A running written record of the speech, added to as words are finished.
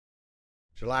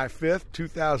July 5th,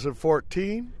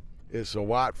 2014. It's a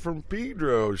Watt from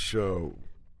Pedro Show.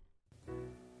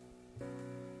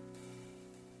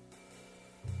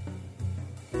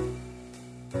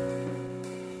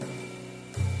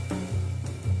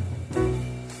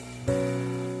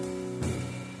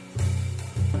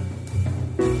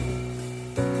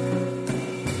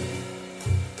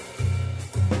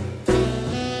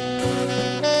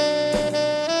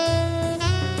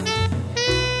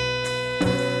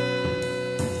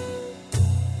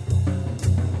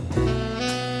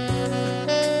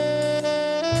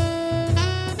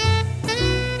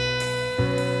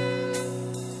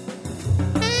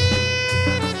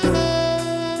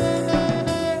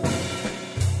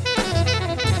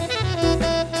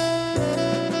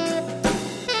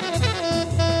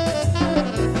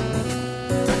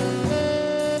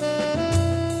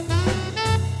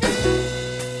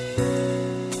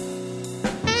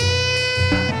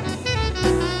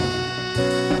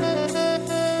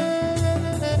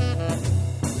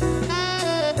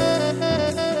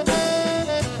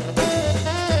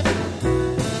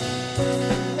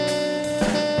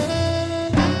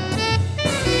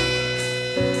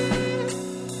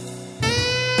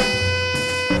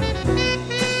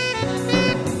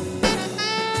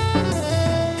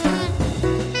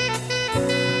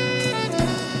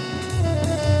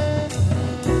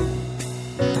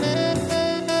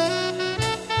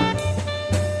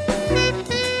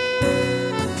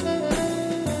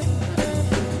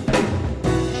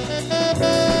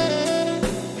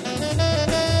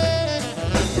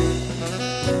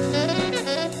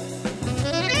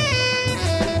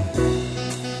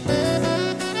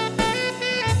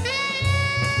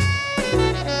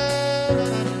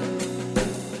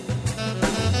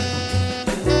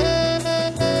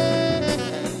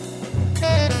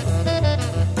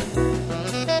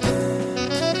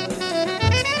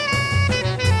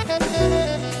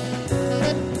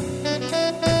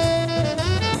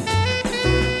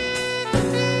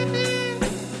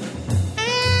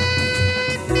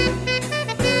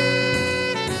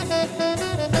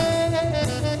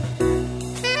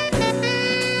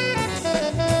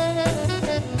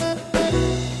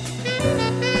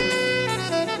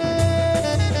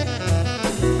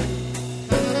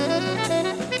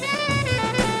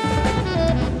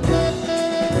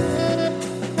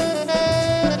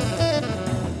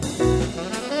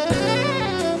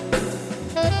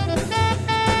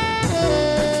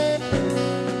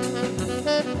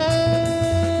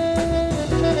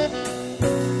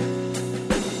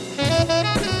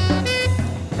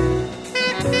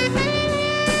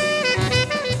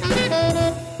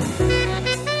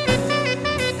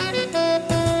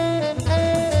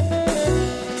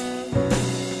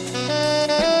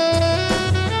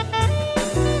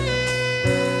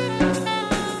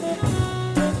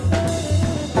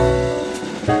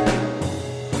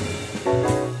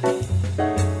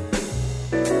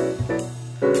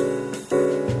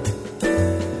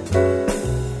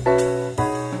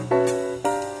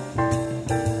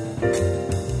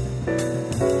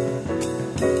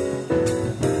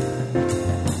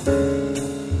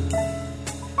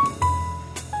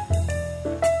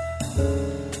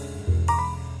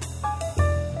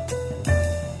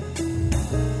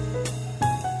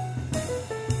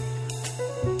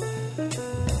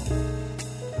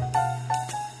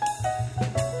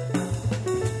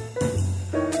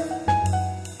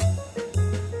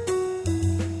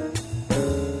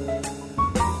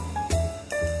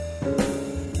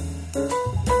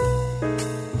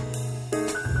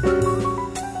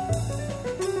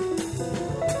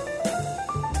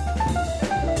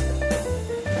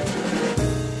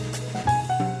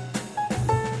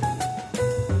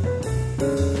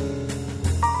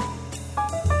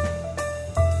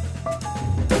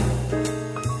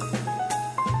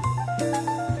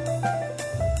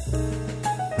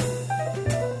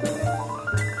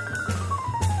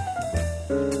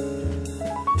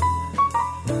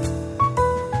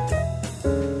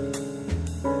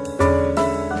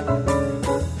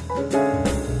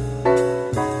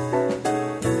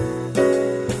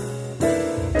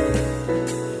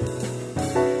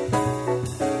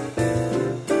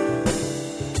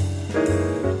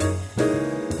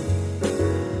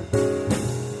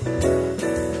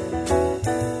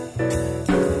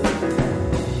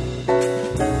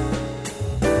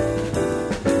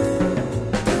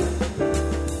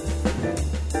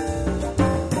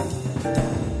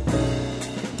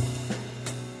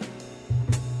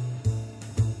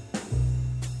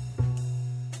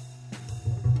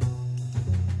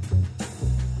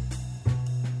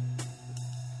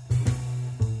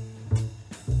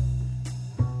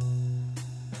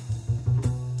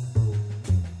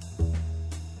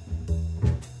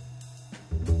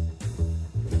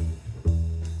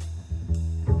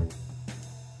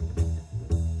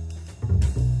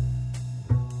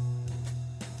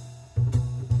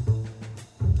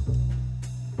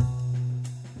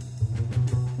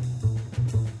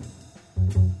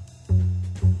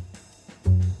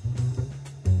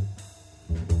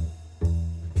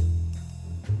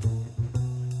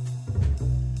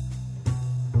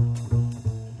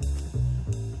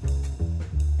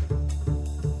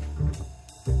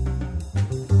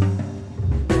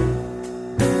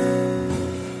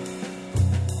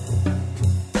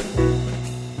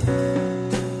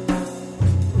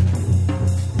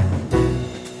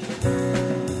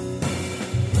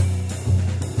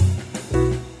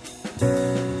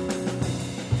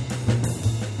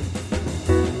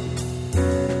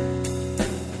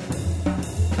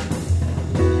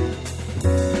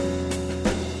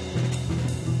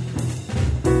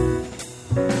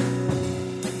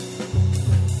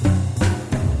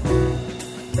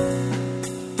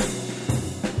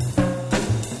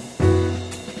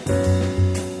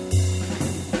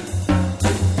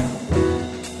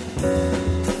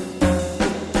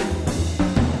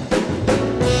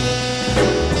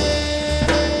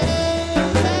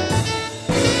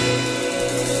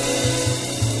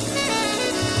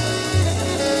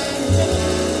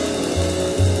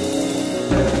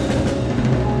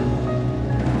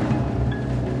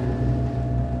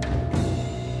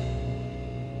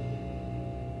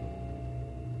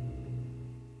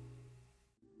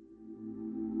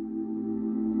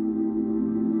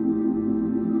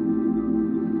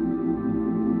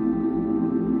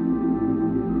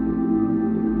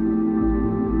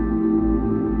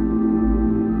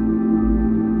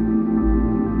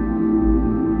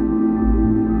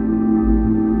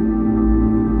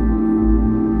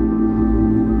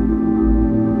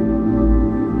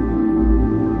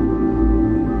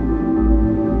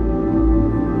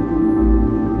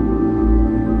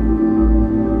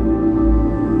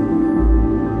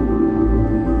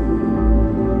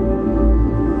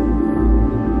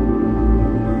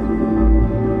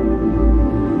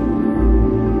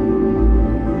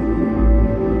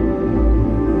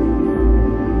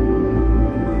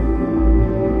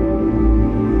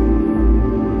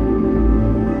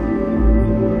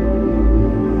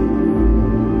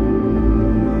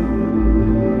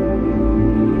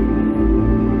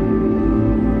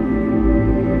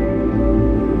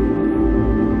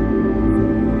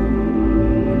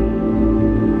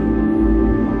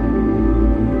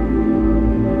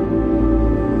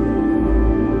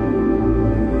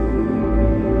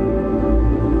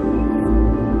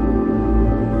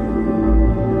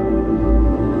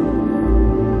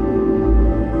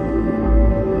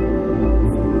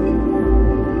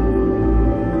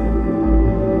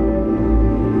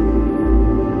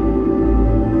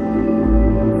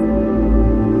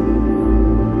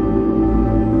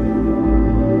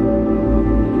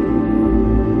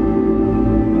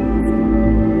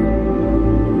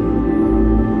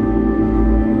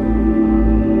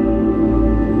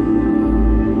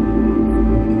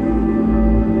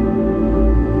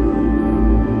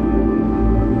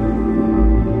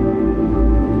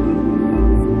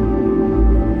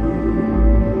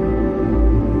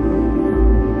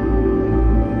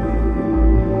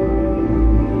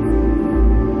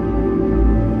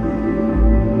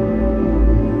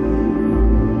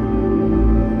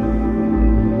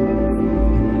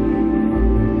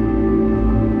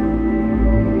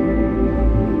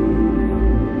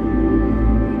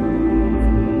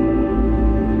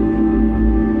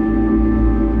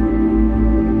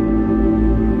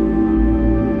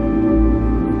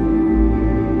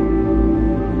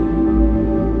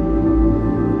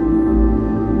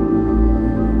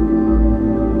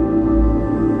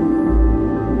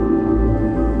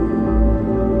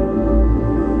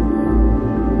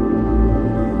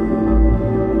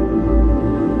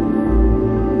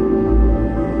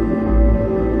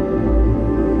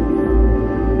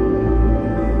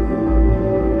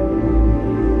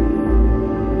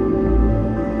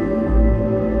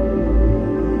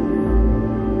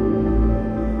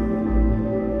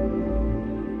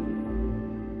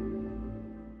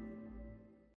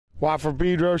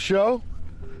 Pedro Show.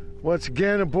 Once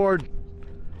again aboard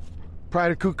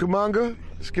Pride of Cucamonga.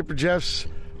 Skipper Jeff's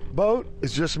boat.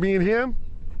 It's just me and him.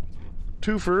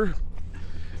 Twofer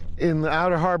in the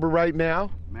outer harbor right now.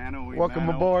 Welcome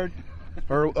aboard.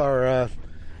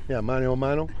 Mano a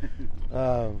mano.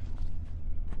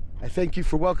 I thank you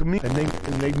for welcoming me.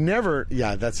 And they never,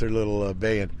 yeah, that's their little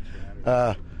baying.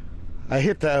 I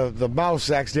hit the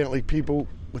mouse accidentally, people,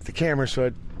 with the camera,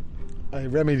 so I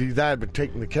remedied that by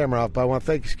taking the camera off. But I want to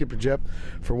thank you, Skipper Jeff,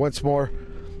 for once more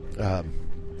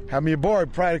having me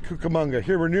aboard Pride of Cucamonga.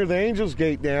 Here we're near the Angel's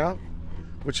Gate now,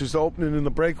 which is the opening in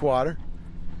the breakwater.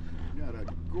 Got a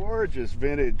gorgeous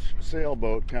vintage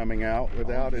sailboat coming out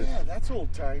without his... Yeah, that's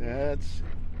old-timey. He's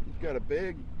got a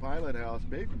big pilot house,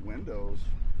 big windows.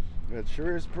 It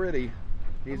sure is pretty.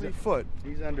 How many foot?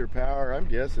 He's under power. I'm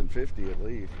guessing 50 at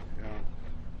least. Yeah.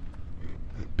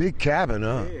 Big cabin,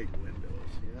 huh? Big windows,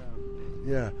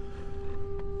 Yeah.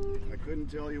 I couldn't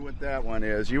tell you what that one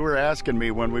is. You were asking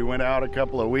me when we went out a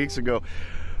couple of weeks ago,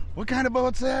 what kind of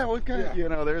boat's that? What kind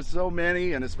of, there's so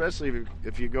many, and especially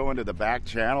if you go into the back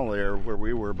channel there where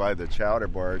we were by the chowder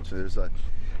barge,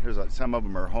 some of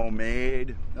them are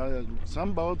homemade.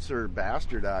 Some boats are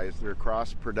bastardized. They're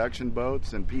cross-production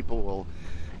boats, and people will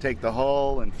take the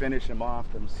hull and finish them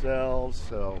off themselves.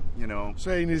 So,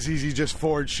 Saying is easy, just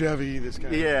Ford, Chevy, this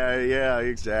kind of... Yeah,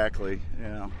 exactly.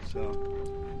 Yeah, so...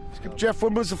 Skip Jeff,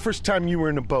 when was the first time you were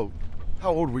in a boat?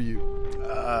 How old were you?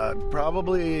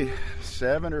 Probably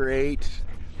 7 or 8.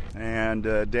 And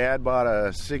Dad bought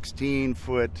a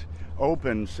 16-foot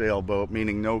open sailboat,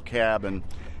 meaning no cabin.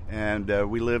 And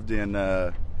we lived in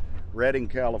Redding,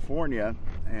 California,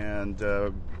 and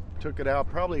took it out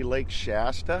probably Lake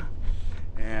Shasta.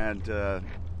 And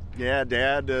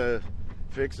Dad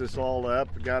fixed us all up,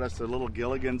 got us the little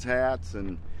Gilligan's hats,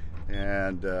 and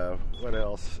what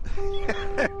else?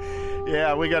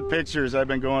 Yeah, we got pictures. I've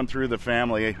been going through the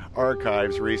family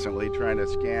archives recently, trying to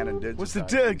scan and digitize. What's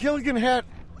the Gilligan hat?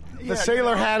 The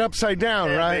sailor hat upside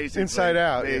down, right? Inside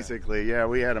out. Basically, yeah,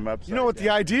 we had them upside down. You know what the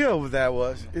idea of that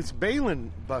was? It's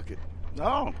bailing bucket.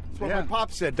 Oh, that's what my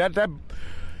pop said.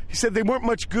 He said they weren't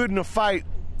much good in a fight,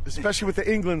 especially with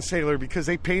the England sailor, because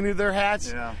they painted their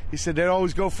hats. Yeah. He said they'd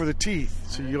always go for the teeth,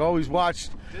 so you always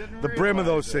watched the brim of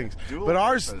those things. But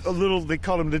ours, they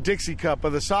called him the Dixie Cup,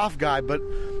 or the soft guy, but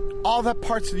all that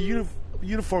parts of the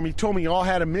uniform, he told me, all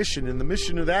had a mission, and the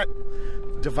mission of that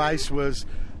device was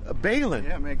bailing.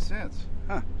 Yeah, it makes sense.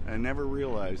 Huh. I never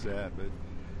realized that, but...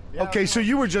 Yeah, okay, so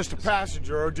you were just a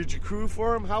passenger, or did you crew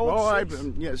for him? How old?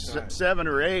 7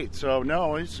 or 8. So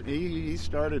no, he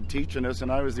started teaching us,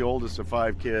 and I was the oldest of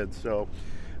 5 kids. So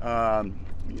I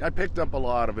picked up a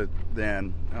lot of it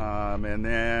then, and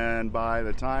then by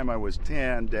the time I was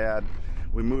 10,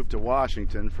 we moved to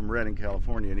Washington from Redding,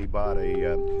 California, and he bought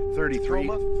a 33.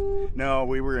 Tacoma? No,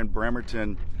 we were in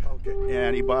Bremerton. Okay.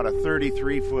 And he bought a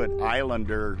 33-foot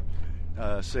Islander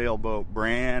sailboat,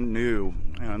 brand new.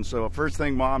 And so first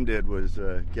thing Mom did was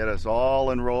get us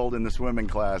all enrolled in the swimming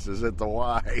classes at the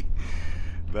Y.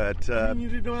 But you mean you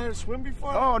didn't know how to swim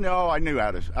before? Oh no, I knew how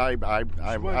to.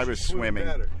 I was swimming.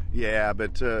 Better. Yeah,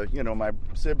 but my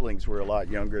siblings were a lot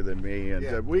younger than me, and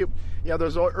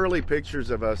those early pictures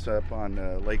of us up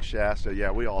on Lake Shasta. Yeah,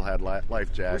 we all had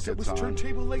life jackets on. Was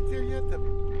Turntable Lake there yet?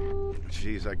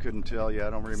 Jeez, I couldn't tell you. I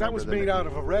don't remember. That was made out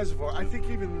of a reservoir. I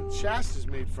think even Shasta's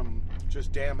made from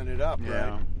just damming it up,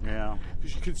 right? Yeah.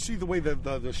 Because you can see the way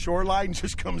the shoreline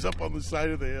just comes up on the side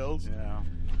of the hills. Yeah.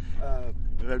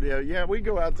 We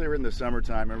go out there in the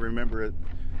summertime. I remember it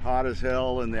hot as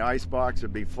hell, and the icebox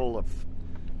would be full of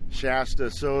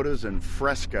Shasta sodas and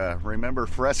Fresca. Remember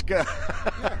Fresca?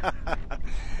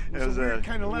 Yeah. It was a weird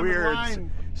kind of lemon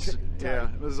lime. Yeah,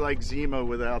 it was like Zima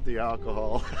without the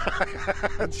alcohol.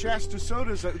 And Shasta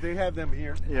sodas, they have them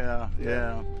here. Yeah.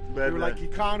 But they were like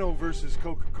Econo versus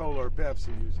Coca-Cola or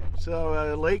Pepsi.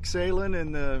 So lake sailing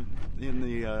in the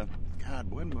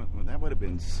when that would have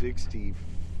been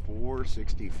 64,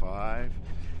 65.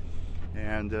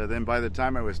 And then by the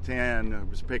time I was 10, I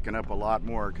was picking up a lot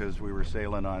more because we were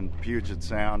sailing on Puget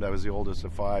Sound. I was the oldest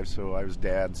of 5, so I was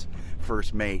Dad's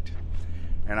first mate.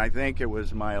 And I think it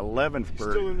was my 11th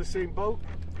birthday. Still in the same boat?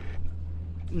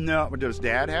 No. Does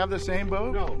Dad have the same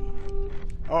boat? No.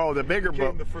 Oh, the bigger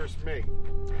boat. The first mate.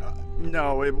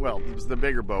 No, it was the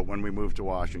bigger boat when we moved to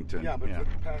Washington. Yeah, but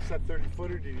past that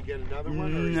 30-footer, did you get another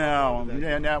one? No.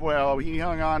 He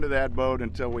hung on to that boat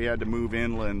until we had to move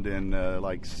inland in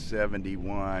like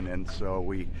 71, and so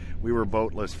we were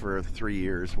boatless for 3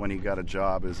 years when he got a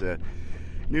job as a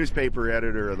newspaper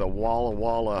editor of the Walla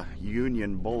Walla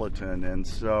Union Bulletin, and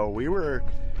so we were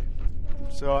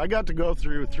So I got to go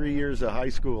through 3 years of high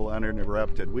school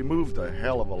uninterrupted. We moved a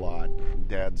hell of a lot,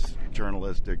 Dad's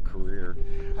journalistic career.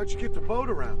 How'd you get the boat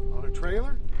around? On a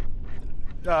trailer?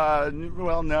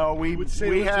 Well, no, we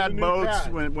had boats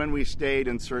when we stayed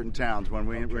in certain towns. When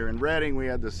we were in Reading, we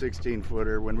had the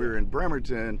 16-footer. When we were in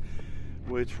Bremerton,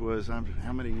 which was,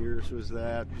 how many years was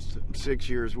that? 6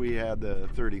 years, we had the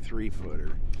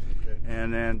 33-footer. Okay.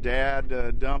 And then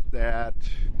Dad dumped that.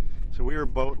 So we were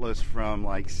boatless from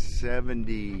like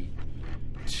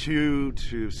 72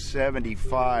 to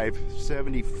 75.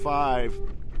 75,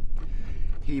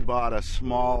 he bought a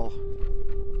small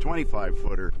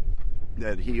 25-footer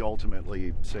that he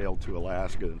ultimately sailed to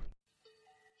Alaska.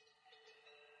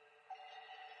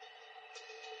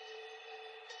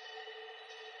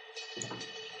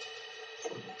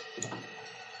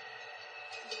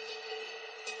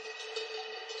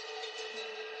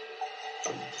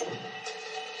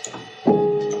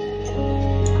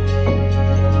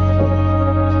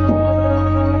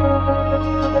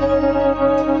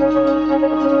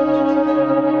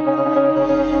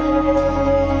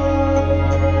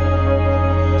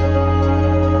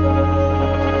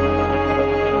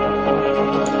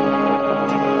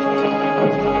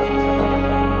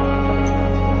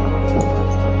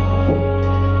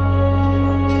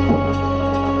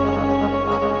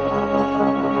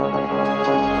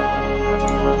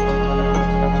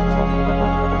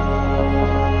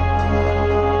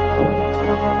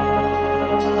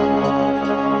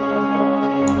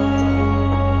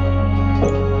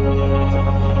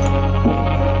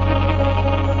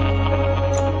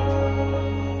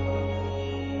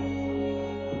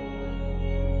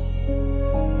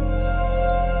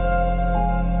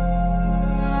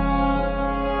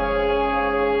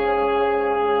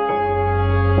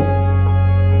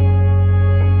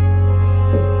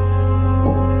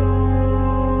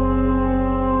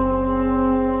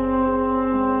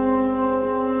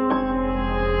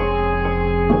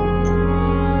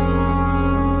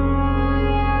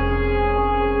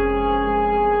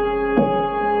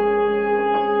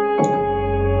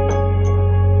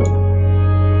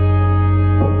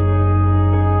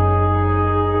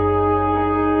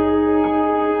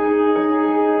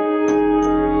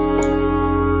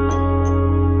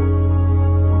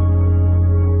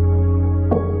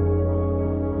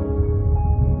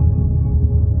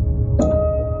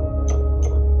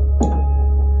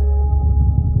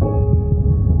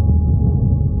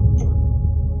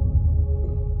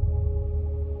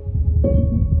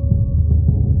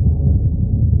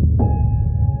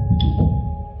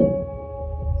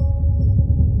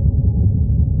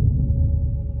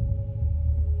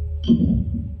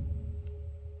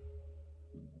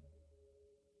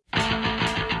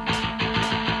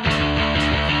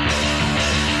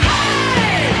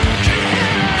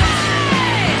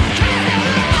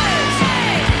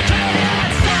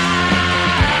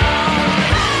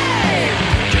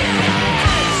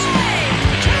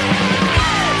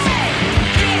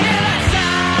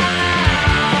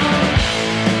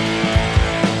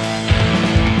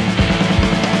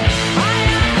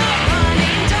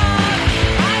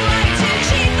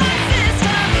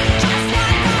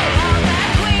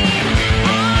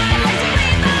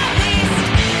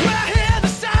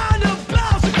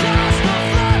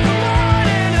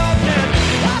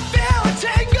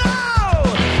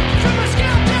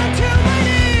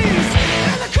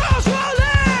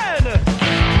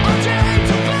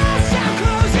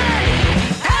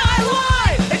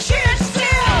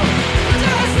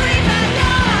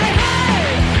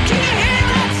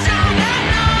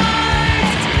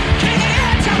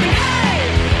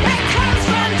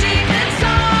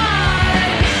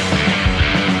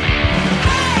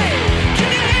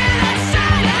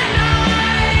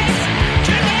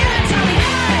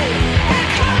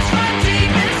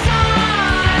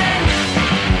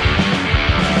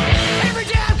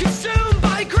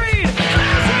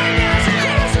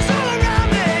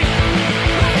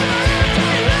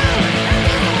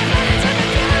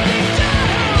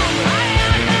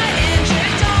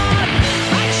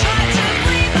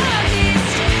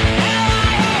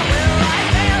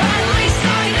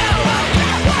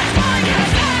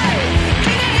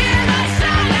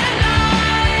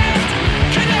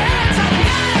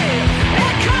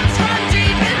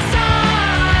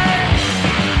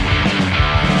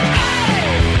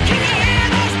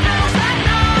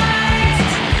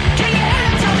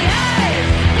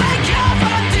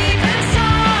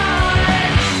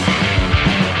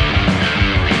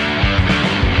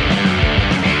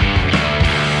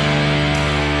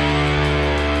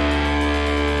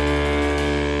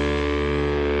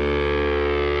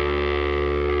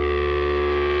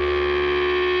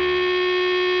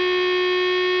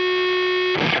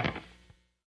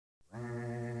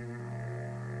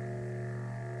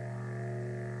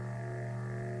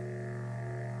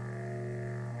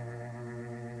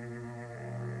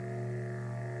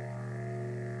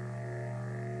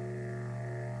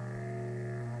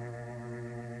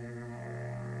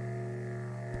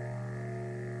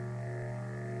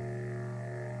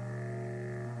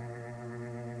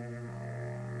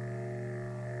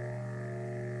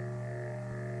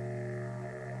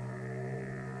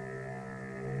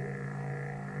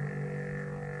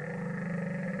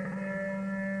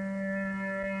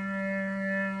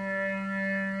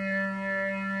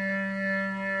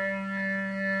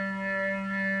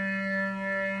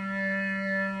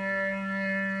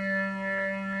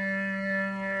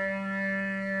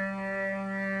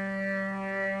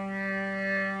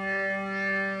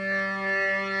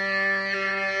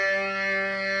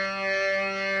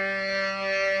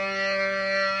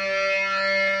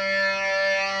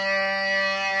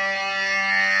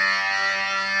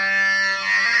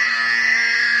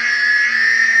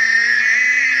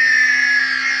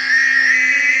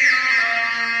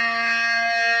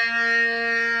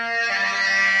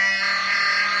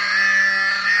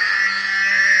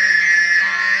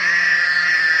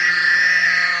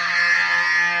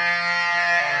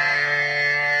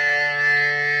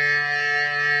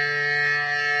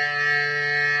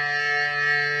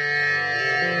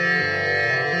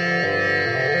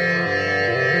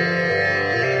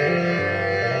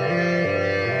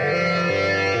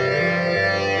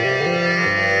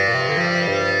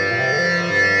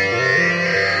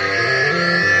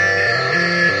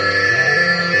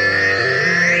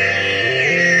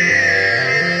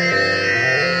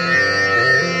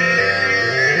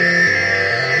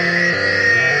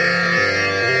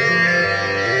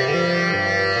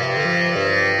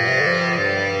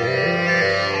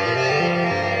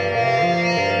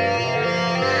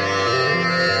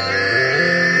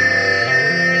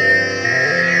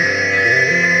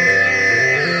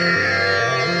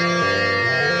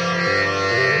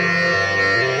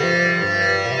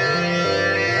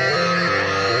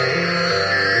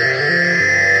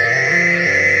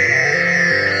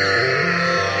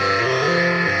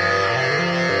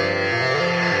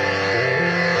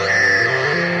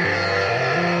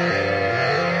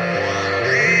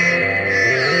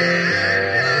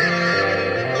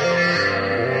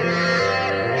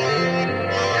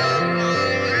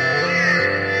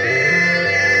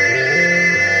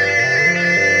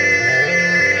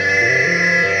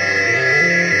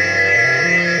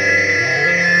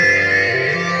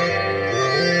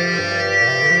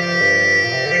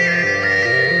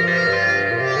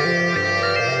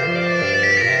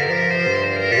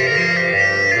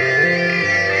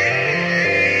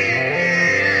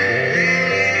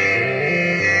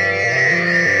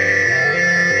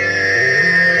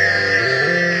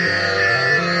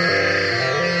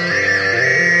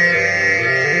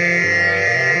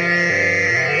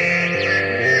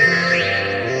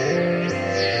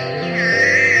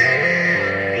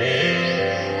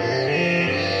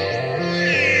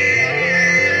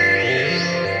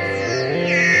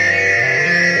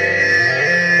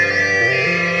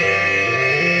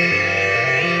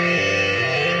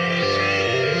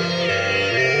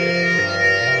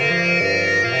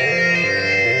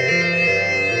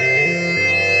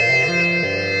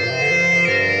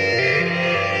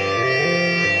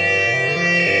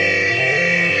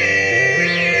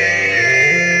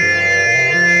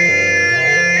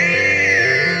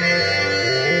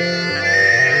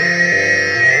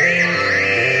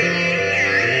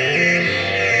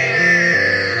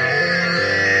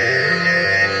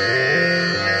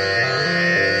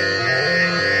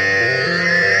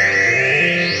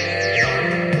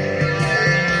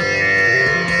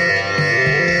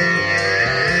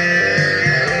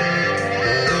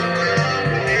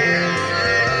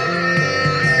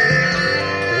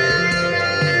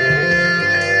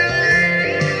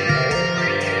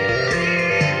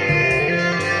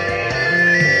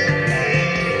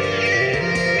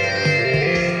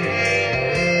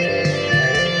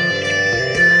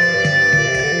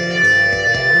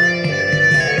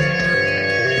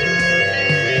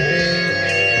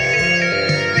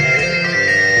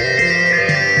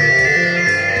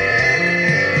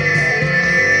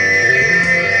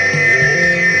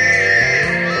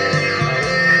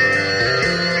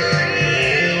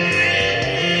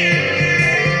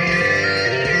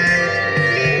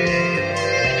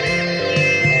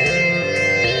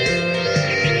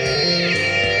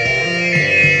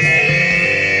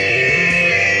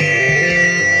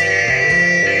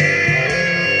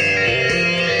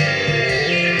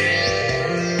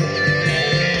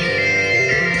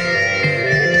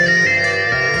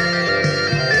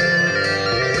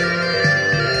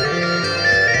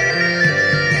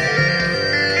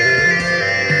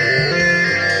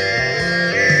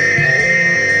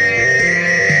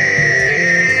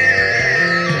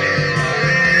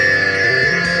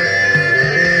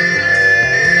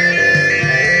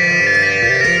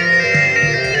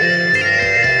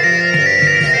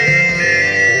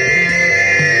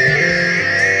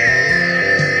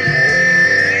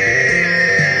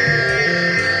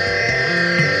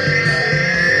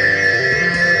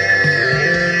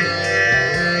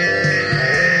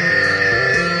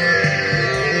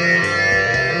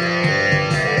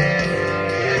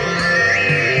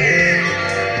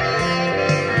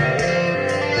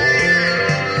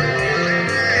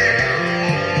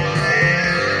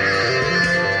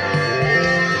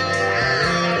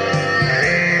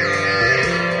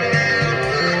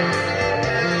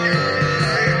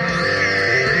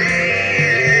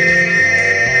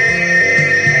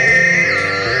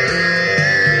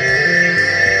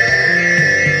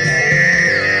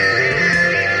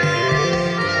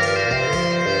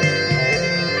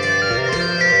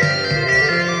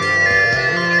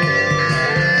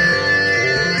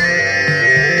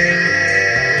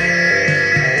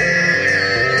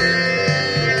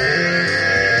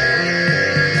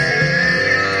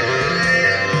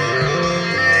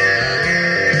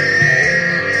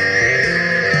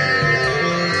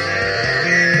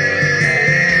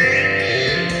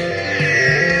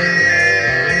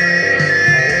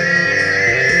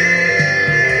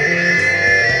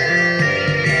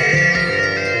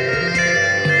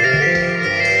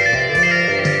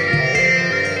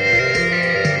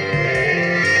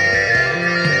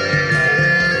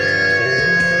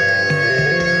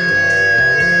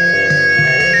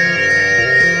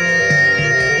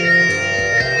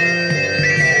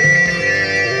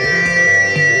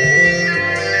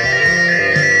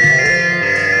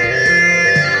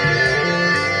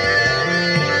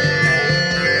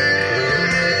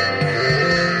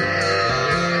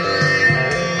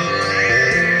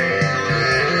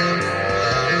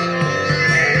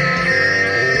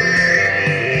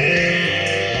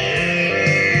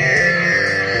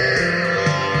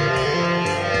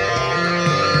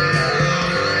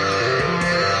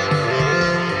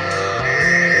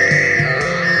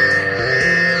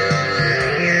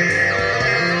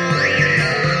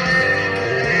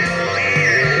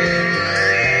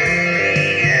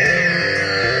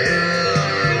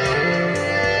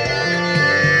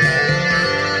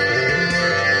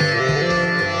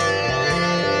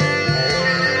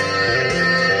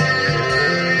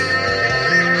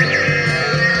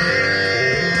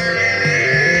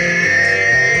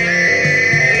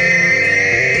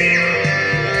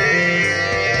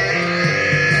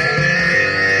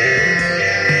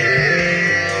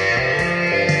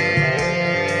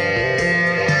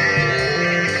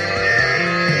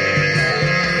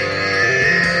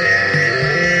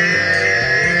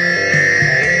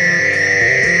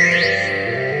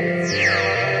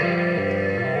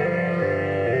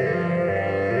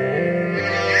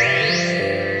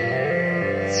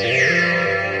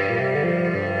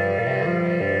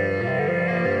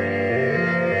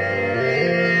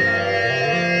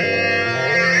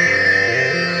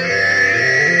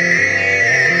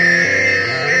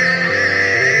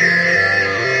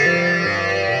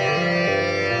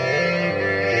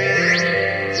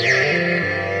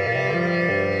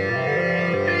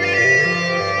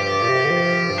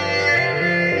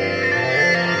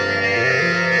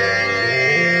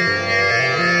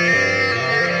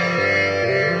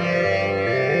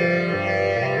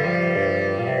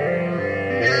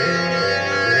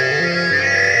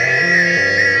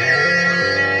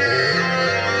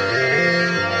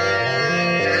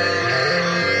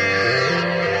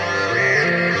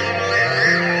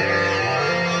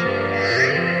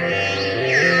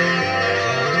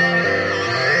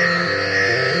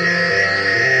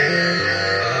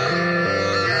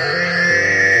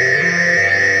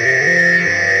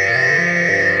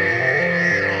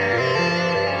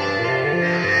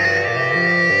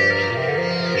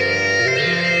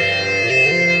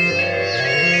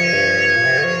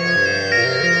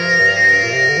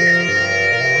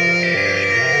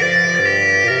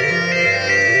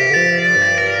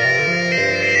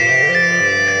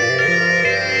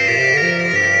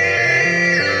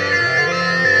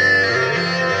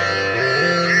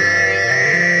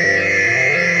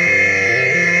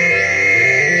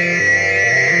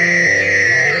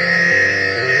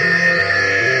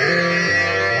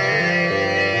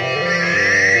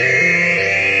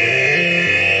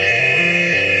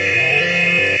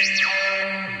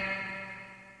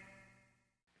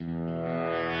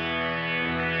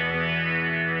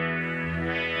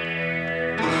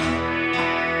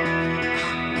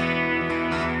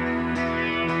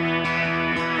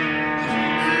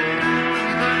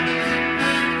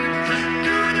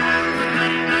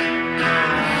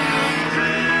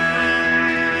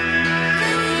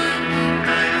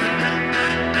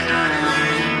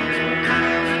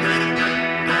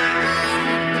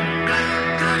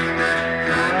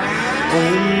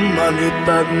 Om mani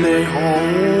padme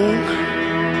hum.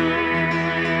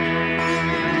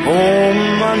 Om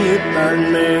mani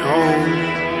padme hum.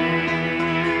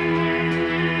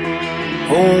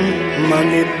 Om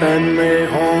mani padme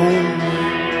hum.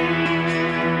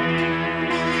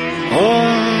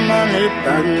 Om mani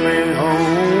padme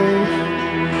hum.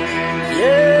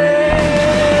 Yeah.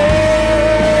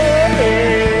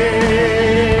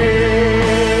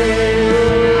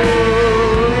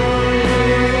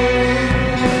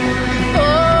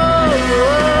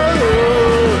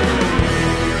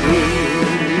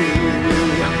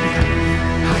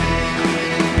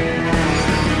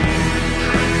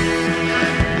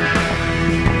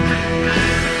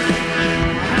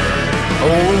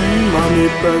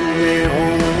 Padme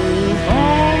hum.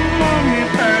 Om mani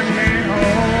padme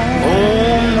hum.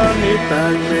 Om mani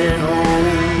padme hum.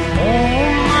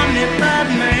 Om mani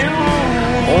padme hum.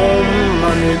 Om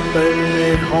mani padme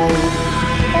hum.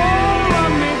 Om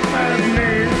mani padme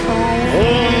hum.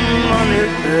 Om mani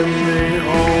padme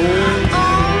hum.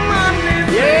 Om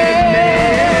mani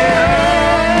padme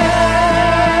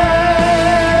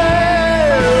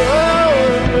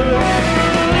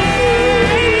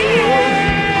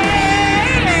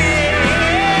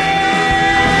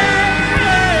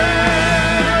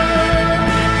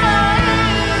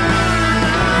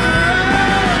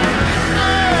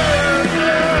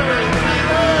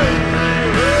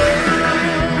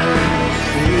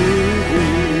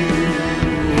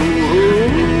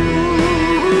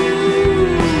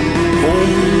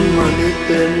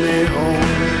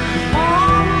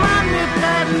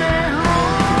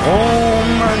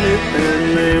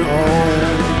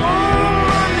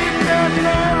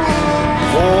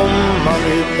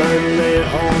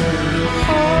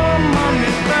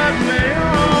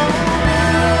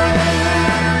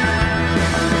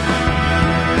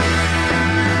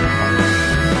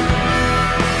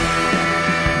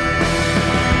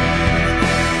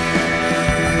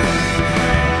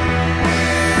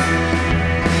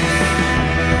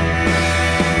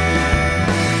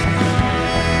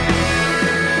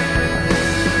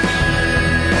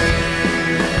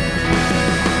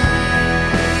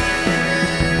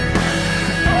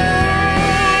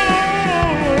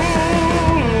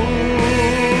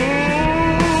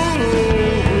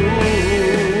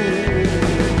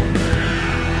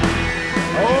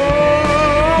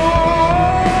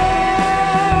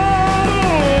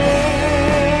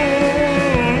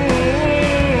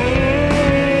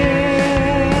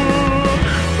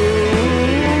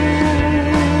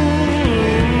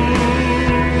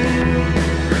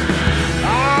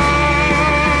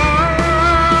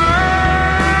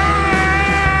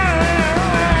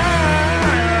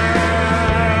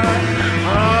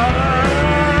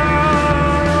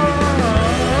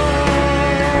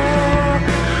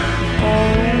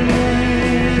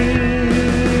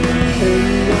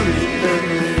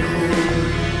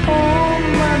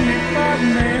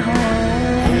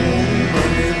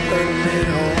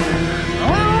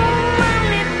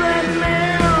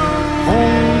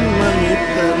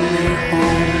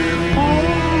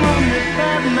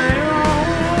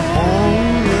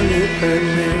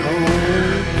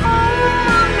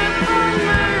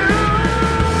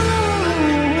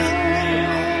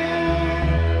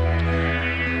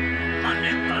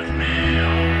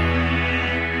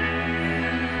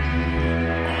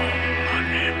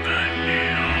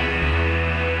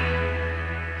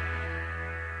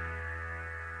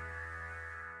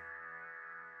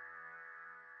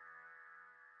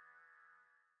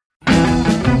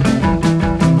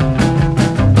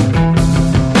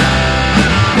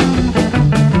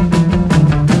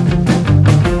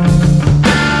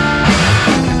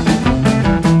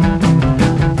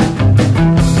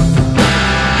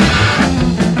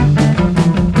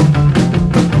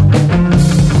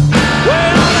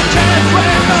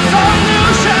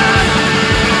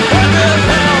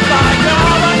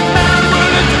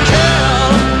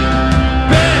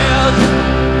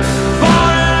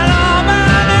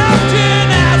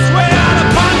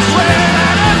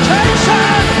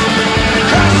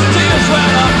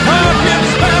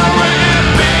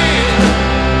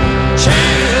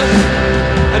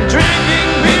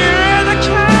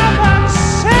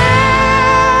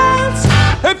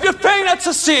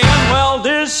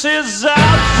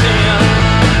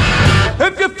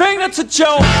that's a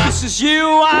joke, this is you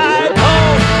I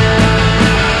hope.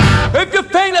 If you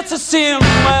think that's a sin,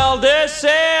 well, this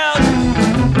is.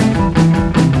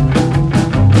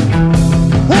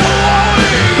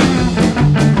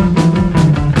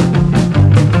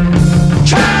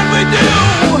 Can we do?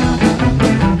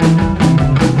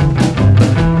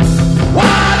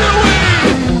 Why do we?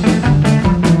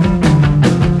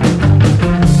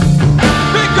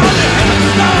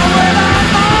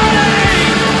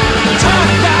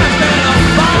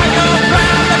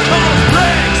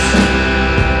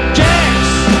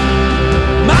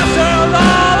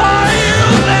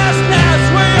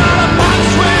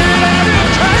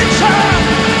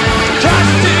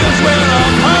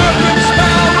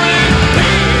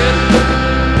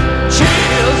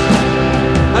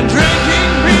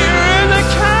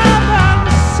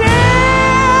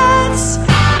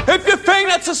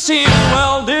 that's a sin,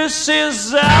 well, this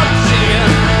is our sin.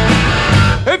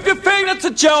 If you think that's a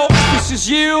joke, this is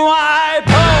you I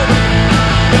poke.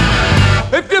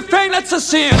 If you think that's a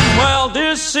sin, well,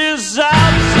 this is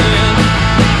our sin.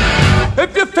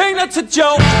 If you think that's a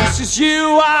joke, this is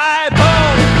you I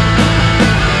poke.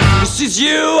 This is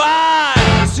you I,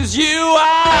 this is you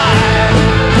I.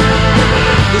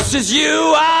 This is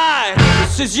you I,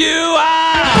 this is you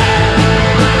I.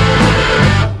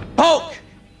 Poke,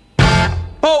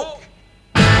 poke,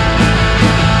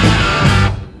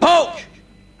 poke.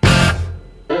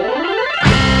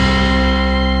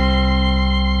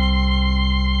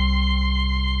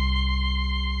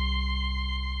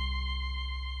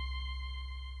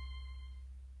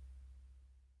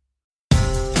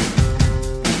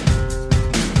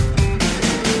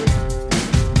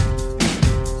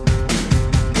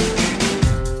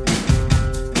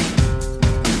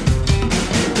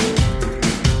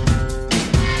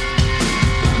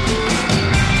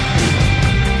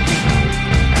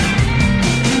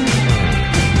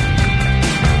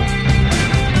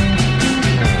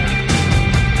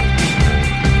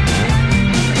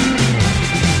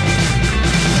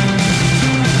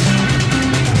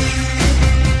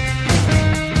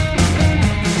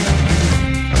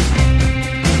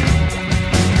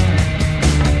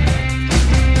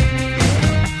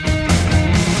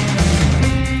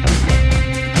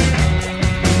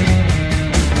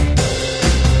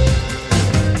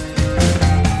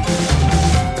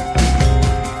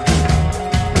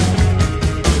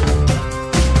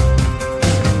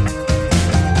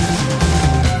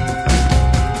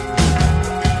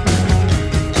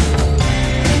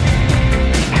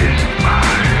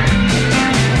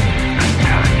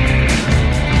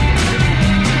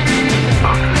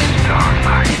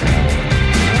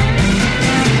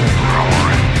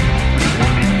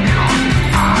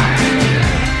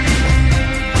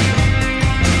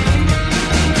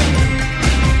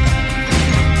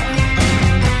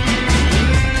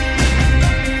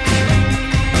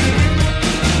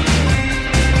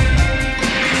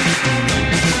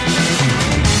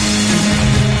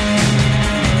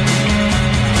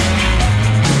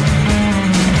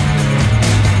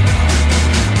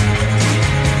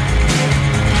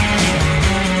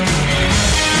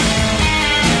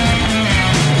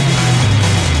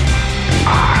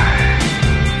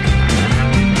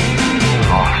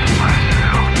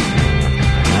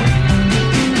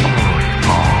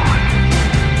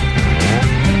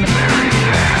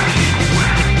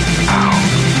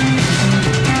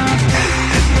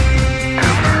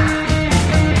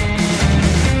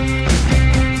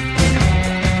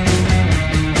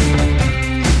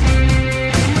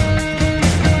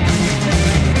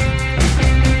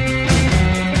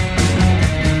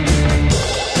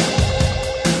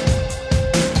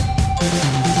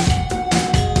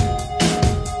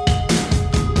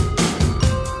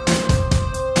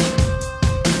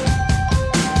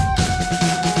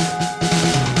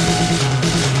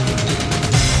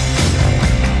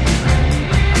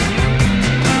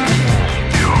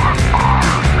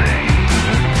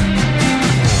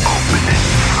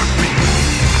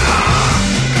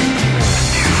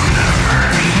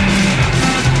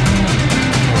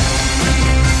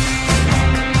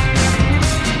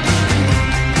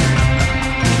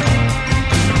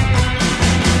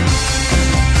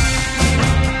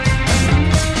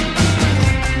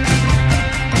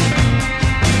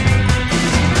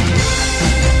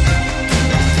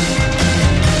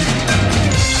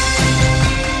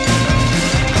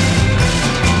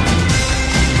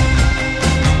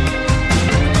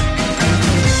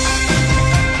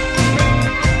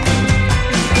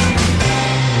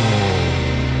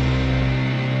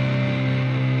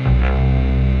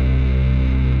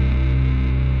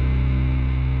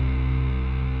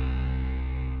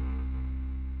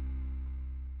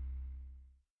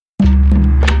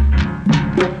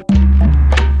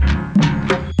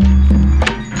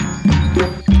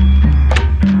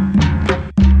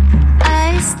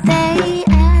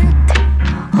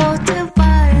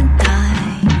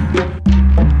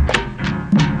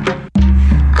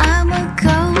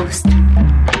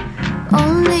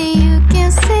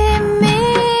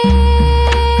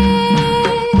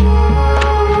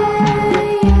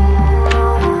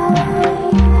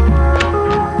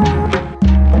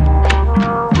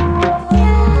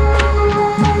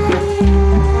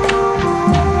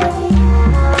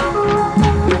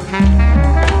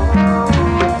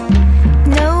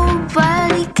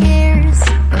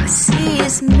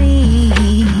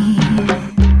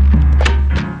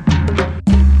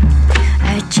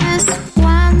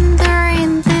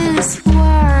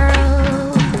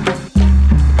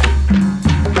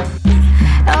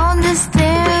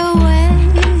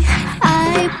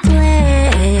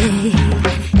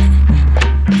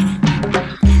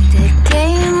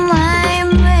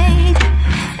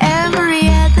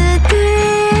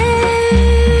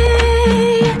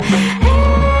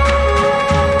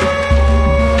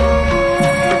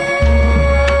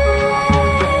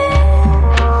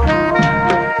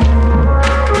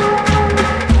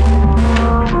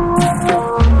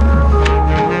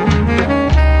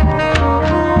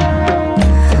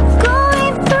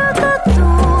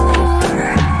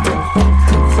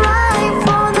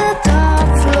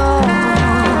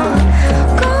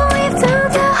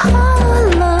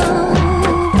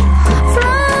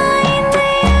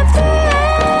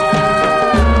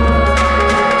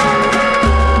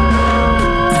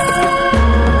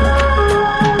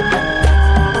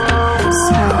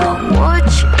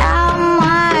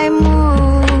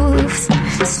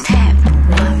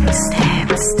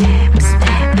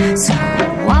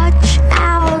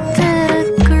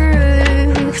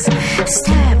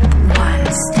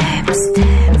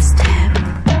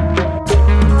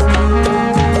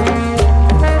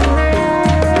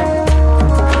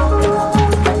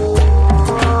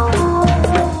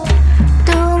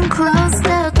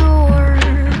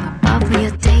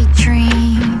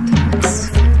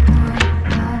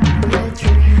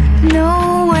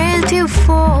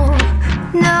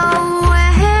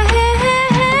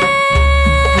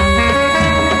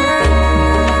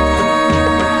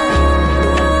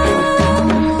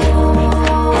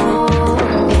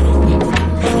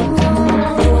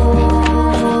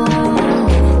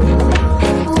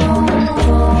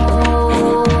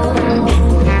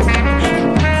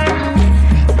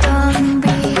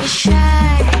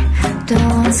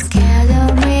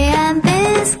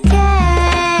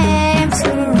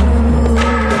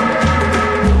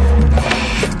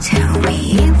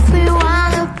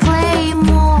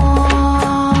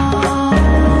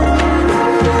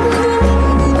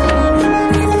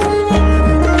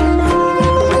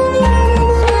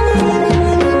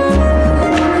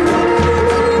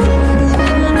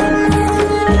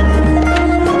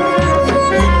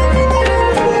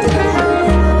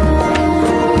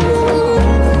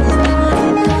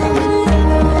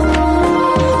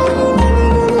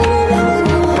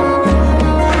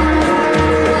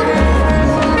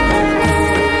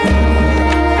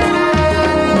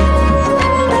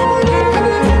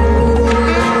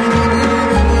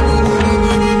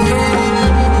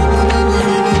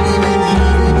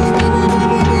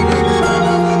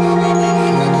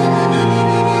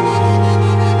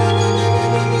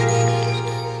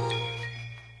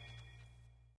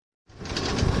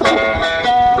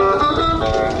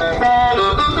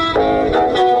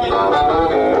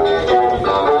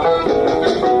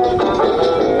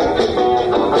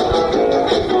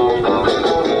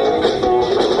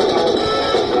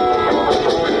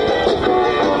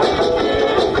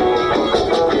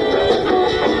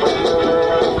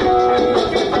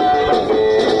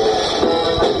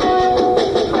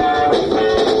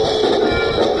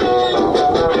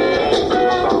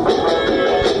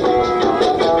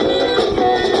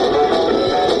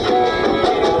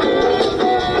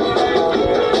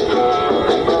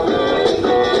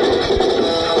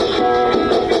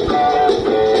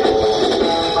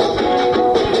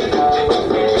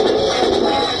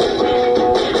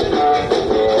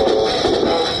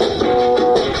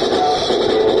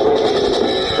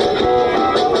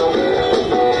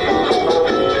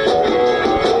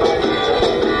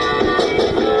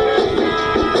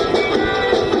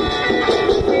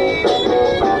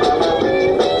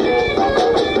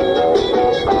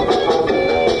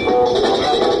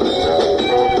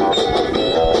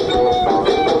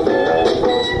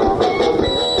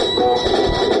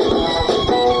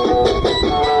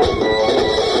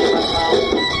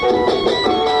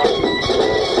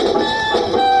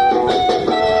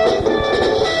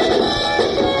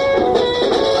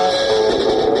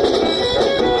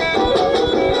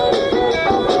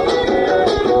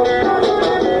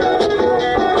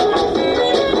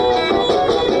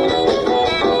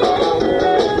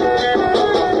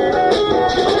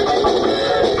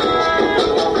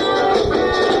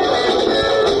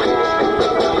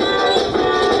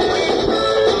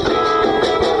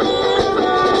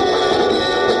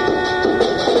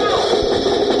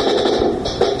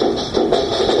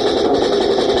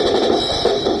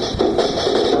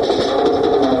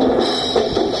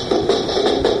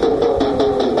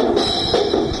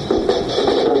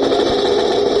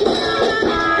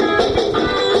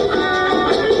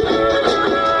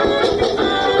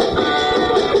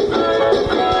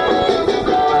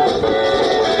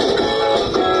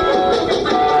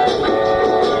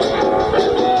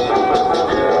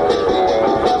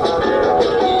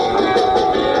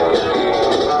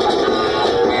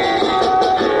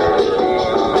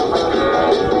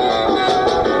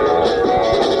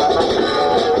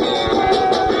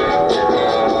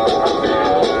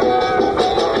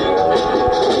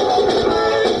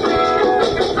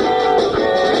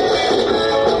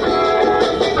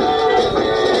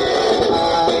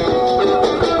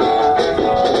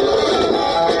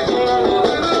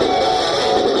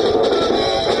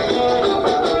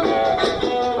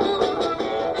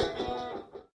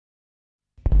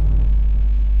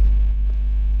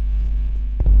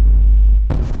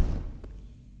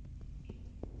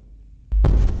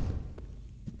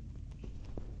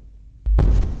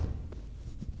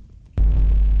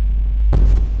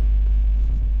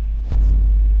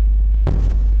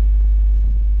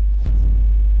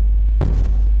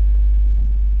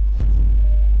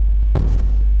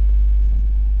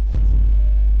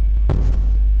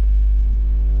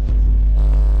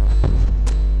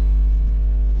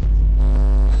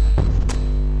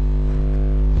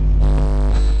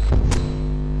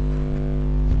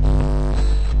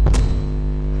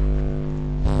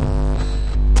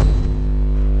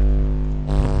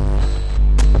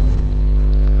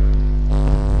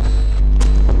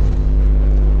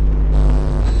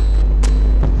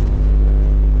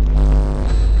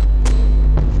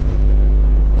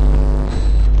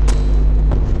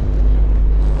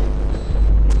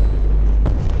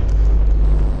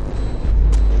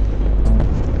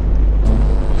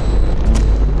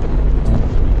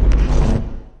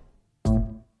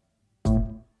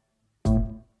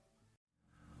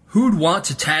 Who'd want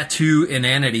to tattoo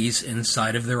inanities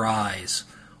inside of their eyes?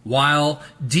 While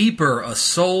deeper a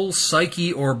soul,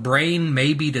 psyche, or brain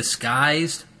may be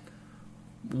disguised,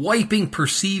 wiping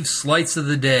perceived slights of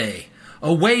the day,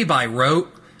 away by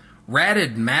rote,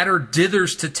 ratted matter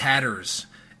dithers to tatters,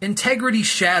 integrity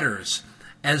shatters,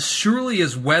 as surely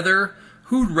as weather,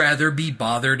 who'd rather be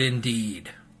bothered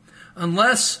indeed?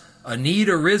 Unless a need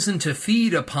arisen to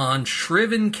feed upon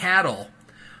shriven cattle,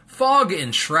 fog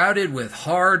enshrouded with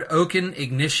hard oaken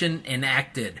ignition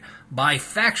enacted by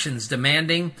factions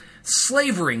demanding,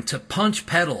 slavering to punch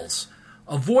pedals,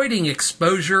 avoiding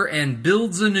exposure and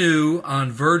builds anew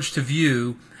on verge to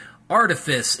view,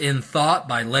 artifice in thought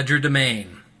by legerdemain.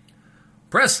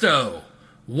 Presto!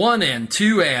 1 and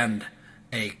 2 and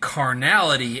a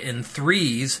carnality in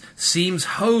threes seems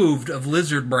hoved of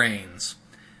lizard brains,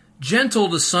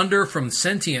 gentled asunder from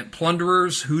sentient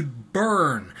plunderers who'd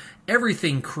burn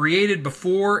everything created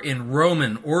before in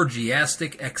Roman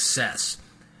orgiastic excess,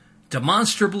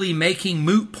 demonstrably making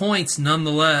moot points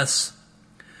nonetheless.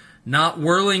 Not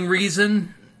whirling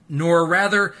reason, nor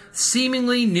rather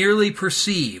seemingly nearly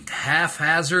perceived,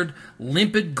 haphazard,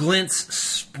 limpid glints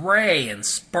spray and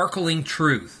sparkling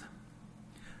truth.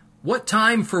 What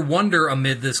time for wonder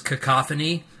amid this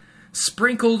cacophony?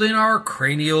 Sprinkled in our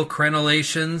cranial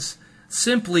crenellations,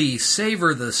 simply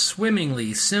savor the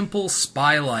swimmingly simple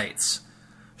spylights.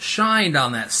 Shined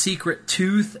on that secret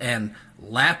tooth and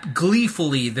lap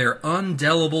gleefully their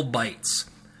undelible bites.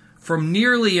 From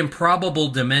nearly improbable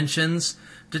dimensions,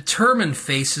 determined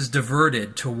faces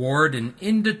diverted toward an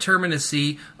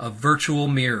indeterminacy of virtual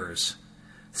mirrors,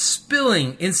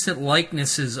 spilling instant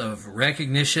likenesses of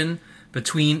recognition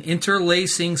between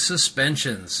interlacing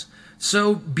suspensions.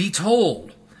 So be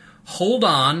told, hold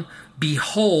on,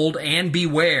 behold, and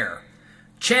beware.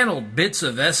 Channeled bits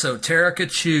of esoterica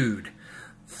chewed,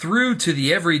 through to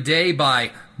the everyday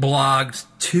by blogged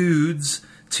tudes,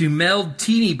 to meld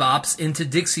teeny bops into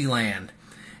Dixieland.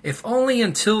 If only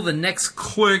until the next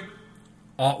click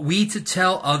ought we to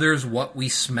tell others what we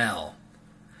smell.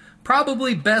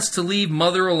 Probably best to leave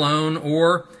Mother alone,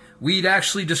 or we'd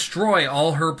actually destroy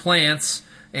all her plants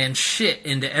and shit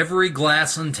into every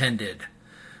glass untended.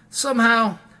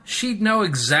 Somehow, she'd know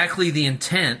exactly the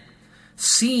intent,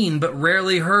 seen but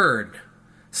rarely heard.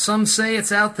 Some say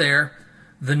it's out there,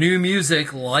 the new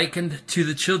music likened to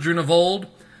the children of old,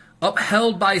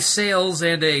 upheld by sales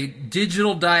and a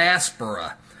digital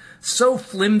diaspora, so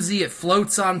flimsy it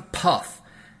floats on puff,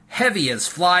 heavy as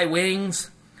fly wings,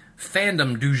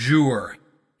 fandom du jour.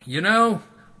 You know,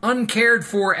 uncared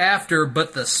for after,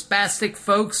 but the spastic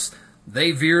folks,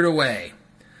 they veered away.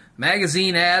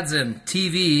 Magazine ads and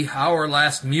TV, our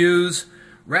last muse,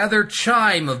 rather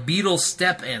chime of beetle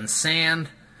step and sand,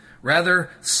 rather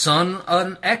sun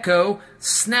an echo,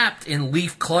 snapped in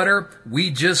leaf clutter, we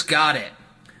just got it.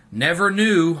 Never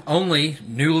knew, only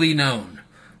newly known.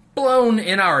 Blown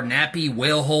in our nappy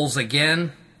whale holes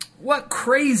again. What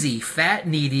crazy fat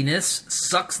neediness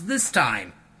sucks this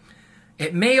time?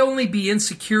 It may only be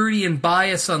insecurity and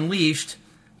bias unleashed,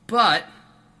 but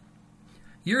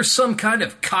you're some kind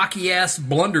of cocky-ass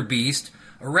blunderbeast,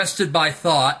 arrested by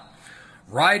thought,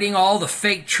 riding all the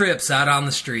fake trips out on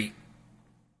the street.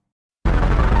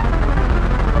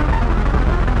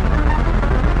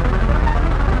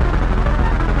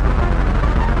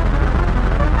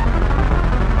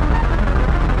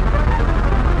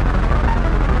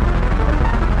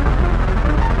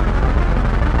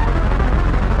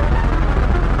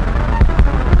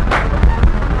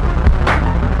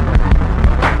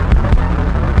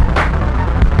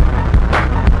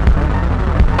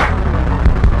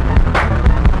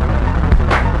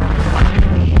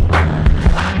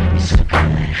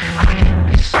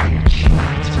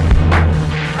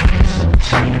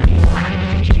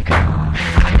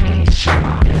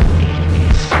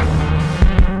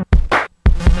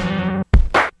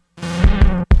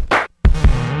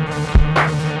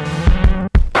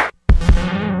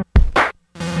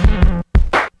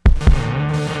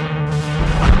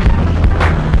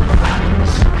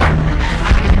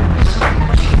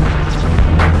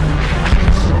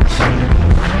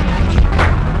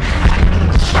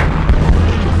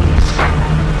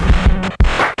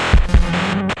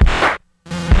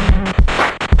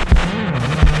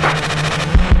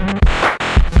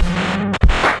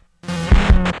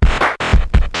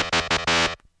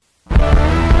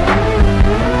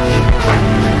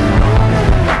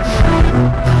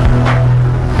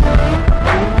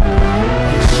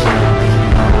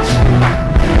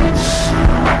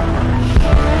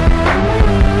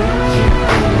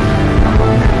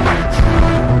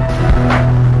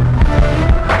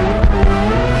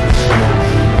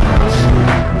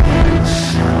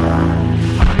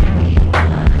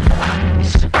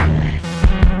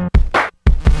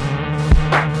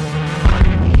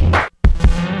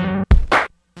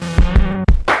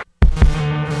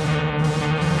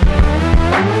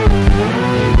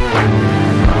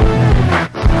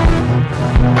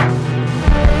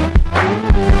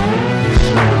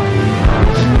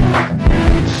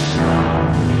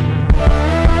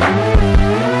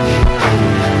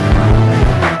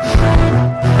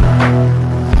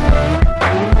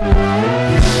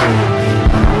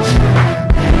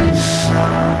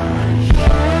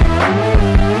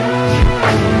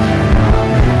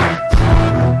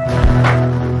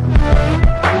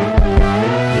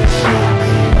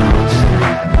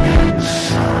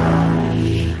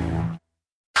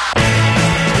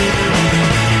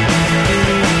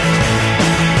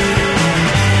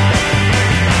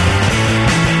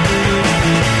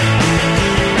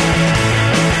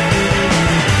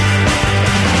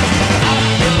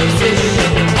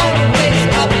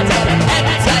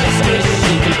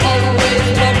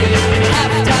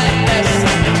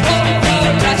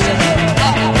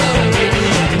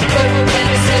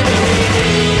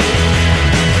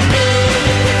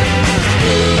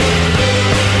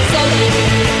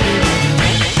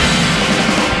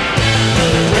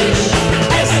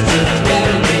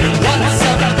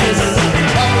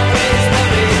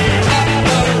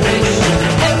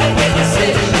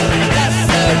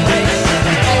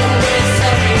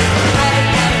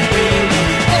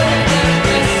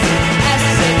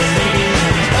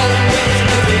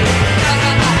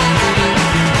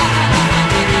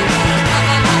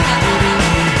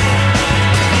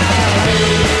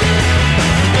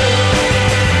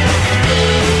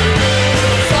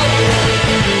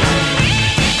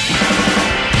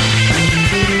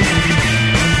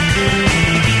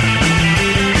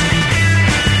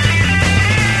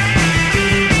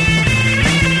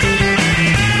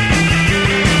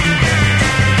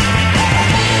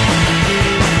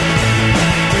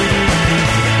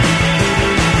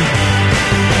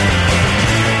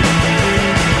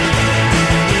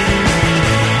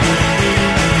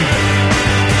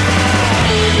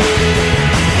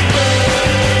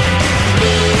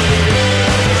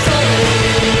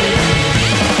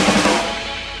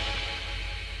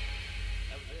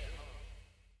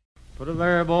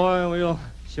 there, boy. We'll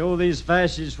show these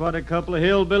fascists what a couple of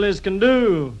hillbillies can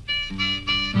do.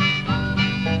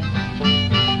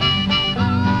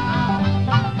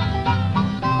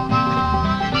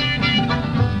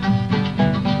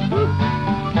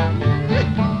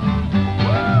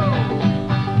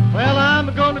 Well,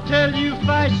 I'm going to tell you,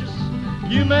 fascists,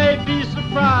 you may be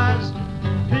surprised.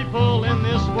 People in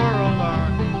this world are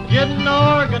getting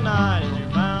organized. You're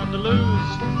bound to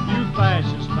lose. You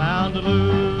fascists bound to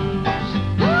lose.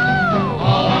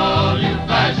 All you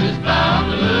fascists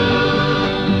bound to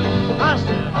lose. I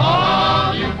said,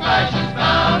 All you fascists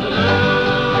bound to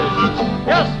lose.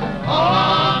 yes, sir.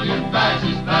 All you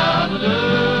fascists bound to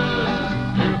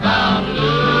lose. You're bound to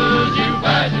lose. You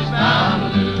fascists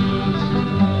bound to lose.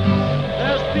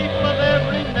 There's people of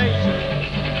every nation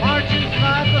marching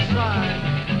side by side,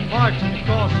 marching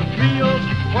across the fields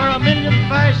where 1 million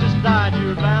fascists died.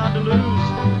 You're bound to lose.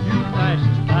 You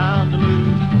fascists bound to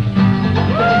lose.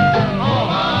 All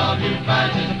of you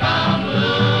fascists bound to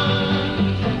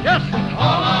lose. Yes, sir.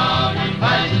 All of you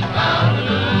fascists bound to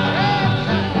lose.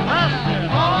 I said,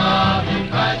 All of you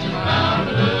fascists bound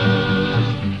to lose.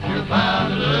 You're bound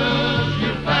to lose.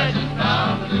 You fascists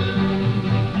bound to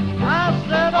lose. I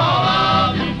said, All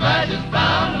of you fascists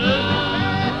bound to lose.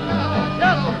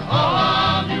 yes, sir. All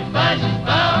of you fascists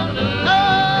bound to lose.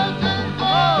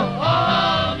 All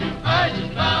of you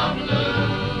fascists bound to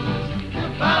lose.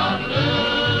 You're bound to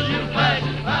lose. You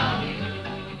fascists bound to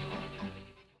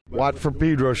lose. Watt from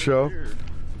Pedro Show.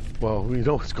 Well, we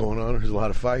know what's going on. There's a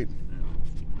lot of fighting.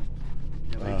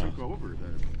 Yeah, they took over the,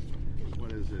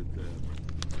 what is it?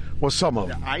 Well, some of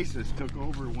The them. ISIS took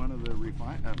over one of the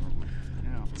yeah.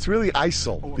 It's really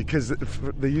ISIL because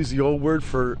they use the old word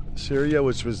for Syria,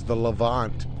 which was the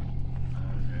Levant,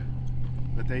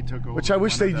 But they took over. which I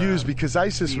wish one of they'd the use because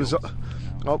ISIS was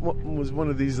fields. one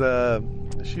of these.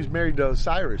 She's married to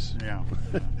Cyrus. Yeah.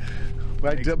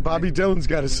 Right? Bobby Dylan's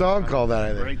got a song called that, I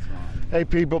think. Great song. Hey,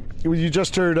 people, you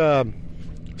just heard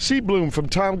Sea Bloom from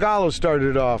Tom Gallo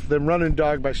started off, then Running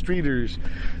Dog by Streeters.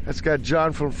 That's got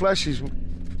John from Fleshy's.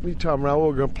 Me, Tom Raoul,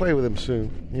 we're going to play with him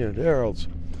soon here at Harold's.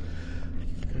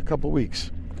 In a couple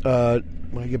weeks when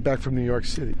I get back from New York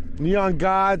City. Neon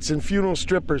Gods and Funeral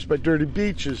Strippers by Dirty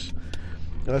Beaches.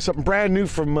 Something brand new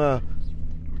from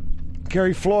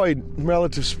Carrie Floyd,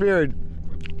 Relative Spirit.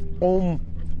 Om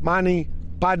Mani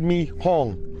Padmi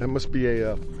Hong. That must be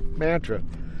a mantra.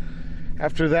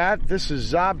 After that, this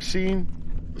is Zobscene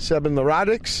Seven the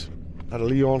Radics out of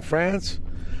Lyon, France.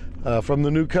 From the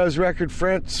new Cuz record,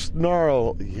 French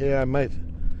Gnarl. Yeah,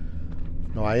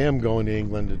 I am going to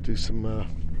England to do some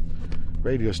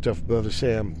radio stuff with Brother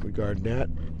Sam regarding that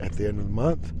at the end of the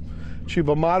month.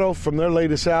 Cibo Motto from their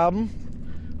latest album,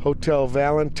 Hotel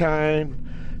Valentine.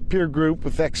 Peer Group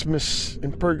with Xmas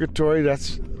in Purgatory.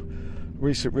 That's a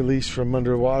recent release from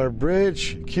Underwater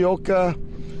Bridge. Kyoka,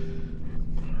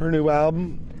 her new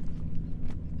album.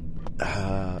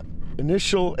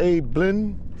 Initial A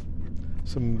Blin.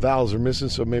 Some vowels are missing,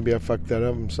 so maybe I fucked that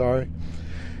up. I'm sorry.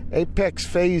 Apex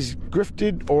Phase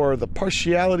Grifted, or The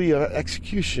Partiality of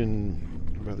Execution.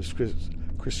 Brother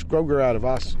Chris Scroger out of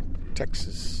Austin,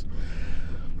 Texas.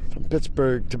 From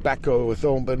Pittsburgh, Tobacco with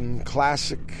Omen.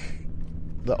 Classic.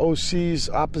 The OC's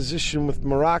Opposition with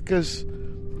Maracas.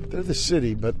 They're the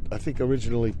city, but I think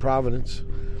originally Providence.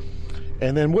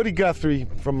 And then Woody Guthrie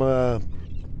from a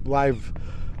live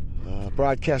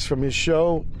broadcast from his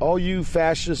show, All You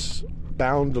Fascists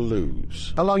Bound to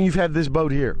Lose. How long you've had this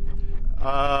boat here?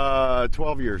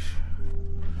 12 years.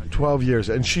 12 years.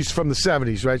 And she's from the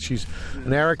 70s, right? She's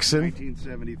an Erickson.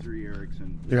 1973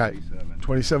 Erickson. Right.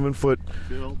 27 foot.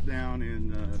 Built down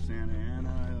in Santa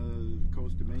Ana,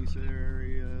 Costa Mesa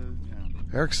area.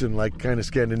 Yeah. Erickson, like kind of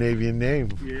Scandinavian name.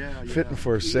 Yeah. Fitting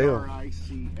for a sailor.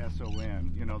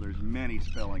 Ricson. You know, there's many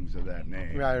spellings of that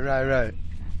name. Right.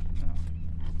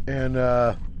 And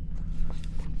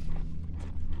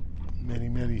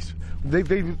many.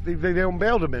 They don't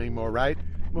build them anymore, right?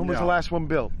 When was the last one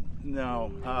built?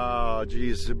 No.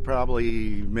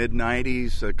 Probably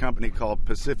mid-90s. A company called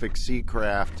Pacific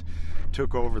Seacraft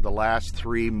took over the last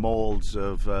 3 molds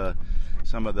of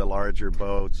some of the larger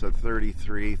boats, a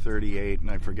 33, 38,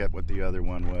 and I forget what the other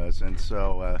one was. And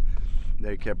so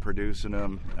they kept producing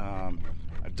them.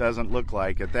 It doesn't look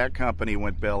like it. That company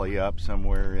went belly up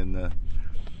somewhere in the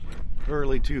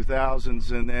early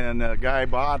 2000s, and then a guy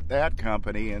bought that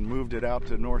company and moved it out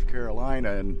to North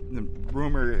Carolina, and the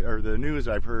rumor or the news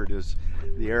I've heard is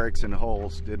the Erickson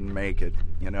hulls didn't make it.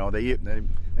 You know, they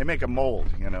make a mold,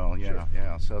 you know.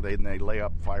 Yeah. So they lay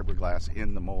up fiberglass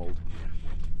in the mold,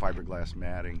 fiberglass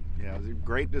matting. Yeah,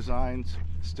 great designs,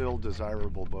 still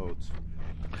desirable boats.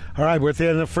 All right, we're at the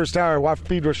end of the first hour. Watch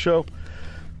Pedro Show.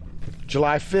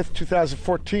 July 5th,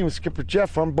 2014 with Skipper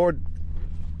Jeff on board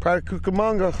Pride of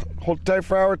Cucamonga. Hold tight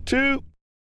for hour 2.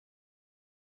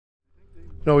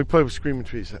 No, we played with Screaming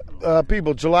Trees.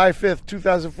 People, July 5th,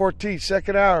 2014,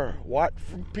 second hour. Watt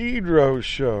from Pedro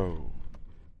Show.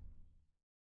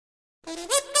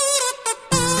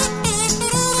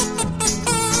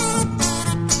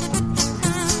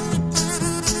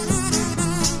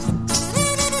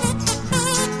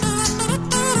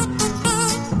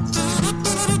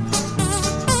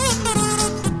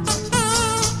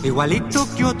 Igualito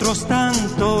que otros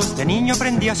tantos, de niño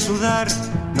aprendí a sudar.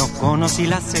 No conocí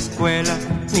las escuelas,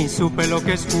 ni supe lo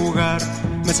que es jugar.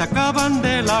 Me sacaban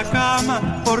de la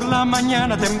cama por la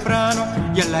mañana temprano,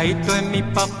 y al ladito de mi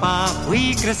papá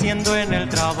fui creciendo en el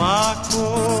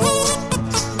trabajo.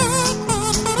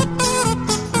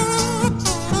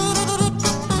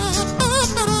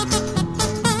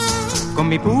 Con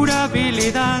mi pura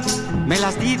habilidad me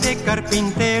las di de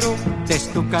carpintero, de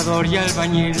estucador y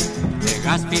albañil, de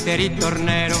gaspiter y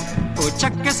tornero.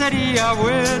 Pucha que sería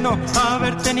bueno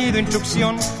haber tenido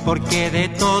instrucción, porque de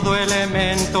todo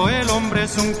elemento el hombre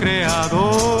es un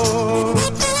creador.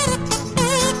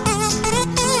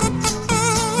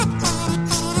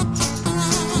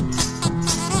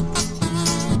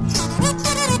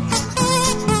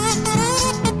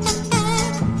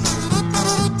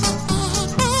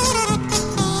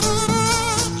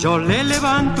 Yo le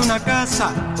levanto una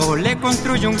casa o le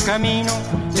construyo un camino,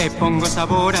 le pongo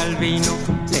sabor al vino,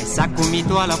 le saco un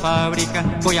mito a la fábrica,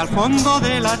 voy al fondo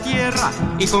de la tierra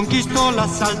y conquisto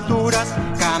las alturas,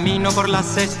 camino por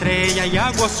las estrellas y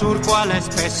hago surco a la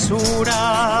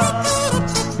espesura.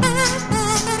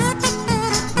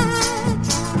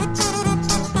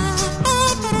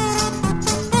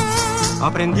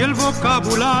 Aprendí el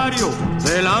vocabulario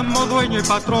del amo, dueño y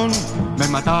patrón. Me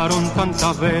mataron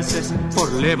tantas veces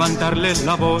por levantarles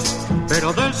la voz,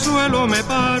 pero del suelo me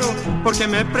paro porque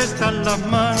me prestan las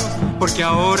manos, porque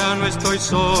ahora no estoy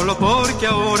solo, porque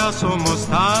ahora somos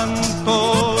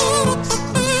tantos.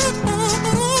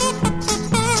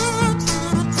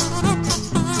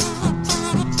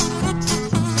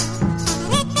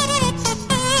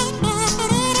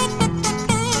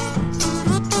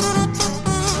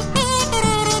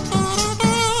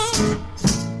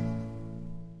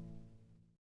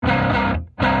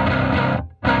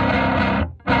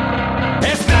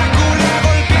 Es Drácula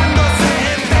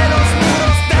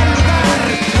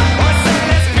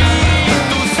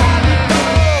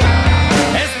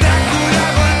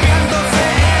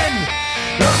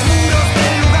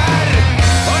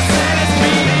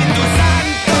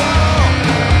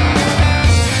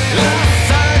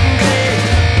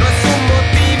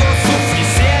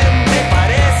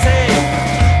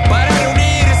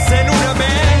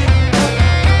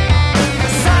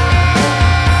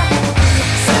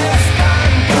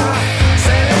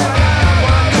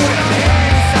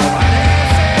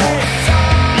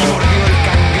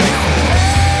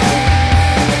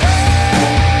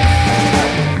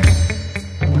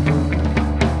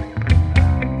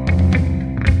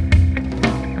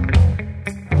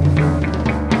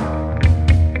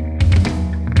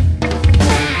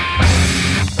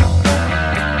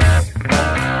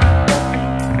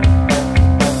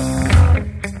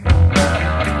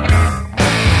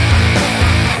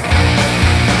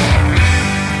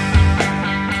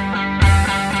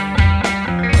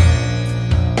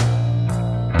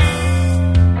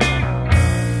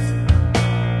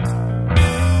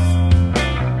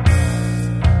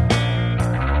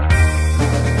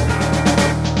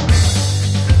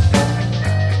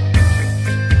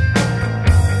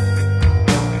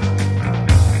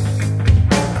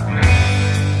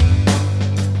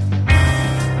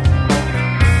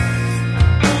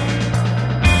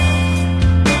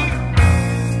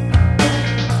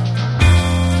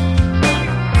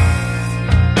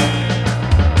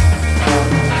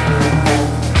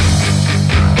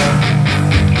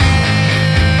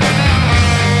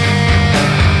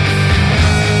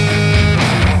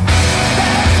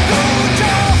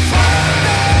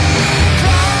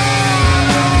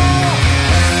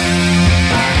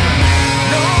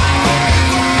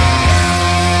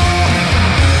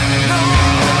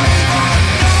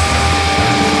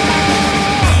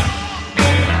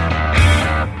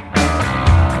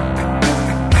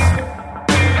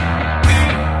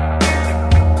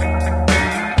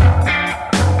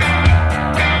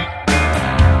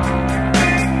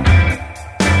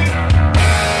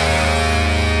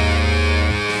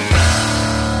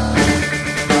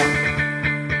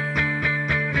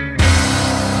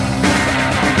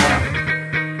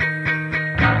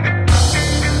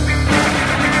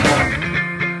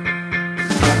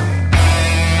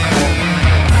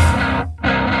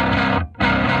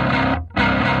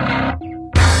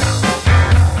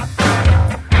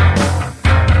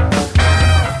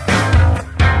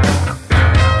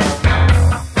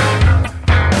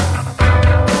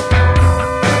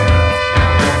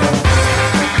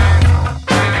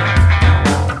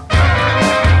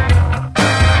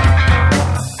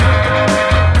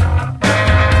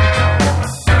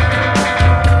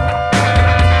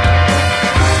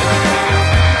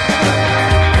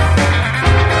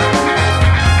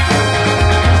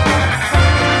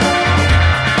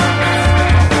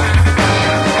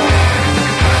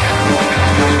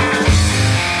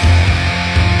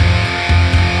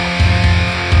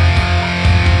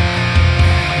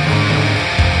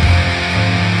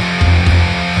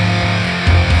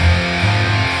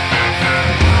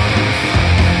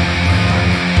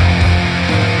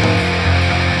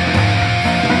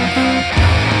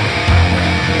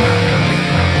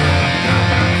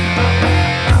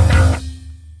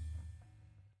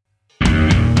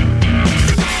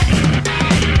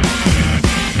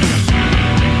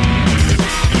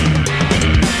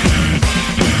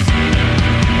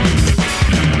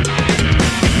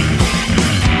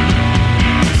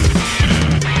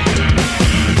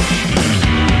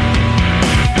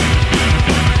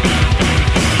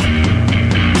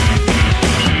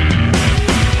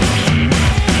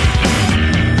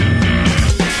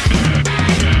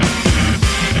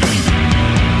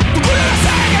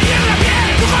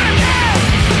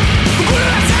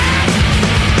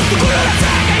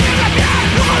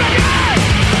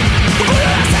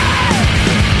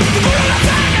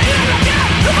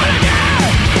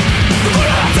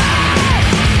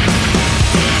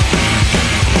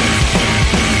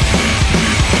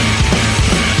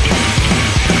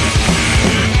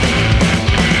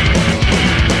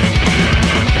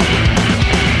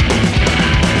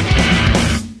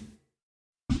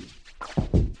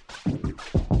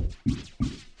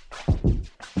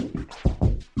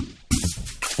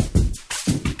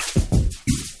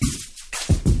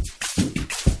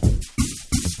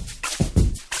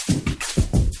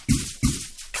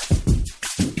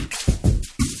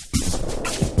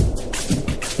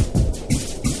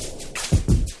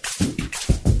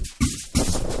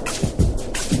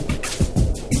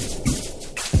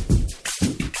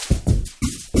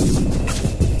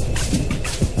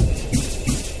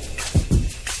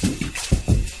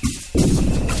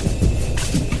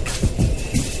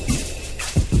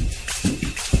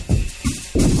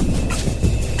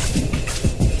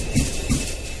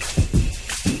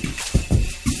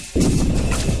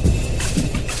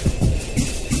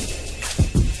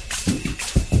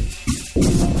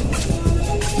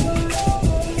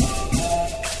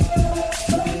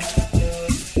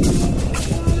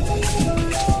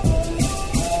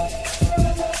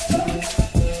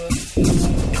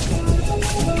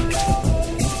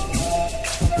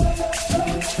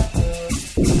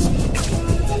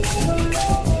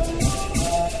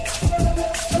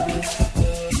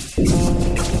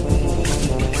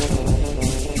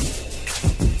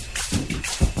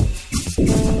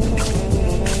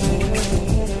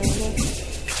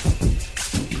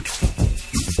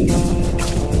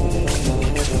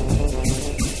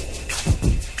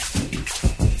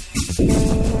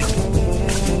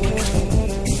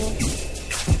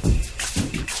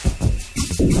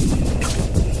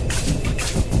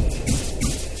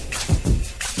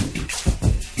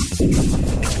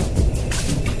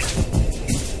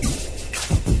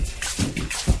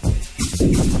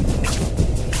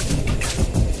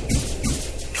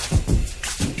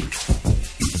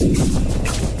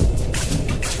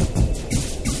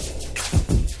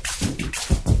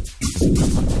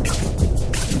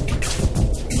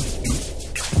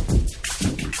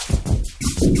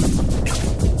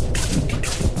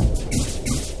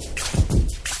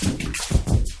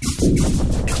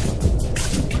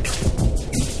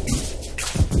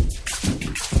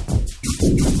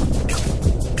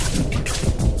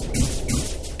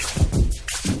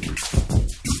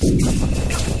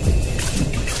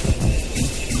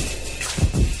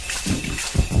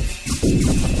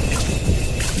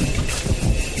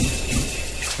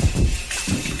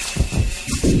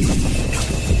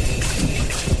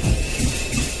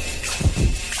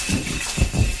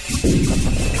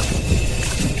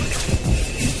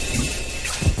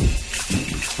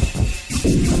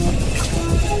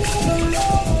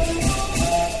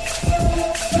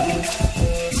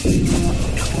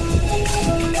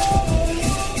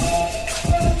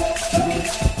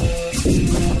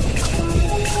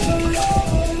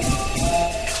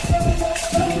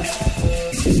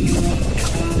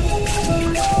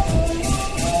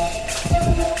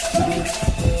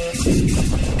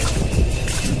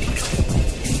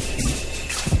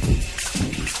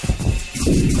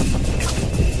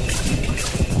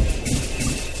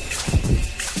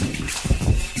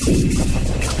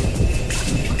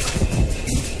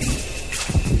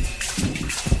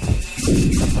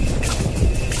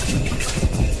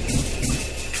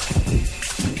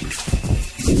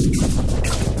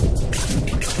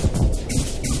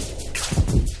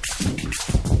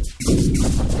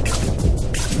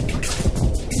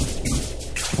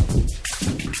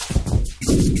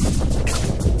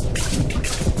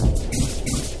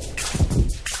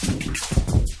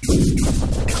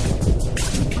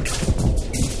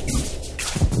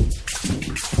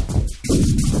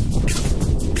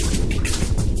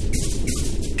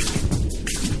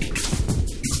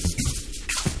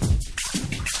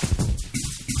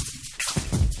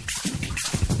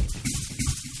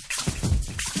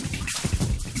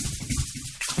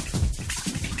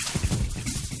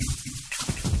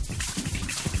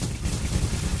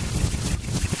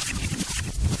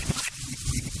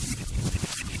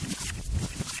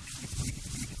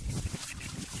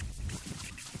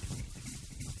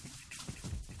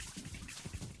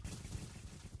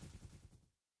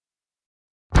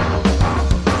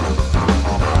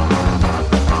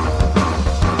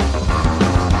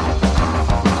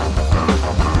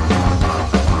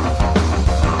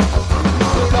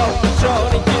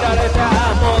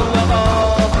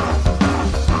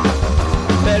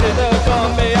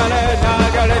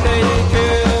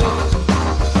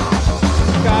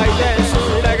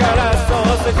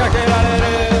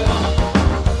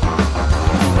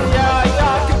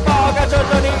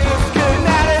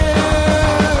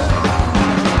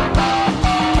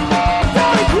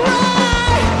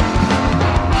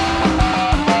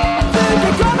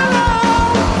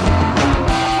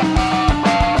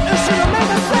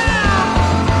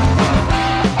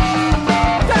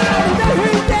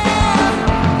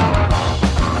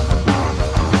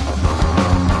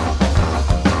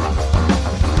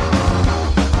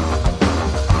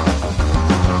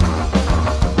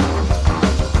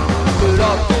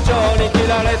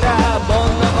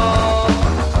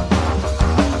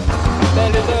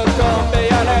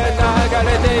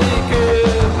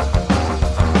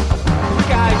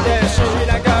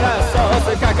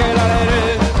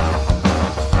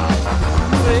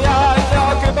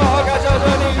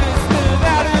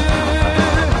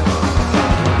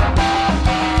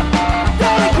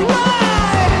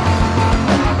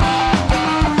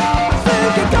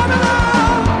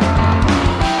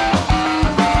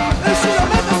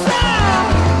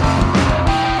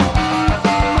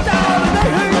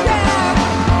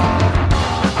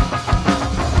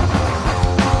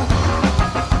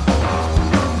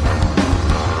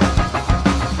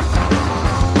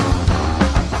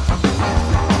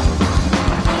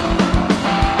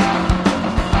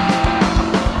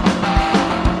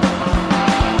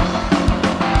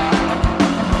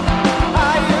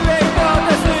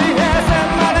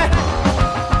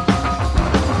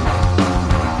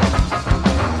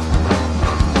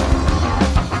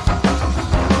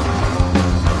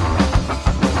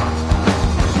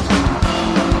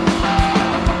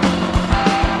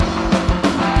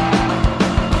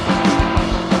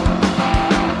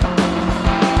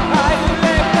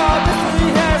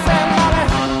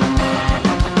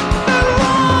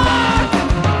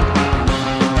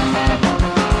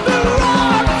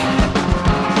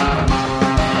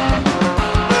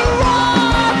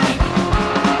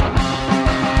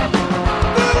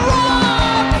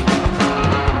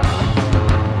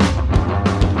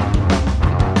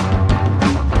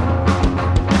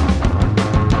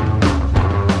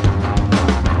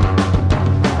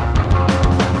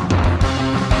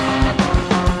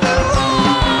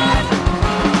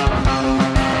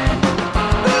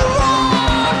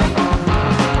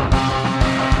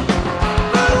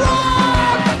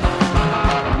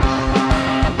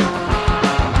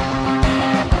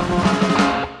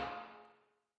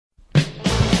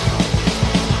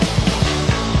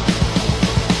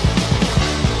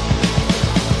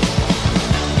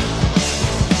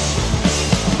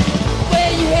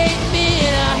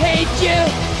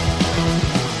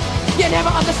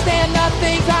saying the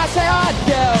things I say or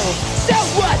do. So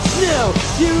what's new?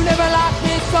 You never liked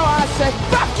me, so I say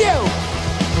fuck you.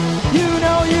 You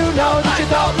know that you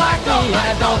don't like me, and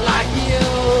I don't like you.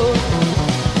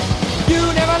 You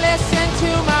never listen to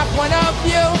my point of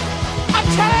view. I'm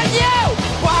telling you,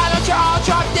 why don't you all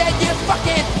drop dead, you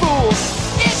fucking fool?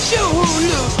 It's you who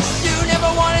lose. You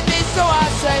never wanted me, so I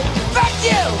say fuck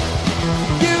you.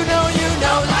 You know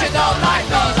that you don't like me,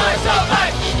 so I say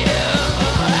fuck you.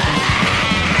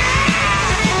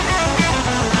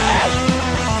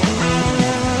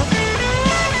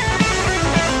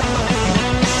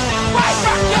 Why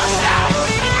fuck yourself?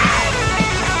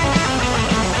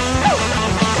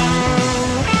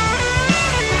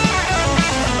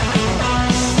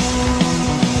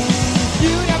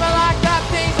 You never like the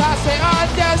things I say or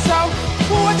do, so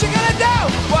what you gonna do?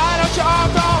 Why don't you all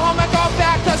go home and go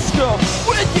back to school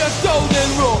with your golden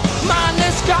rule?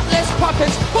 Mindless, gutless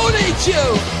puppets, who needs you?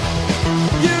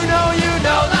 You know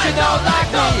that you don't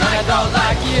like me, and I don't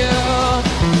like you.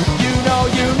 You know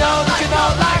that you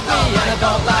don't like me, and I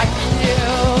don't like you.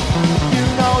 You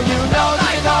know that you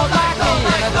don't like me,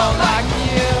 and I don't like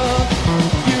you.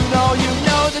 You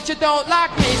know that you don't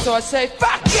like me, so I say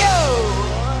fuck you.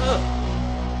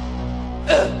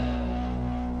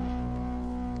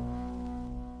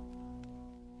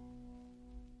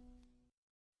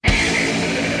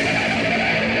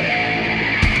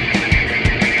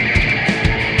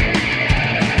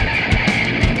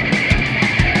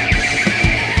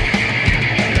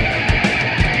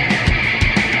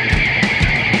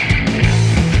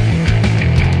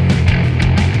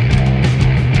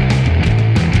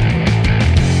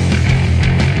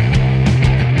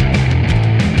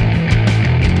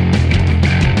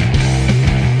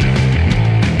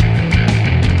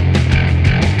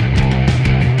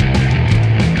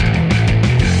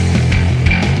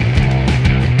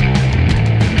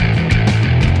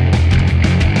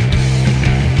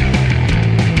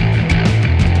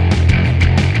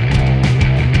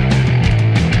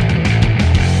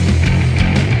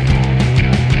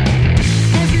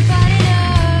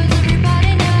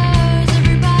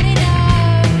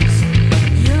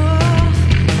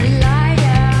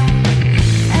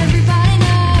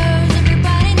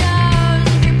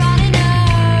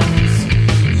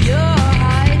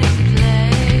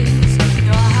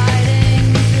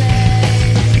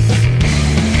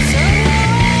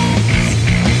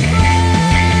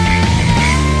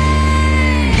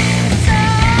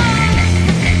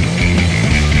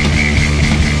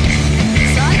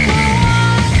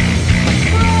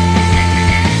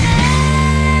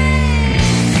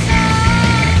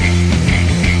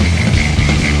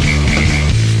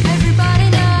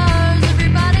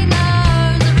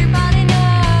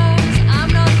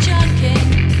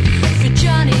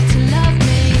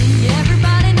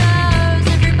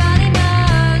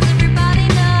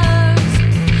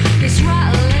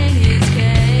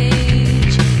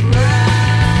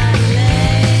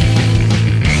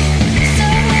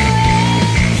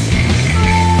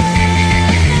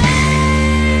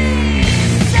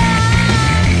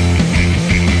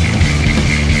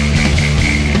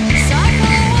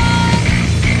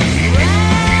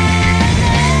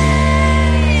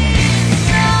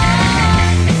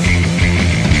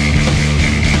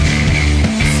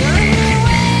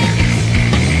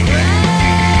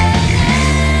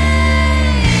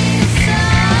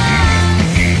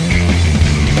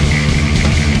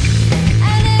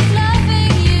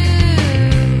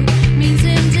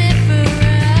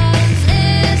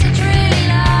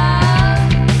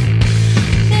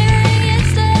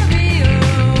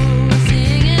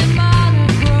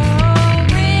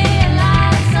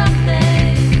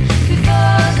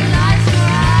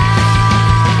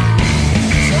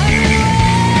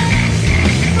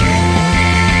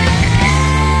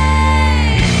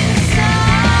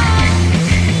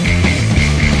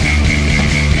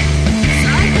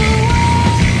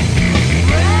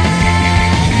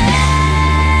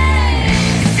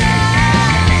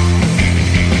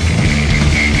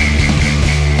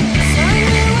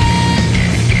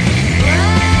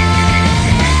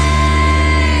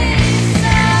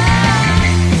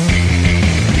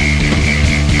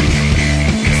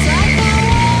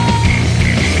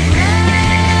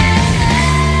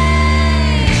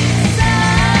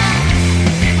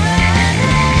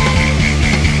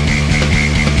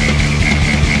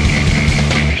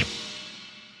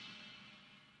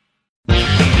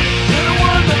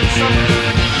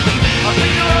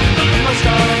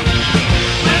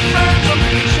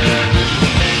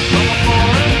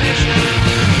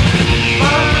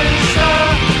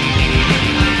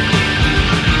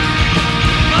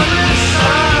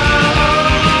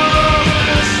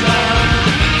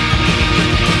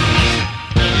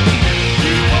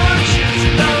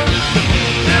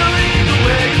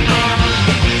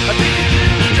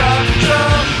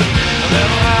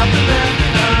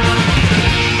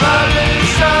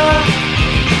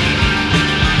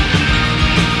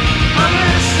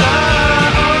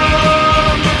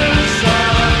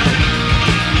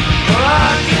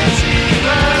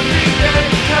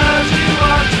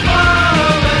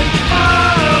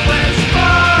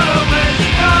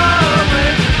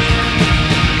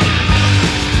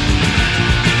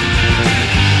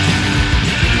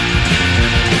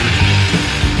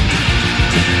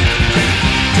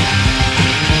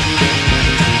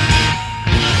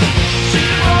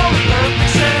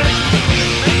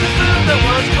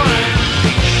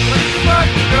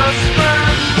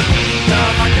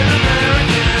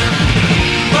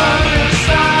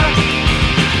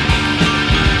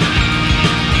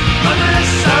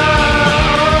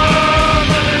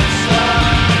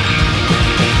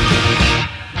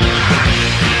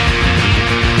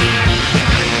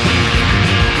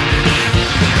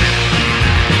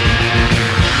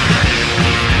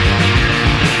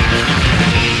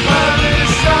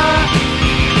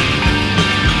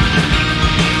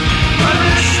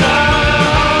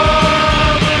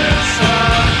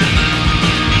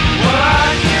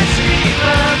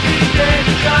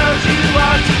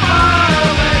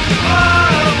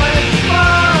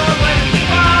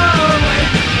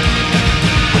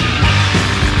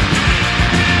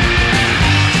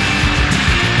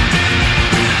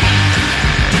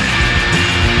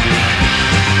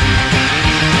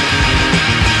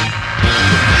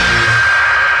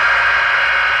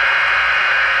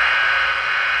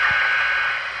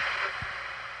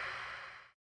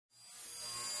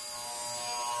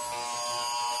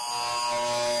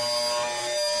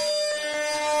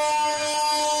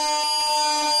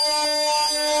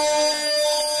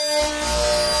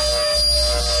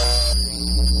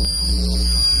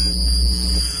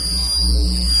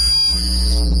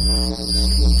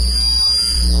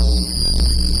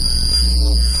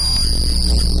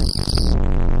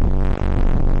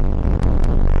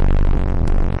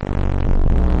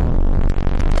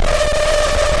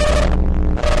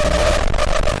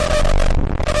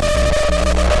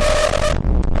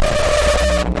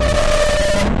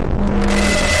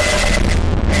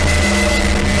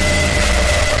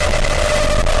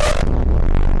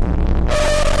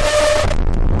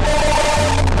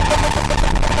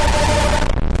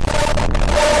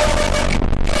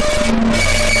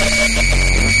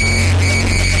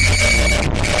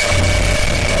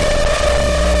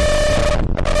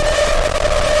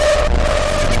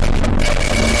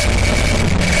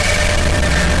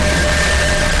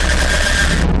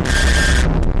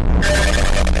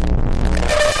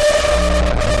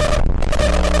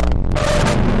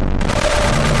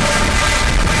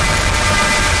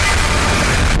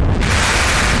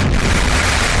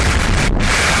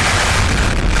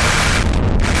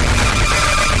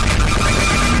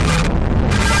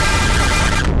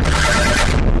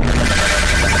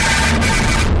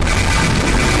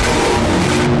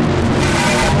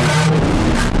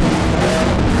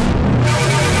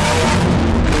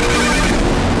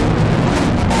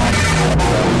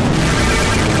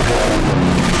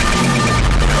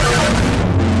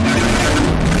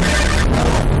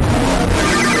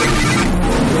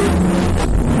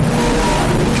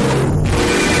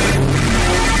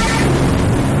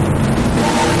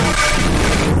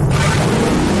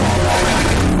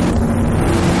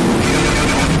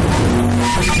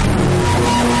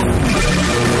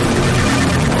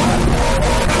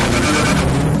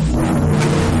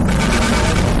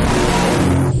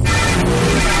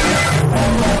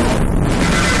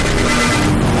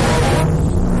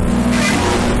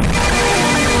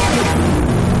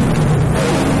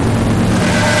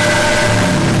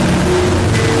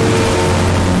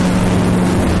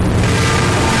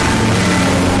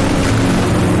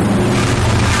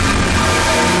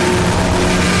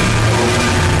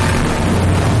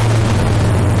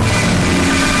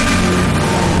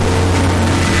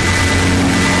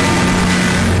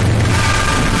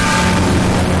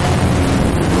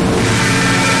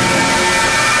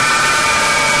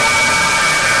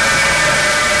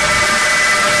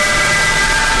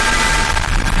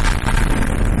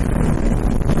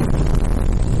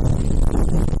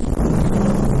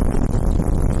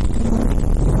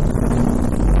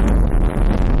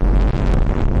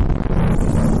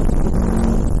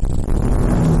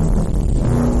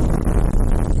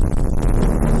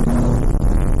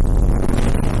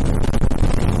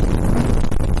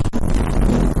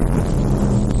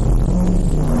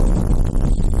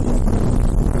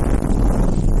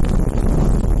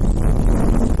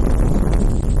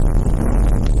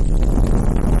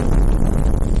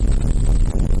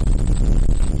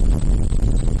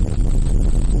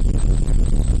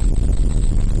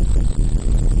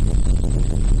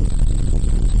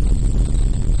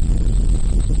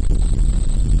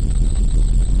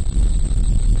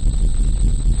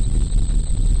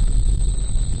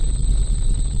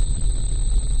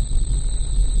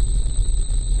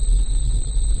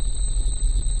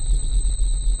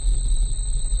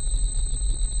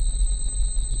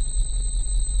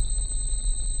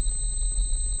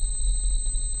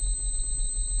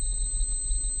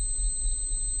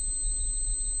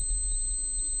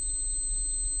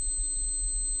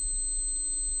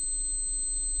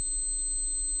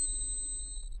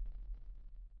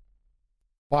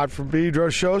 Bought from Pedro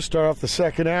Show, start off the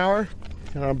second hour.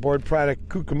 And on board Pride of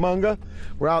Cucamonga.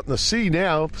 We're out in the sea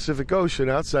now, Pacific Ocean,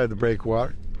 outside the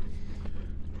breakwater.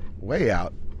 Way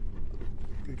out.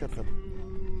 You got the...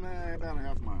 About a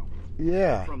half mile.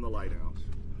 Yeah. From the lighthouse.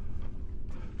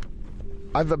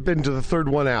 I've been to the third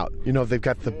one out. You know, they've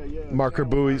got the marker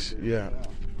buoys. Yeah.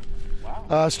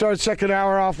 Wow. Start second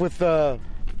hour off with El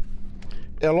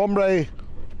Hombre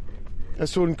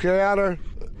es un creador,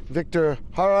 Victor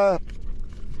Jara.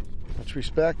 Much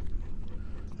respect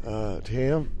to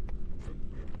him.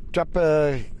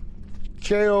 Trapicheo,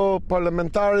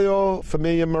 parlamentario,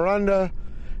 familea Miranda.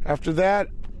 After that,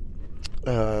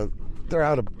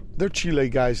 they're Chile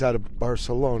guys out of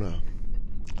Barcelona.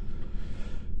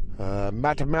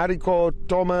 Matematico,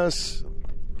 Tomas,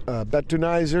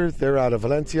 betunizer, they're out of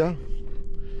Valencia.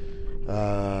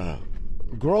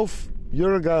 Growth,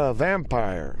 Yurga,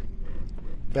 vampire.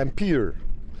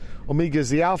 Omega is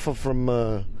the alpha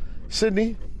from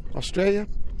Sydney, Australia.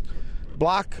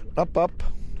 Block, up,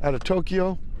 out of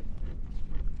Tokyo.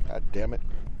 God damn it.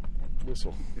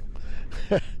 Whistle.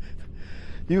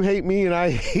 You hate me and I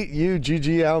hate you,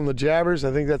 GGL and the Jabbers.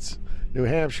 I think that's New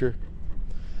Hampshire.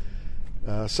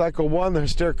 Cycle 1, the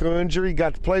hysterical injury.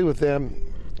 Got to play with them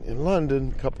in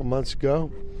London a couple months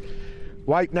ago.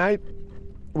 White Knight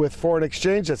with Foreign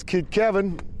Exchange. That's Kid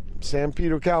Kevin, San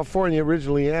Pedro, California,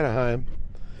 originally Anaheim.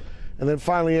 And then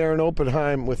finally Aaron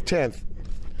Oppenheim with 10th.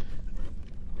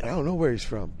 I don't know where he's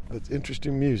from, but it's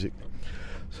interesting music.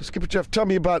 So Skipper Jeff, tell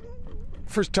me about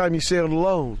first time you sailed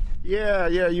alone. Yeah,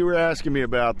 you were asking me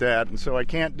about that, and so I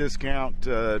can't discount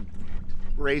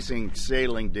racing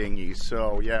sailing dinghies.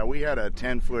 So yeah, we had a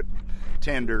 10-foot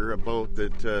tender, a boat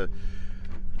that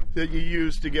you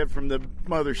used to get from the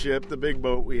mothership, the big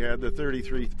boat we had, the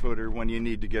 33-footer when you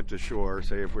need to get to shore,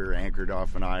 say if we were anchored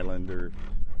off an island or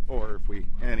if we,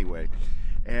 anyway.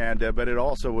 And but it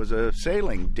also was a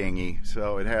sailing dinghy,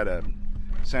 so it had a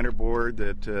centerboard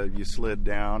that you slid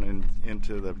down and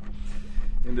into the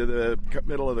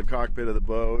middle of the cockpit of the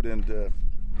boat, and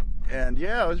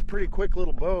yeah, it was a pretty quick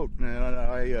little boat. And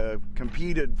I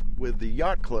competed with the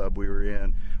yacht club we were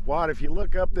in. Watt, if you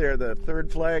look up there, the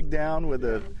third flag down with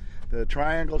the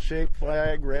triangle-shaped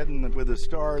flag, red and with a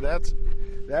star, that's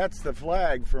the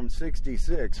flag from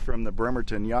 '66 from the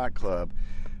Bremerton Yacht Club.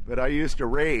 But I used to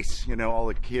race, all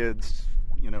the kids,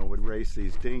 would race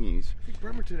these dinghies. I think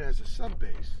Bremerton has a sub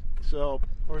base. So,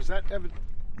 or is that Evan?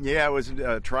 Yeah, it was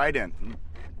Trident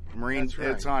Marine. That's right.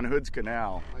 It's on Hood's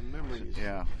Canal. My memory is.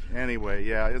 Yeah. Anyway,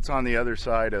 yeah, it's on the other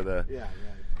side of the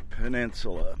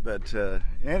peninsula. But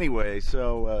anyway,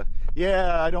 so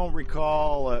yeah, I don't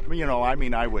recall.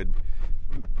 I would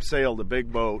sail the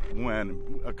big boat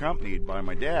when accompanied by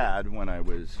my dad when I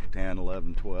was 10,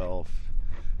 11, 12.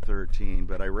 13,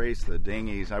 but I raced the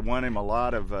dinghies. I won him a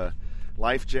lot of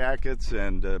life jackets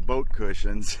and boat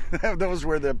cushions. Those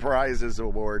were the prizes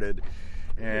awarded.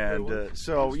 And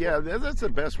so, yeah, that's the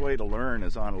best way to learn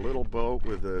is on a little boat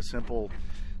with a simple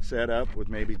setup with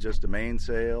maybe just a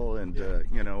mainsail and,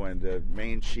 and a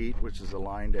main sheet, which is a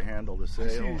line to handle the sail. I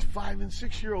see these 5- and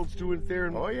 6-year-olds doing it there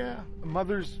in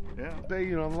Mother's Bay,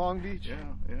 in Long Beach.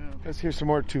 Yeah. Let's hear some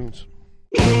more tunes.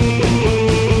 It's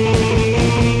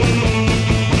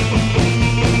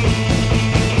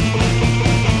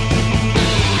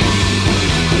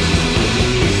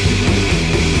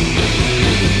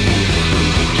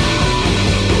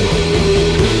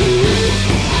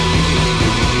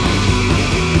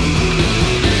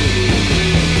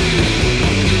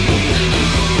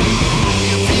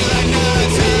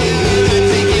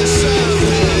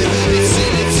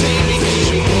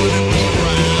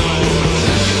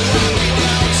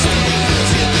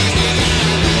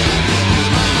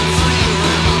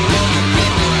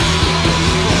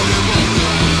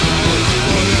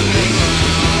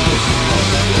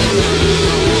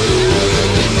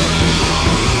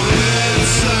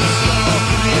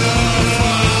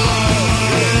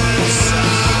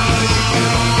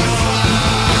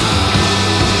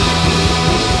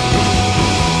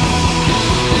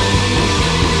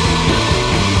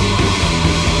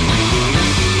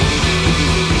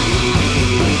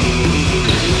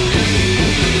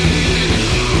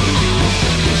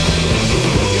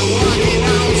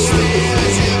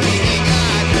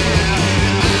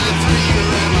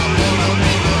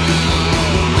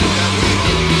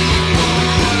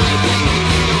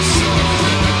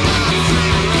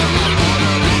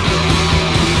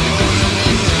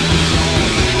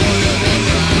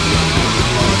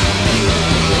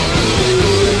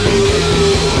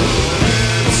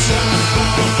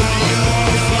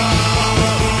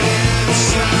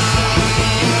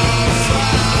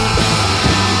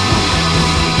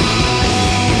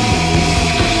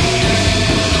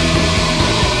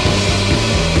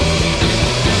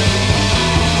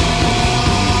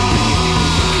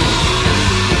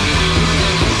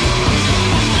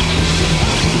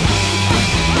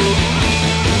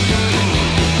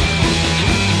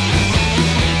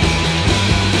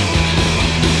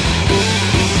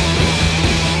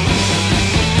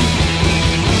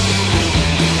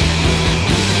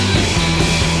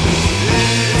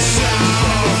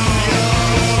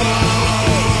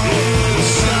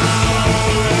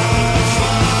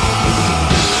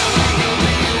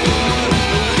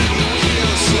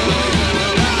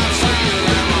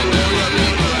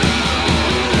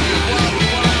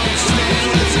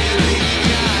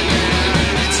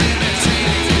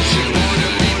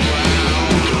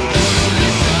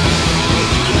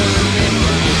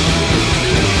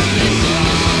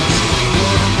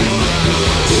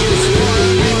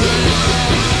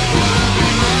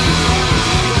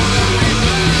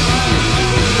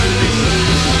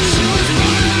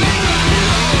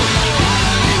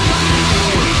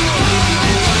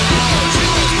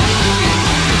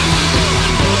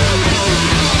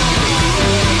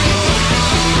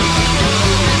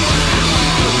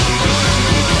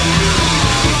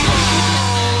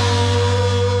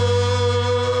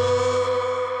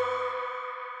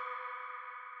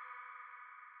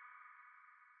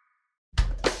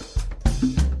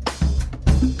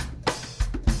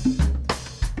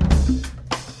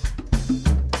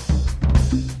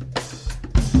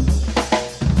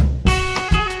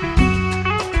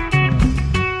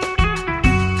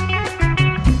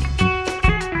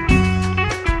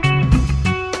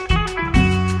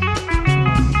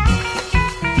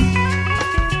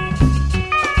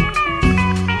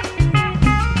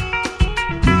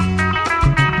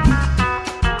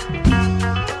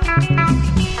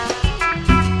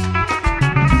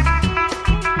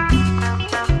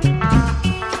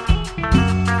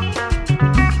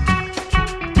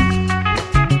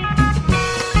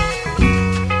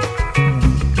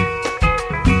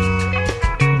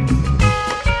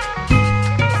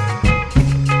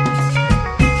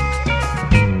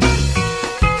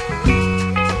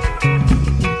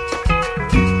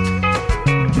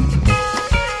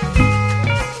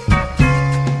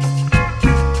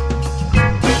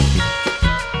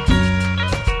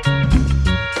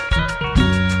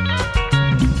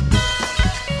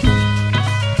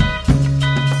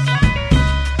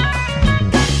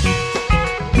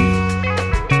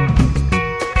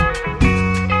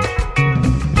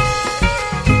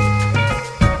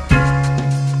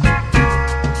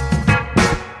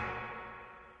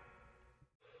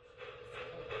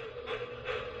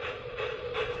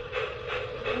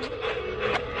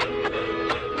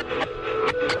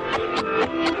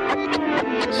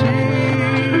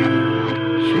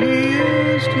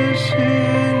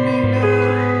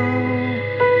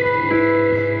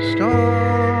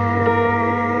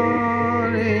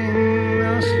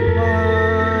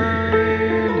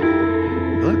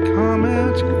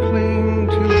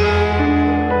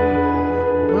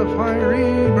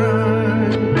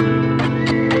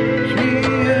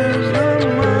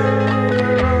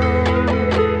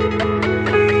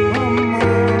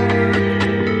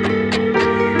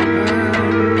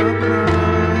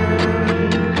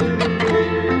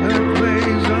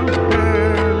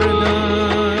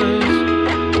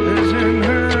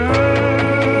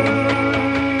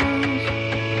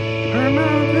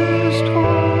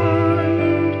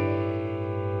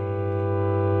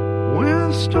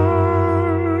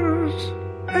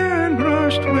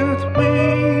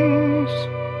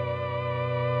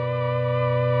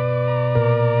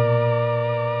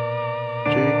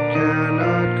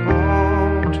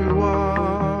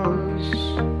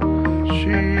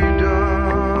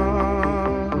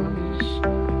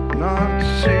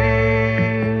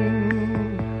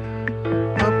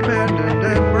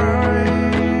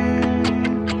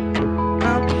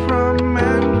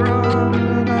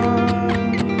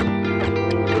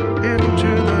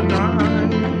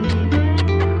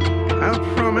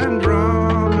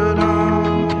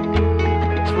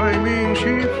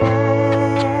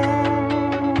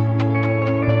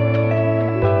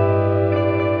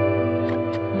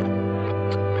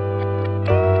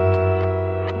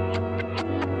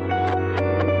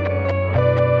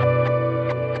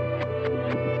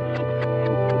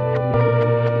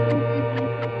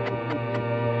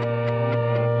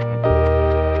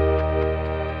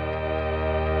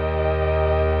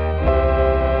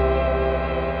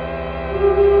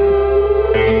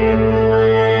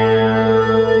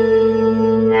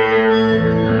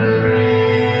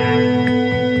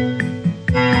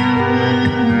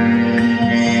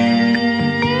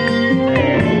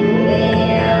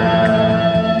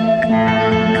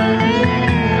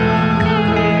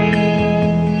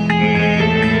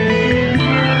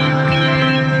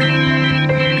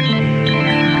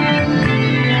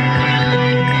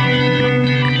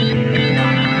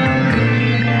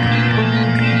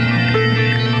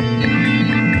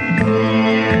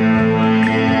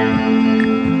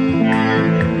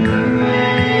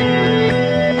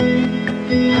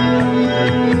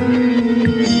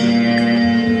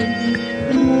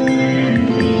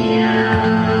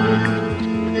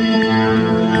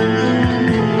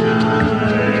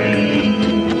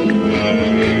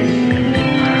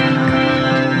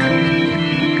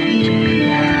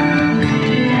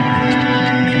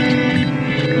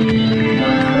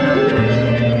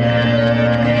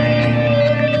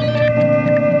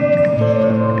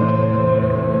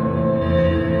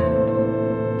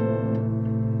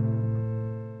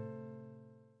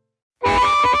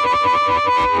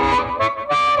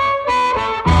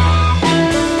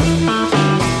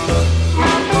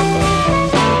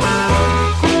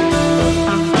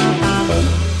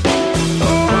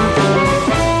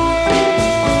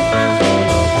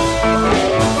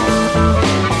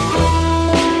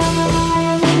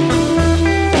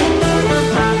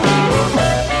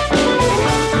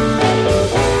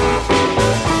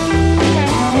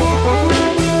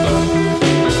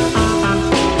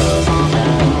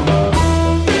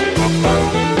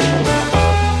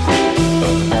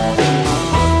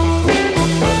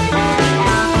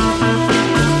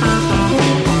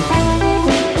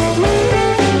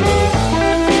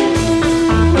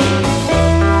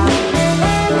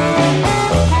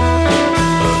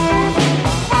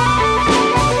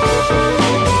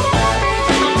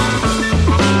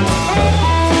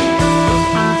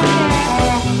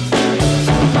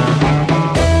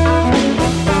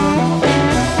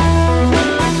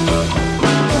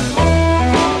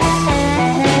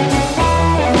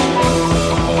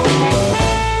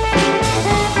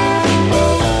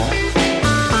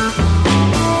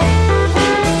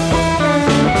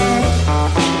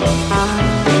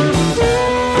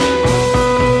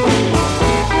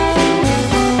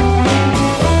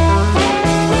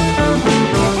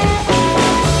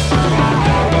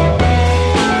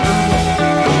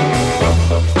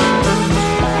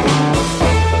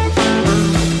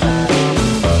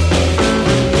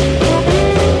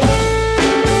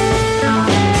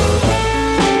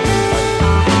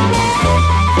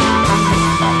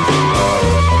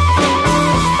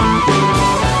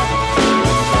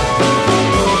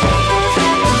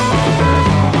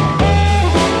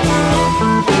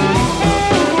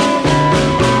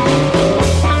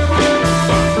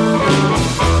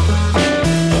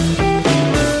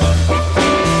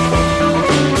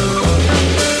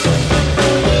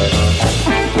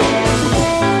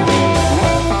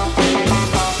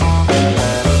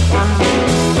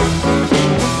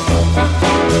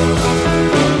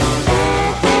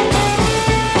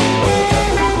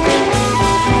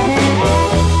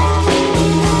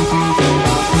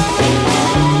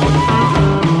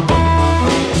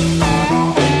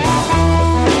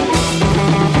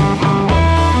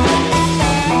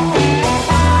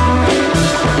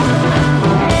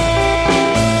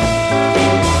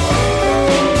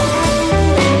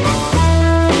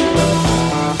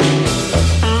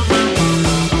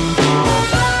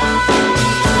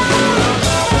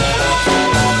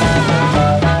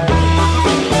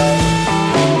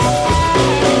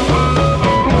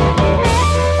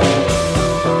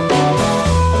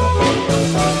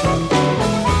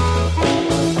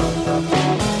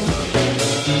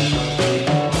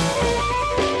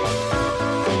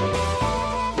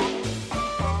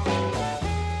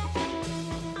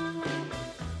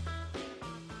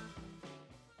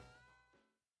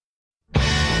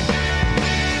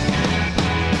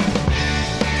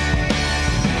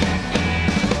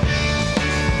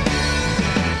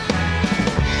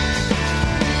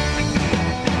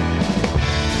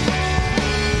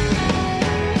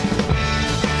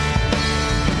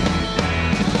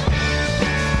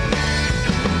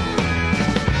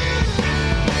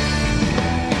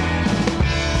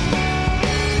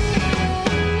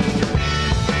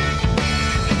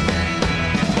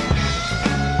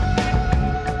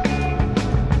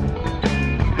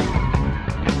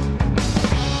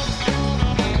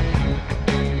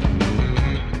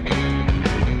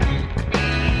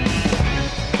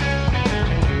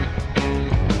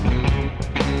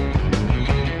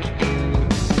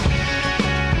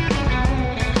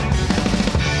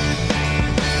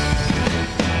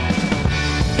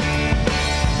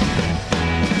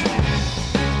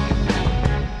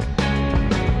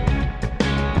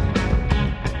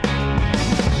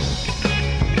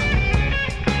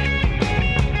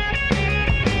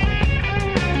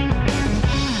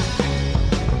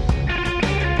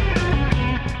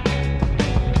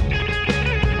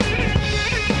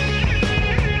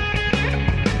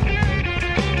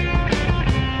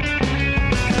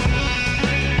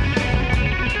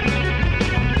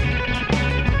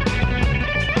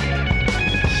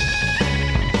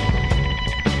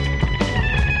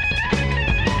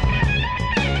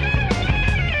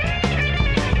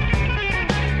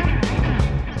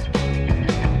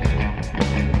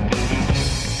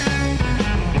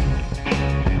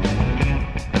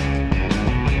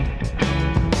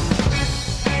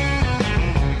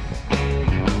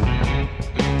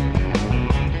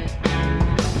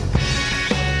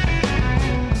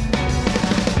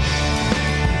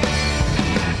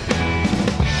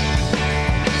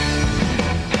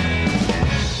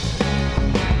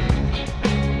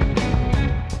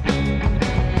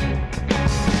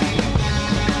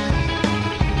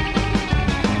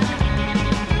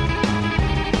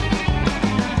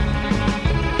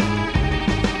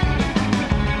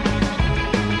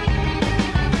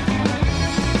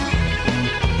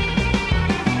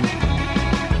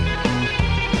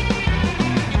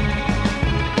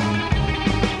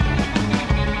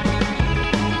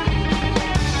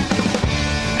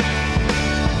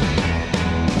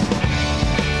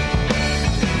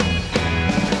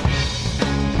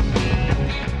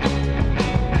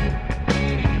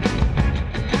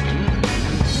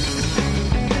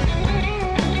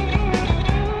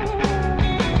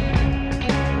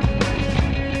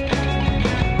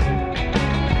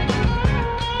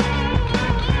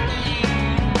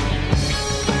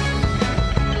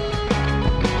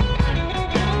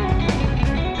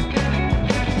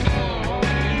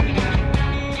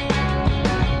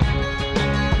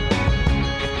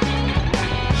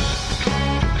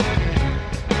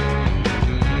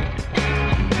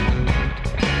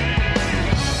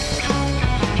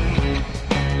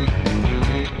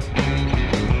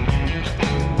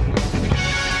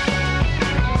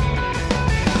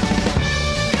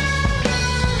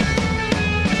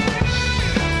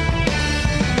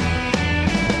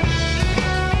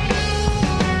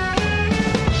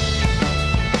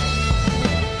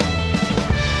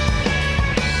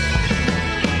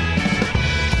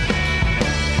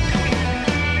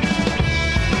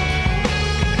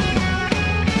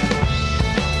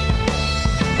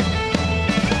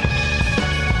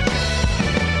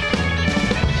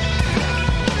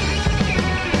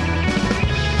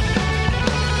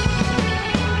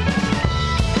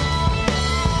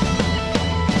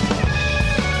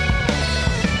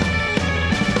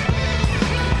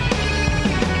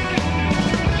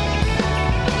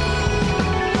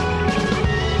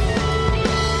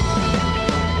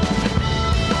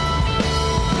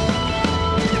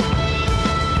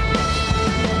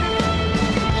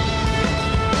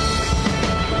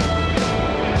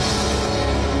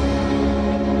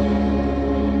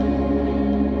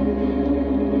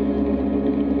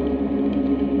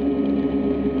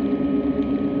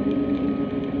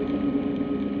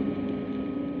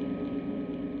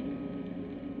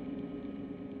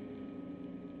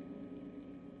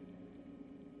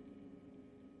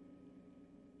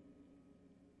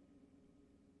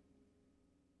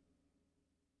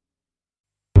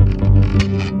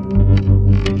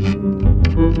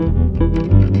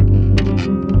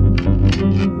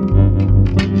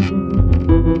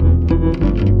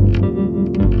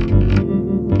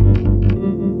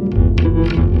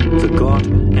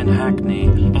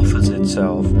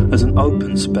As an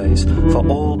open space for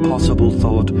all possible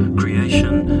thought,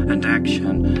 creation and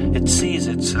action. It sees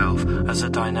itself as a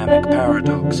dynamic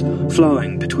paradox,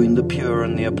 flowing between the pure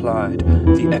and the applied,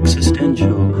 the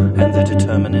existential and the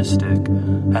deterministic,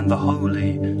 and the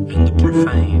holy and the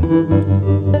profane.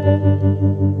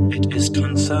 It is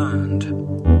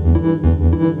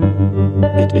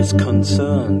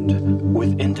concerned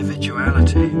with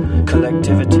individuality,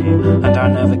 collectivity, and our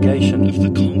navigation of the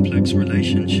complex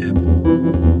relationship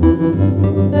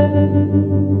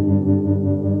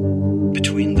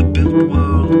between the built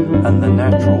world and the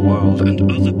natural world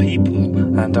and other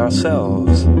people and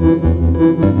ourselves.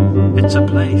 It's a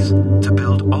place to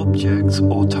build objects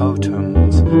or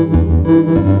totems.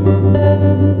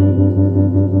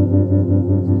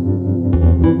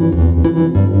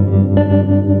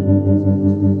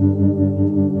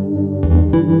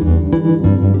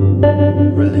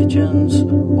 Religions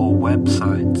or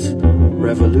websites,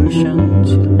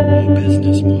 revolutions or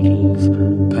business models,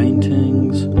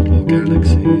 paintings or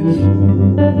galaxies.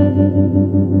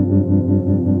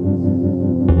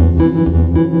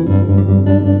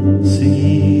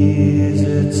 Sees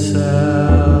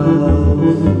itself,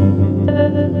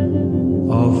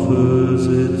 offers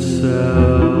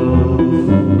itself,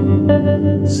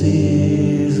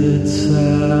 sees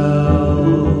itself,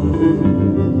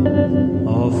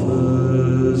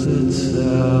 offers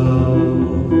itself.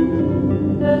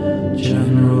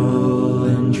 General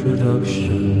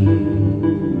introduction.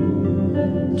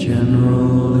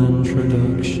 General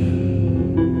introduction.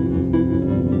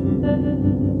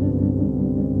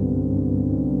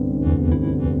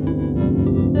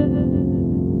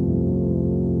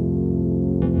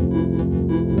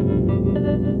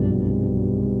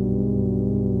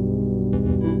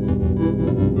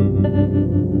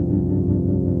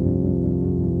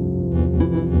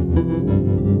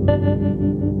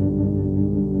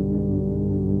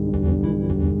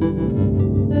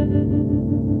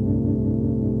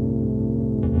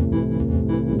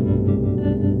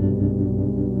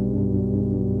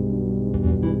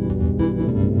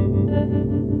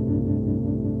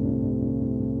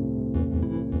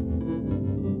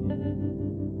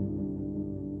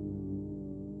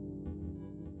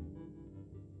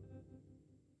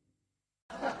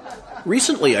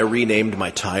 Recently, I renamed my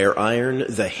tire iron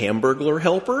the Hamburglar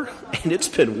Helper, and it's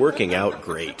been working out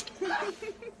great.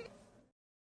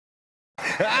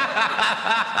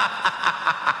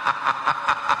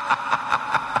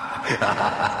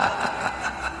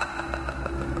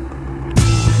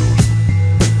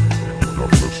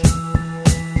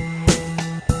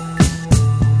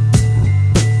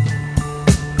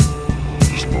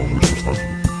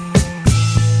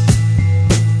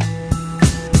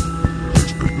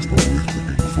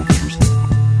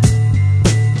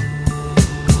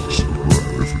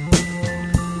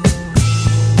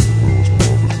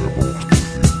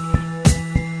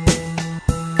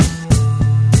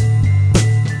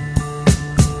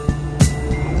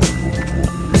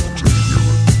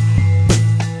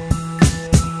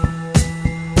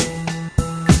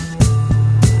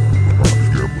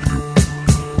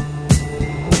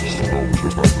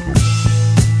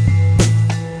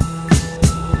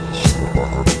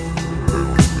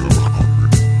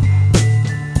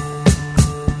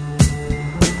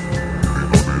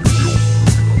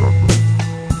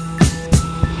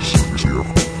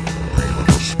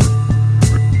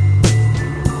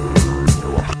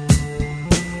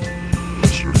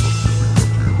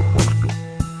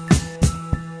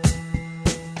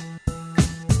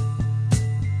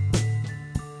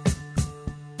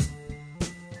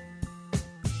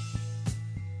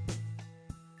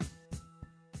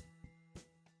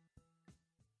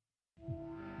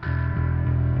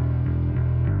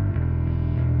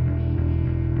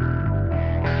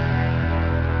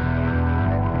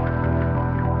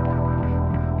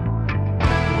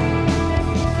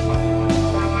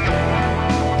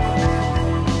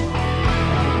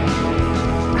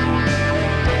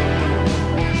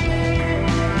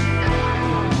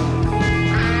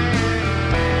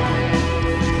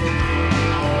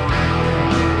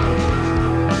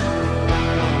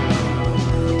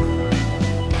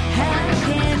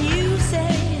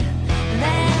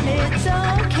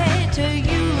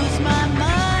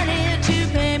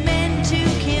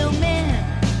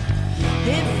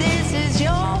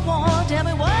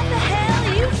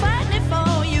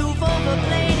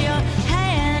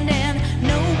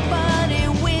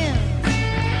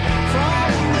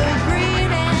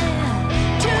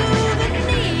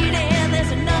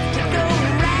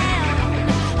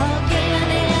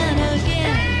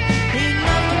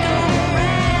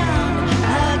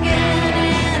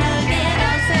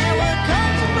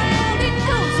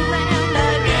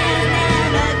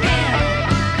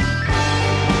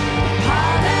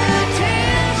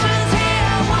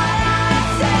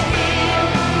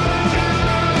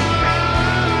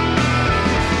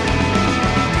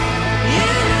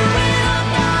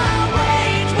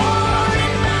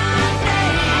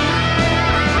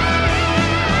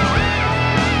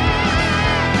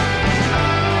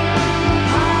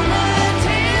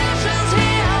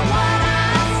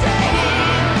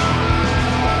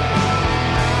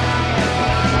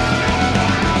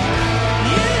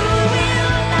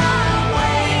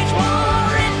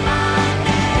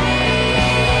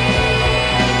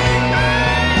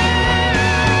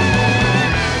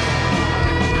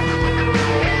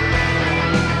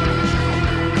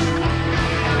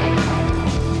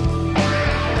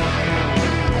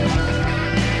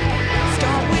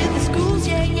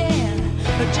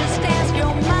 Just ask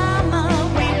your mama,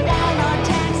 we want our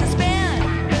taxes spent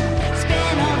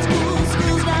on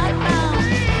schools not found,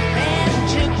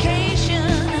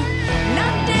 education,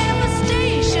 not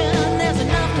devastation. There's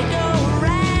enough to go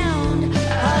around,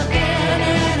 again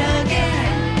and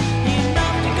again,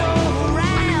 enough to go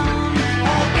around,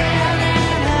 again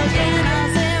and again. I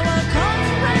say what comes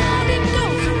around, it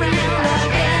goes around,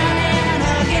 again and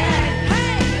again.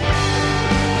 Hey,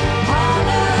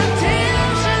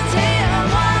 politicians hear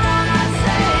what I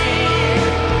say.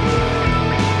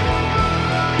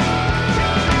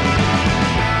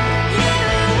 You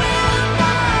will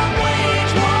not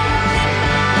wage war in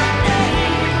my name.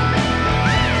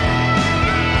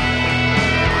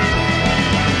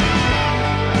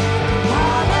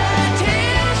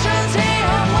 Politicians hear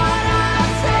what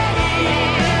I say.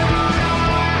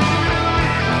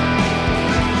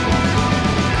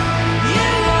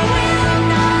 You will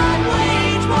not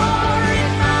wage war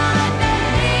in my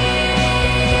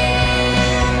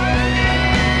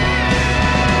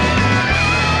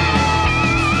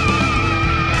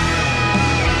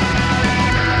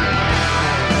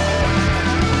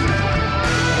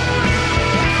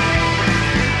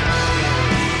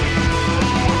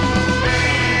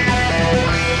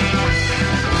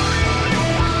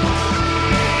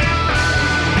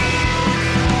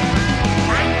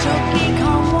I took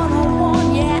Econ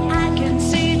 101, yeah, I can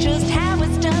see just how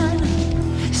it's done.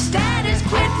 Status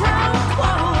quid pro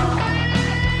quo.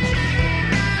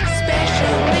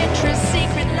 Special interest,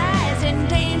 secret lies, in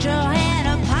danger and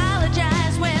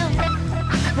apologize. Well,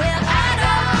 I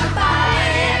don't buy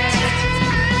it.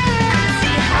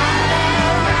 See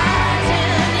higher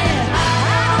rising, yeah, I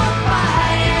don't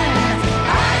buy it.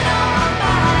 I don't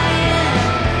buy it.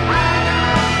 I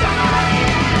don't buy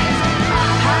it.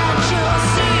 Hide your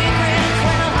secrets,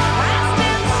 well, I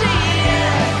still see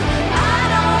it. I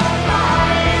don't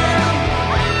buy it.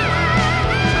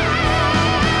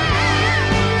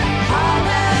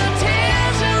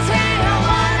 Politicians hear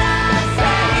what I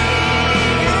say.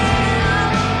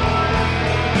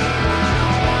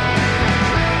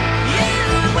 You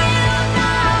will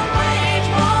not wage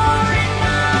war in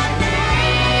my name.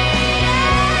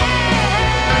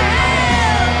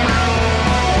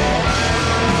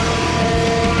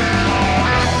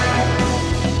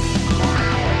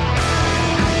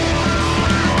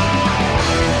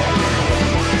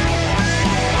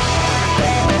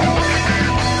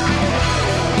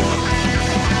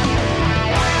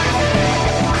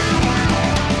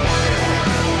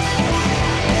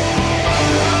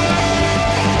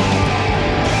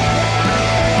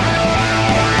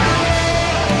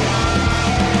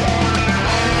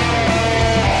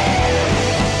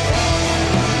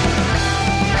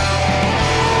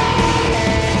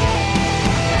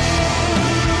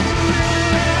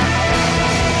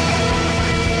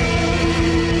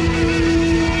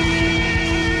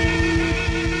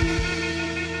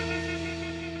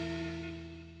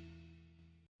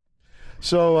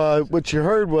 So what you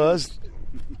heard was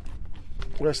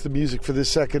the rest of the music for this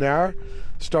second hour.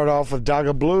 Start off with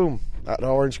Daga Bloom out in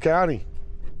Orange County.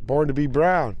 Born to be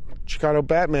Brown. Chicano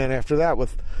Batman after that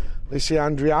with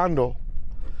Lysiandriando.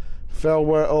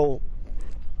 Farewell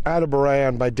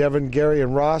Aldebaran by Devin, Gary,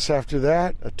 and Ross after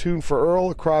that. A tune for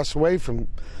Earl across the way from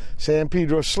San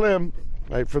Pedro Slim,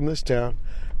 right from this town.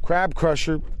 Crab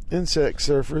Crusher, Insect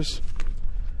Surfers.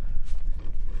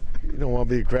 You don't want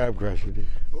to be a crab crusher, do you?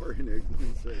 Or an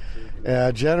insect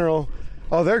surfer. General.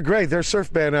 Oh, they're great. They're a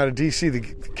surf band out of D.C. The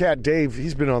cat Dave,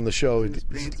 he's been on the show.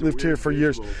 He's lived here for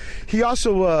years. He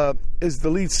also is the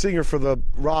lead singer for the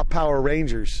Rhaa Power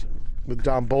Rangers with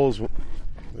Don Bowles. Yeah,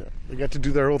 they got to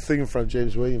do their whole thing in front of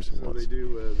James Williamson. So once. they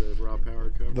do the Rhaa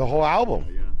Power cover? The whole album.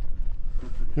 Yeah.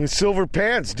 And Silver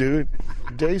Pants, dude.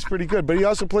 Dave's pretty good, but he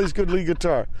also plays good lead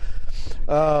guitar.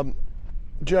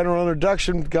 General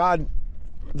introduction, the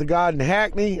God in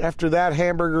Hackney. After that,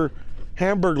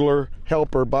 Hamburglar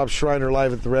Helper, Bob Schreiner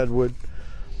live at the Redwood.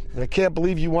 And I Can't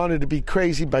Believe You Wanted to Be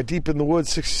Crazy by Deep in the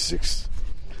Woods 66.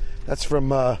 That's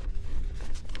from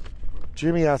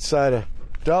Jimmy outside of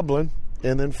Dublin.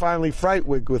 And then finally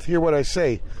Frightwig with Hear What I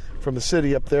Say from the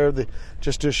city up there.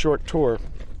 Just a short tour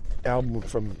album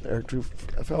from Eric Drew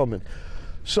Feldman.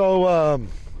 So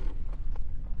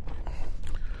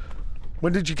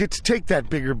when did you get to take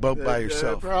that bigger boat by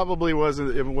yourself?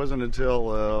 It wasn't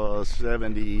until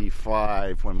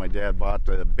 75 when my dad bought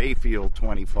the Bayfield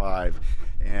 25,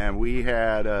 and we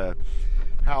had a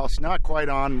house not quite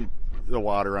on the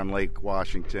water on Lake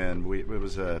Washington. We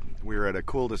were at a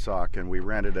cul-de-sac, and we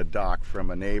rented a dock from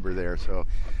a neighbor there.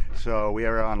 So we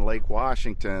were on Lake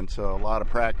Washington. So a lot of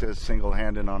practice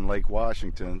single-handed on Lake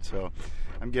Washington. So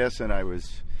I'm guessing I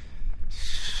was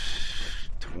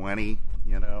 20,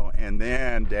 and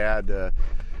then Dad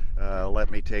let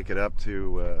me take it up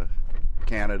to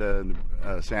Canada,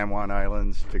 San Juan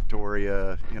Islands,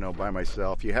 Victoria, by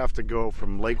myself. You have to go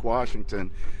from Lake Washington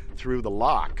through the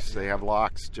locks. They have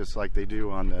locks just like they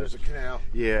do on the... There's a canal.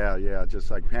 Yeah,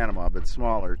 just like Panama, but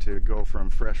smaller, to go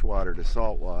from freshwater to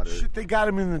saltwater. Shit, they got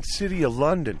them in the city of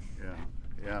London.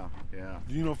 Yeah.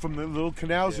 From the little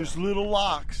canals, there's little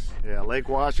locks. Yeah, Lake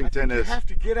Washington is... You have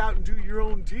to get out and do your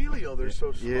own dealio. They're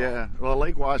so small. Yeah, well,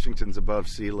 Lake Washington's above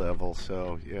sea level,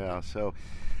 so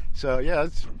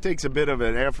it takes a bit of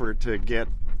an effort to get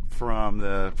from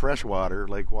the freshwater,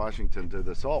 Lake Washington, to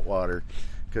the saltwater,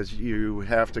 because you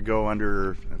have to go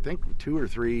under, I think, 2 or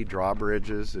 3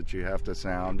 drawbridges that you have to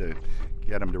sound to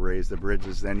get them to raise the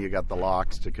bridges. Then you got the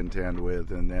locks to contend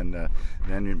with, and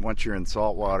then once you're in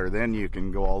saltwater, then you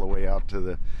can go all the way out to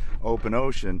the open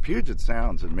ocean. Puget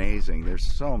Sound's amazing. There's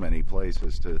so many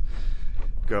places to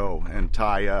go and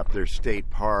tie up. There's state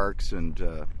parks and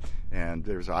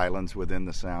there's islands within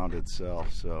the sound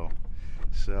itself. So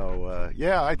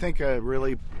I think I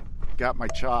really got my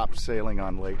chops sailing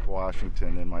on Lake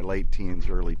Washington in my late teens,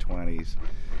 early 20s,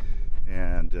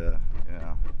 and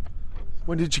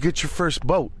When did you get your first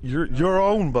boat? Your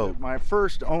own boat? My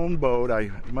first own boat,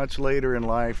 much later in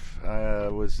life,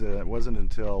 it wasn't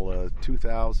until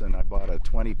 2000 I bought a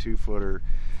 22-footer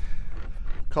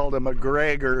called a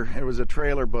McGregor. It was a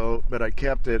trailer boat, but I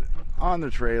kept it on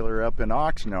the trailer up in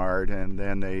Oxnard, and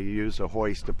then they used a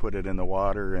hoist to put it in the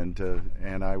water,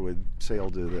 and I would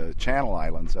sail to the Channel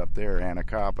Islands up there,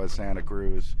 Anacapa, Santa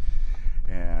Cruz,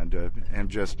 and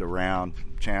just around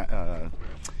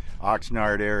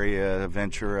Oxnard area,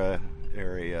 Ventura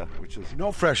area, which is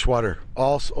no freshwater,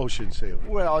 all ocean sailing.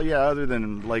 Well, yeah, other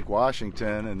than Lake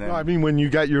Washington, and then no, I mean when you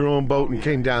got your own boat and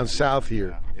came down south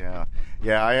here.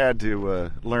 Yeah, I had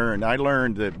to learn. I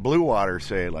learned that blue water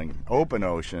sailing, open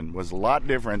ocean, was a lot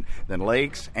different than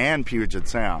lakes and Puget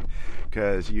Sound,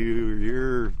 because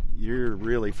you're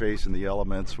really facing the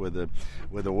elements with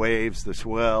the waves, the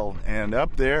swell, and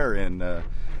up there in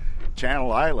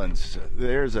Channel Islands,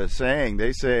 there's a saying.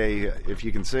 They say if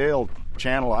you can sail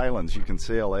Channel Islands, you can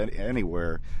sail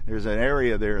anywhere. There's an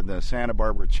area there in the Santa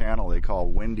Barbara Channel they call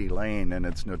Windy Lane, and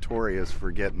it's notorious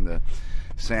for getting the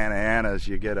Santa Anas.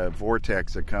 You get a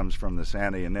vortex that comes from the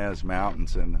Santa Ynez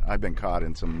Mountains, and I've been caught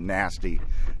in some nasty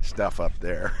stuff up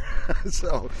there.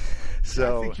 so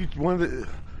I think one of the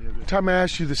time I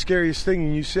asked you the scariest thing,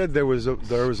 and you said there was a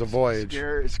voyage.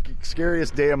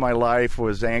 Scariest day of my life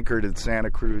was anchored at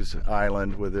Santa Cruz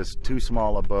Island with this too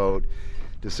small a boat.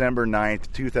 December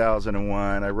 9th,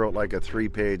 2001. I wrote like a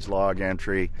 3-page log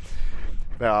entry.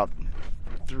 About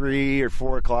 3 or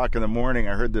 4 o'clock in the morning,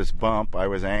 I heard this bump. I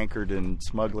was anchored in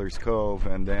Smuggler's Cove,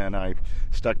 and then I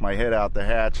stuck my head out the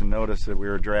hatch and noticed that we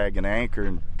were dragging anchor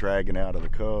and dragging out of the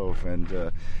cove, and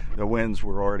the winds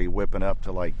were already whipping up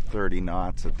to like 30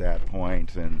 knots at that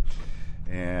point,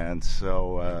 and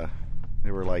so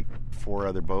there were like 4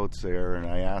 other boats there, and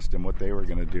I asked them what they were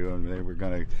going to do, and they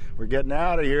were we're getting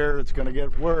out of here, it's going to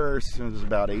get worse. And it was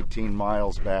about 18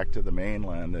 miles back to the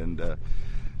mainland, and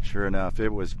sure enough, it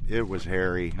was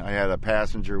hairy. I had a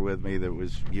passenger with me that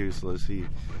was useless. He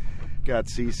got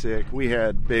seasick. We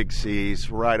had big seas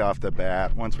right off the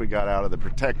bat. Once we got out of the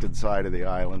protected side of the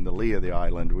island, the lee of the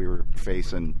island, we were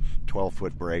facing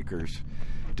 12-foot breakers.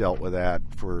 Dealt with that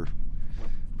for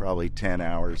probably 10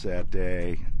 hours that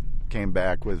day. Came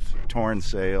back with torn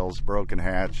sails, broken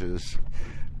hatches,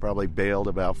 probably bailed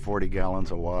about 40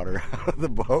 gallons of water out of the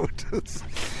boat.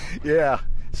 Yeah,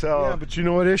 but you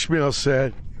know what Ishmael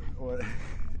said?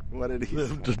 What did he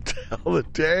Live to tell the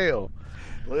tale.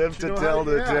 Live to tell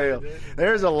the tale.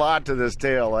 There's a lot to this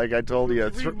tale, like I told you. You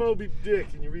read Moby Dick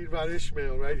and you read about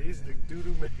Ishmael, right? He's the dude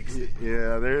who makes it.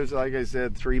 Yeah, there's, like I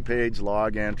said, 3-page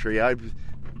log entry. I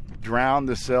drowned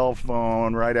the cell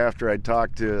phone right after I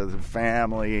talked to the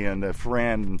family and a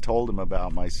friend and told him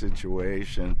about my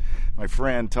situation. My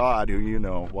friend Todd, who you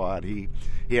know what, he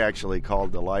actually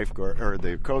called the lifeguard or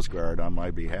the Coast Guard on my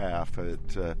behalf.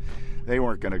 They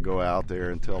weren't going to go out there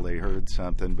until they heard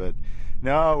something, but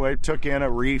no, I took in a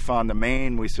reef on the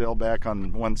main. We sailed back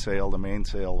on one sail, the main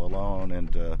sail alone,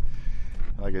 and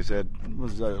like I said, it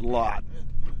was a lot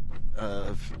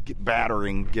of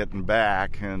battering getting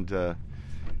back, and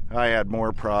I had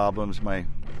more problems. My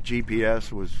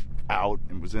GPS was out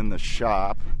and was in the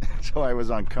shop, so I was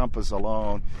on compass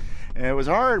alone. And it was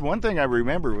hard. One thing I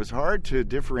remember, it was hard to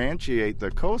differentiate the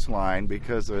coastline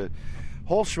because the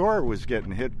whole shore was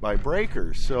getting hit by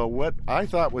breakers. So what I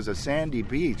thought was a sandy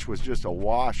beach was just a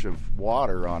wash of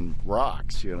water on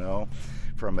rocks,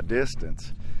 from a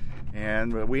distance.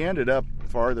 And we ended up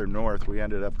farther north. We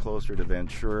ended up closer to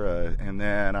Ventura, and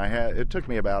then it took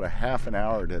me about a half an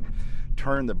hour to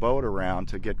turn the boat around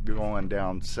to get going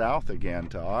down south again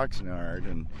to Oxnard.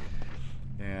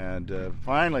 And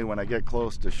finally, when I get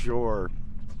close to shore,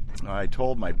 I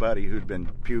told my buddy who'd been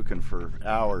puking for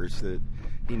hours that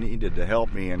he needed to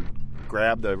help me, and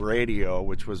grab the radio,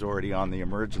 which was already on the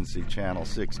emergency channel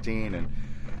 16, and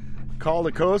call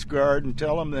the Coast Guard and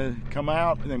tell them to come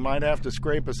out, and they might have to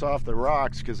scrape us off the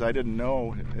rocks, because I didn't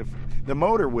know if the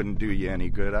motor wouldn't do you any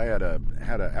good. I had a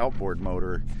outboard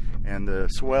motor, and the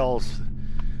swells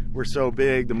were so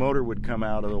big the motor would come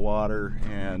out of the water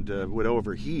and would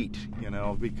overheat,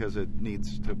 because it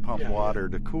needs to pump water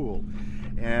to cool.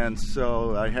 And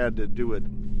so I had to do it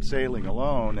sailing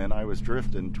alone, and I was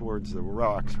drifting towards the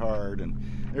rocks hard, and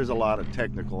there's a lot of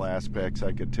technical aspects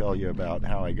I could tell you about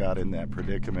how I got in that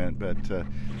predicament, but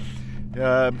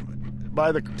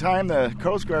by the time the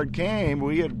Coast Guard came,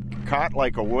 we had caught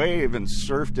like a wave and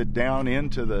surfed it down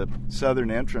into the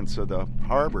southern entrance of the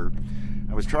harbor.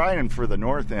 I was trying for the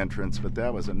north entrance, but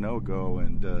that was a no-go,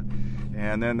 and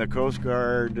then the Coast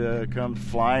Guard comes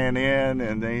flying in,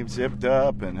 and they zipped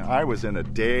up, and I was in a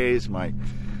daze. My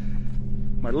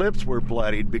lips were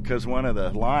bloodied because one of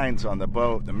the lines on the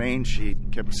boat, the main sheet,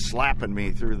 kept slapping me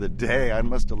through the day. I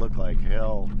must have looked like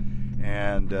hell.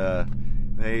 And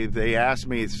they asked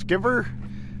me, "Skipper,"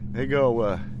 they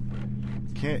go,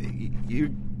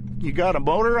 you got a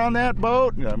motor on that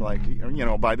boat?" And I'm like,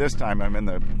 by this time I'm in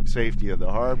the safety of the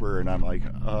harbor, and I'm like,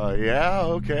 yeah,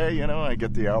 okay, I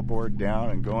get the outboard down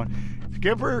and going.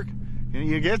 "Skipper, can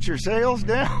you get your sails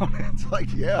down?" It's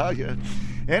like, yeah.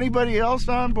 "Anybody else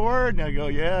on board?" And I go,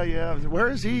 yeah. "Where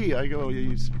is he?" I go,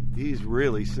 he's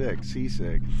really sick,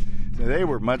 seasick. So they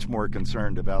were much more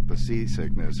concerned about the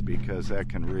seasickness, because that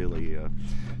can really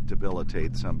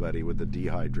debilitate somebody with the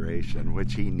dehydration,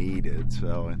 which he needed.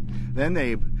 So then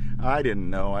I didn't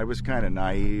know. I was kind of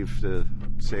naive to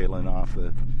sailing off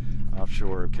the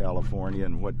offshore of California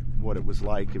and what it was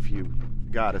like if you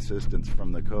got assistance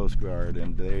from the Coast Guard,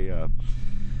 and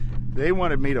they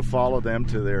wanted me to follow them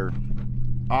to their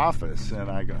office, and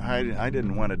I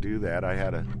didn't want to do that. I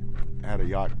had a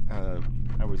yacht.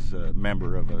 I was a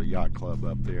member of a yacht club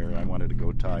up there. I wanted to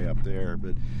go tie up there,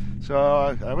 but so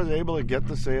I was able to get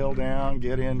the sail down,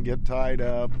 get in, get tied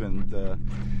up, and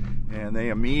they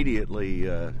immediately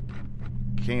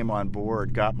came on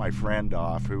board, got my friend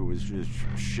off, who was just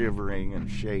shivering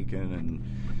and shaking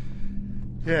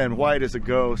and white as a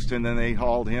ghost, and then they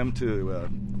hauled him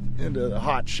into the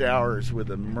hot showers with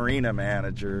the marina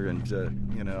manager, and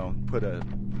put a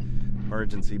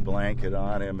emergency blanket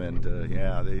on him, and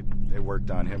they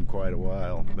worked on him quite a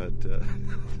while, but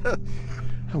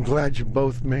I'm glad you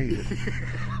both made it.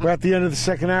 We're at the end of the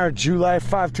second hour, July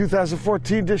 5,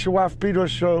 2014, Dish Your Wife Pedro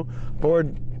Show,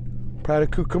 board Pride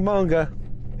of Cucamonga.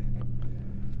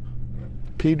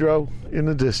 Pedro in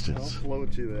the distance. I'll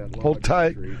float you that long. Hold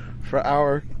tight for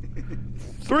hour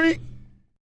 3.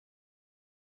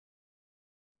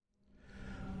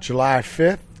 July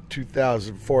 5th,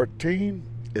 2014.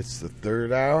 It's the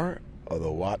third hour of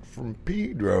the Watt from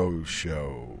Pedro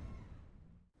Show.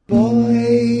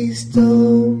 Boys,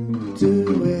 don't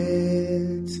do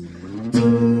it.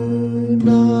 Do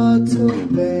not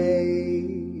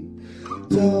obey.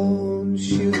 Don't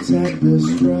shoot at the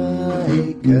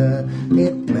striker.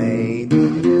 It may be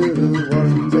you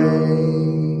one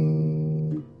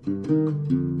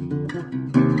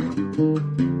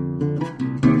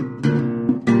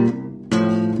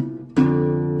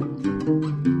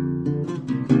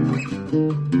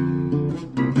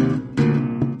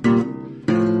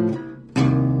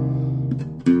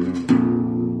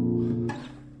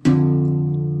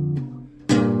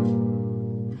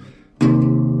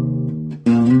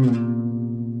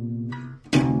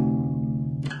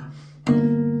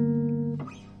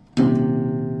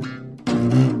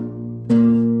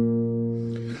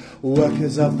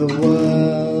Workers of the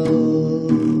world,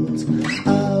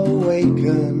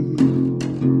 awaken,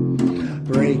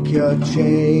 break your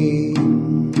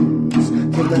chains,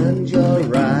 demand your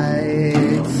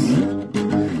rights.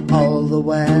 All the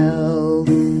wealth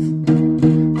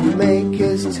you make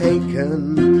is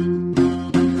taken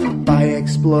by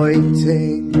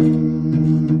exploiting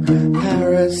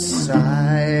parasites.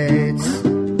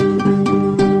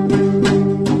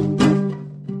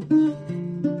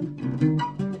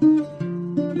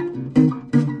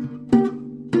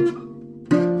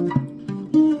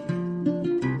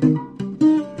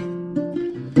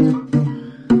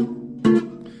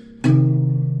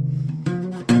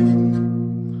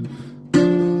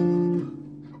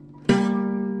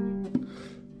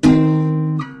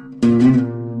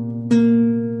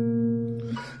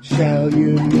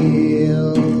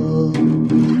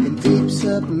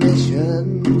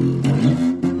 mission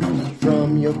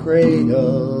from your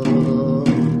cradle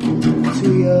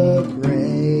to your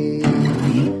grave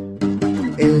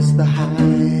is the height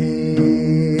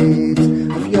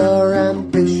of your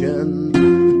ambition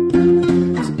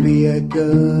to be a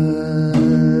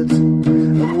good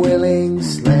and willing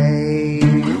slave.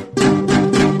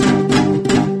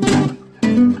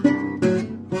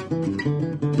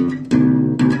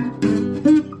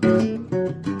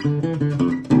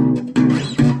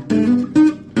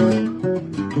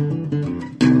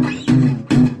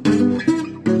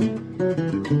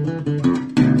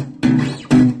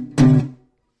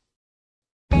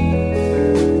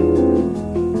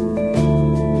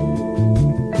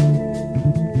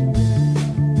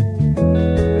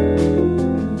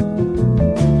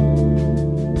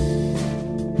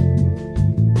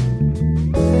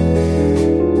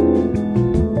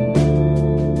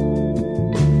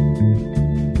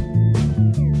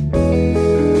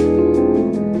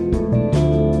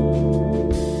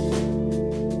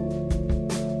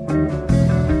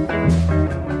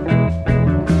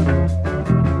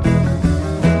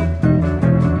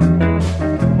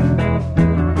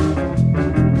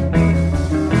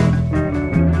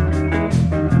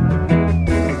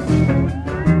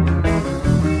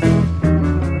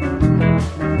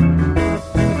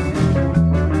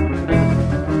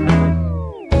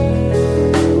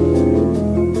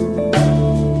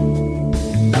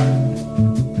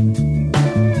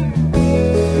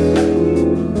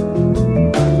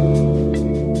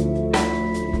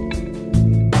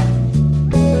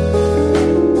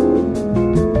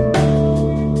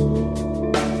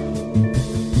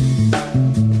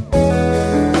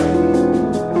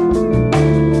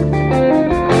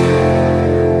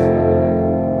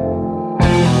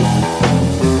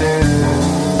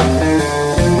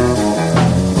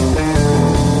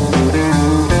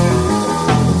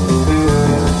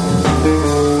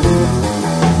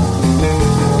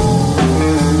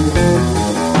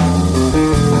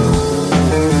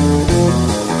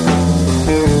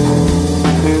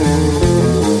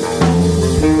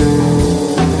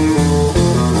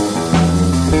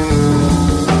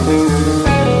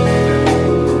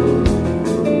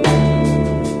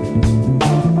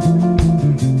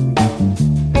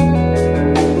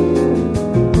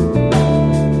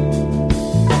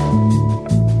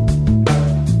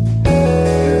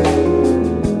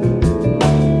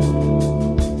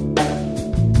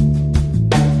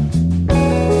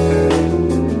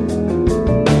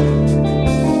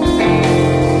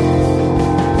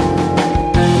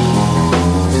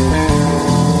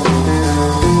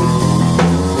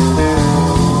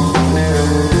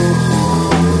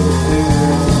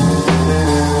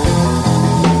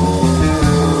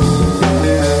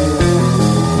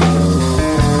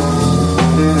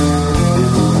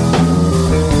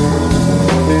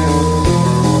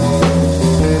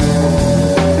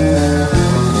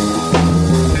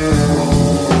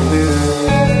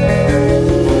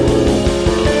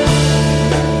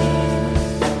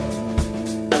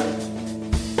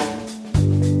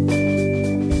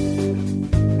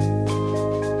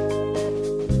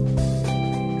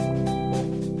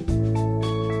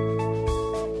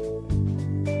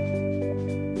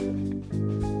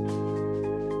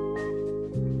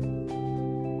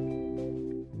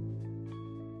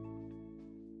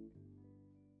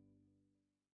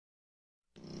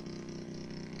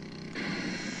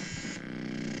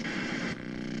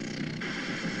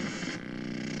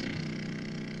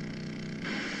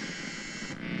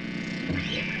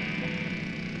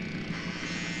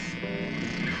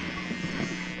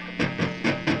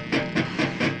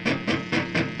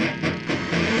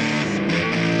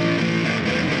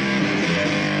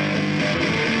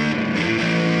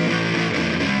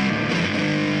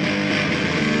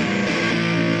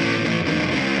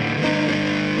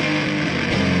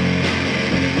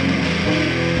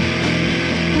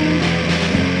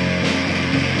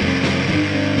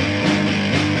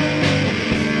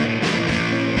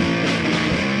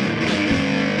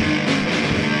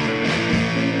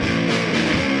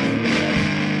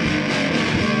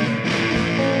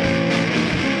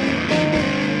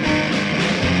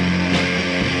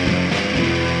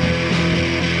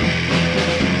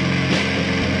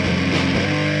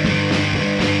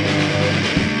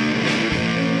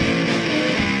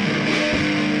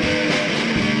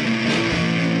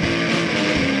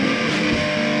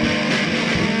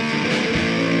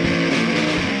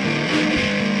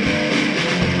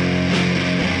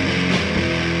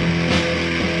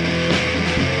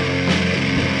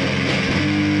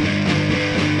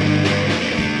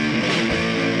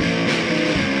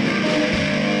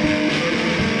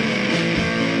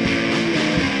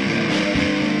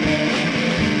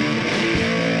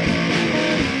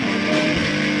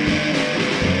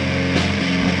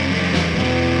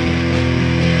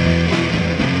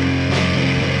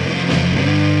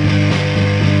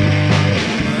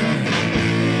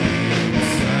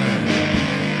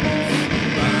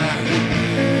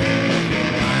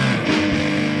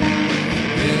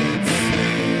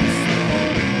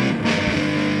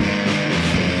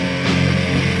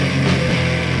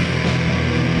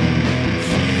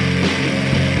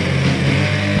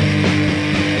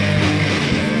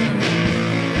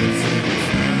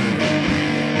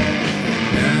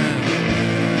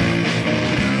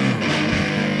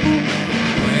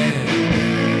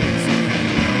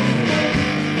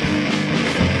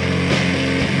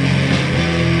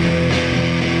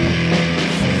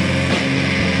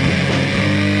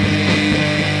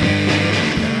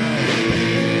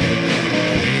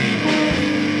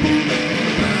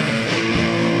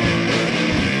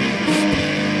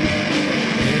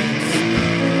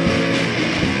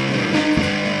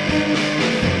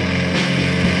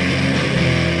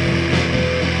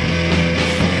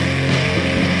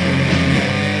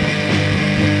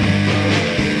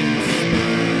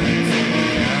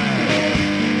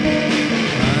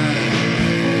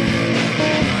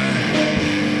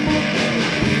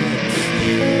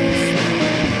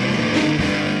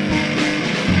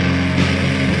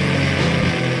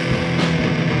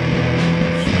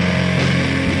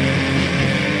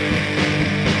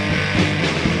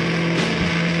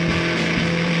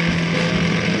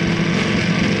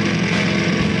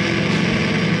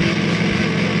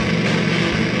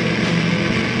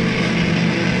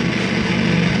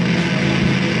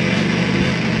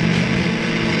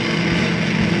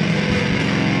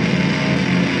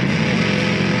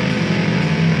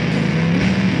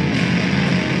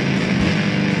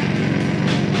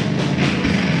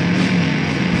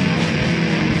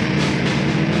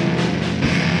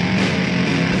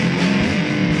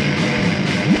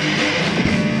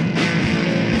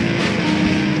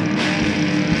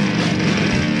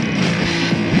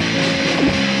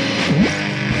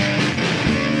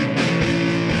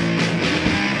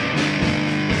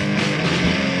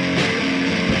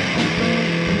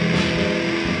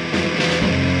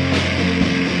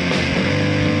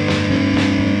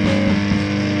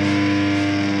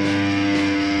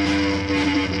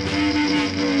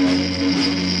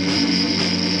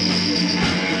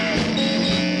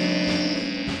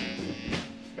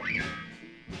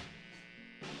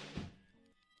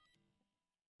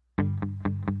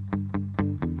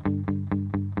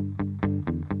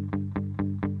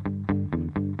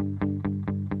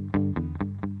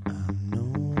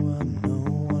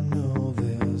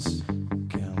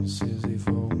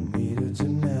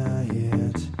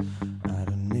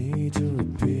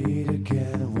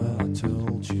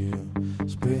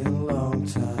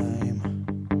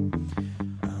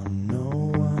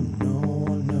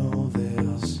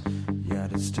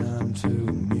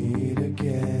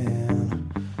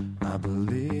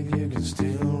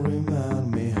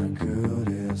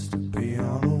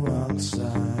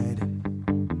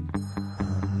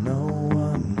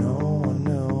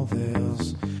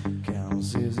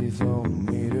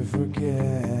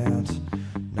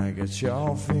 Get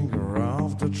your finger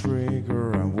off the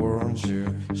trigger, I warned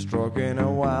you. Stroking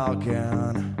a wild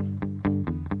gun.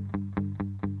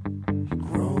 You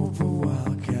grope a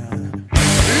wild gun.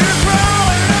 It's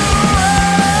rolling away.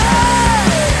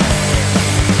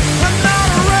 I'm not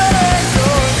ready to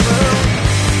go.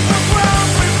 What's wrong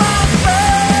with my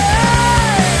face?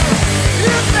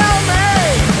 You tell me.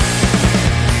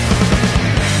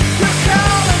 You're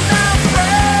calling out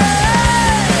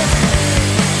praise.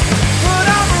 But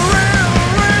I'm real,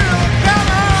 come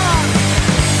on.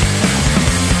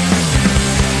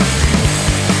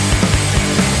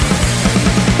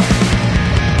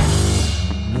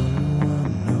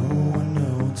 No one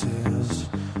noticed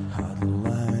how the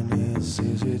line is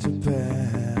easy to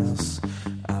pass.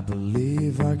 I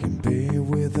believe I can be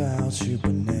without you,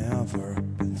 but never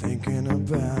been thinking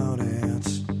about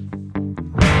it.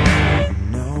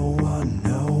 No one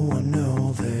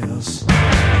know this.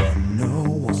 No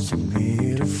one's to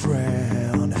meet a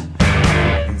friend.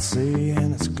 I can see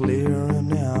and it's clear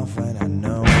enough, and I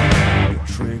know the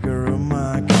trigger of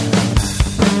my gun.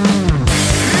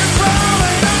 It's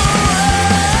rolling away.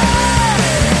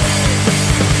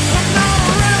 I'm not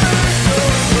really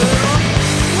sure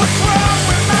what's wrong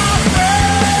with my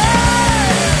face.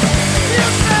 You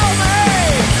tell me.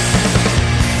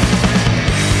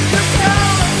 You're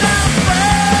calling out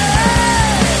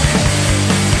praise.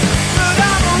 But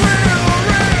I'm real,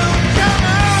 come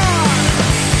on.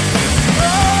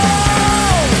 Oh.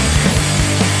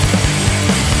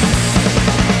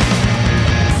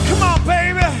 Come on,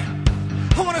 baby.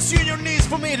 I wanna see you on your knees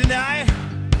for me tonight.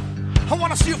 I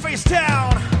wanna see you face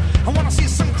down. I wanna see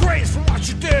some grace for what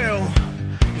you do.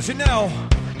 'Cause you know,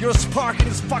 you're a spark in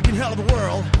this fucking hell of a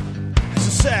world. As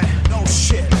I said, no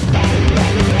shit.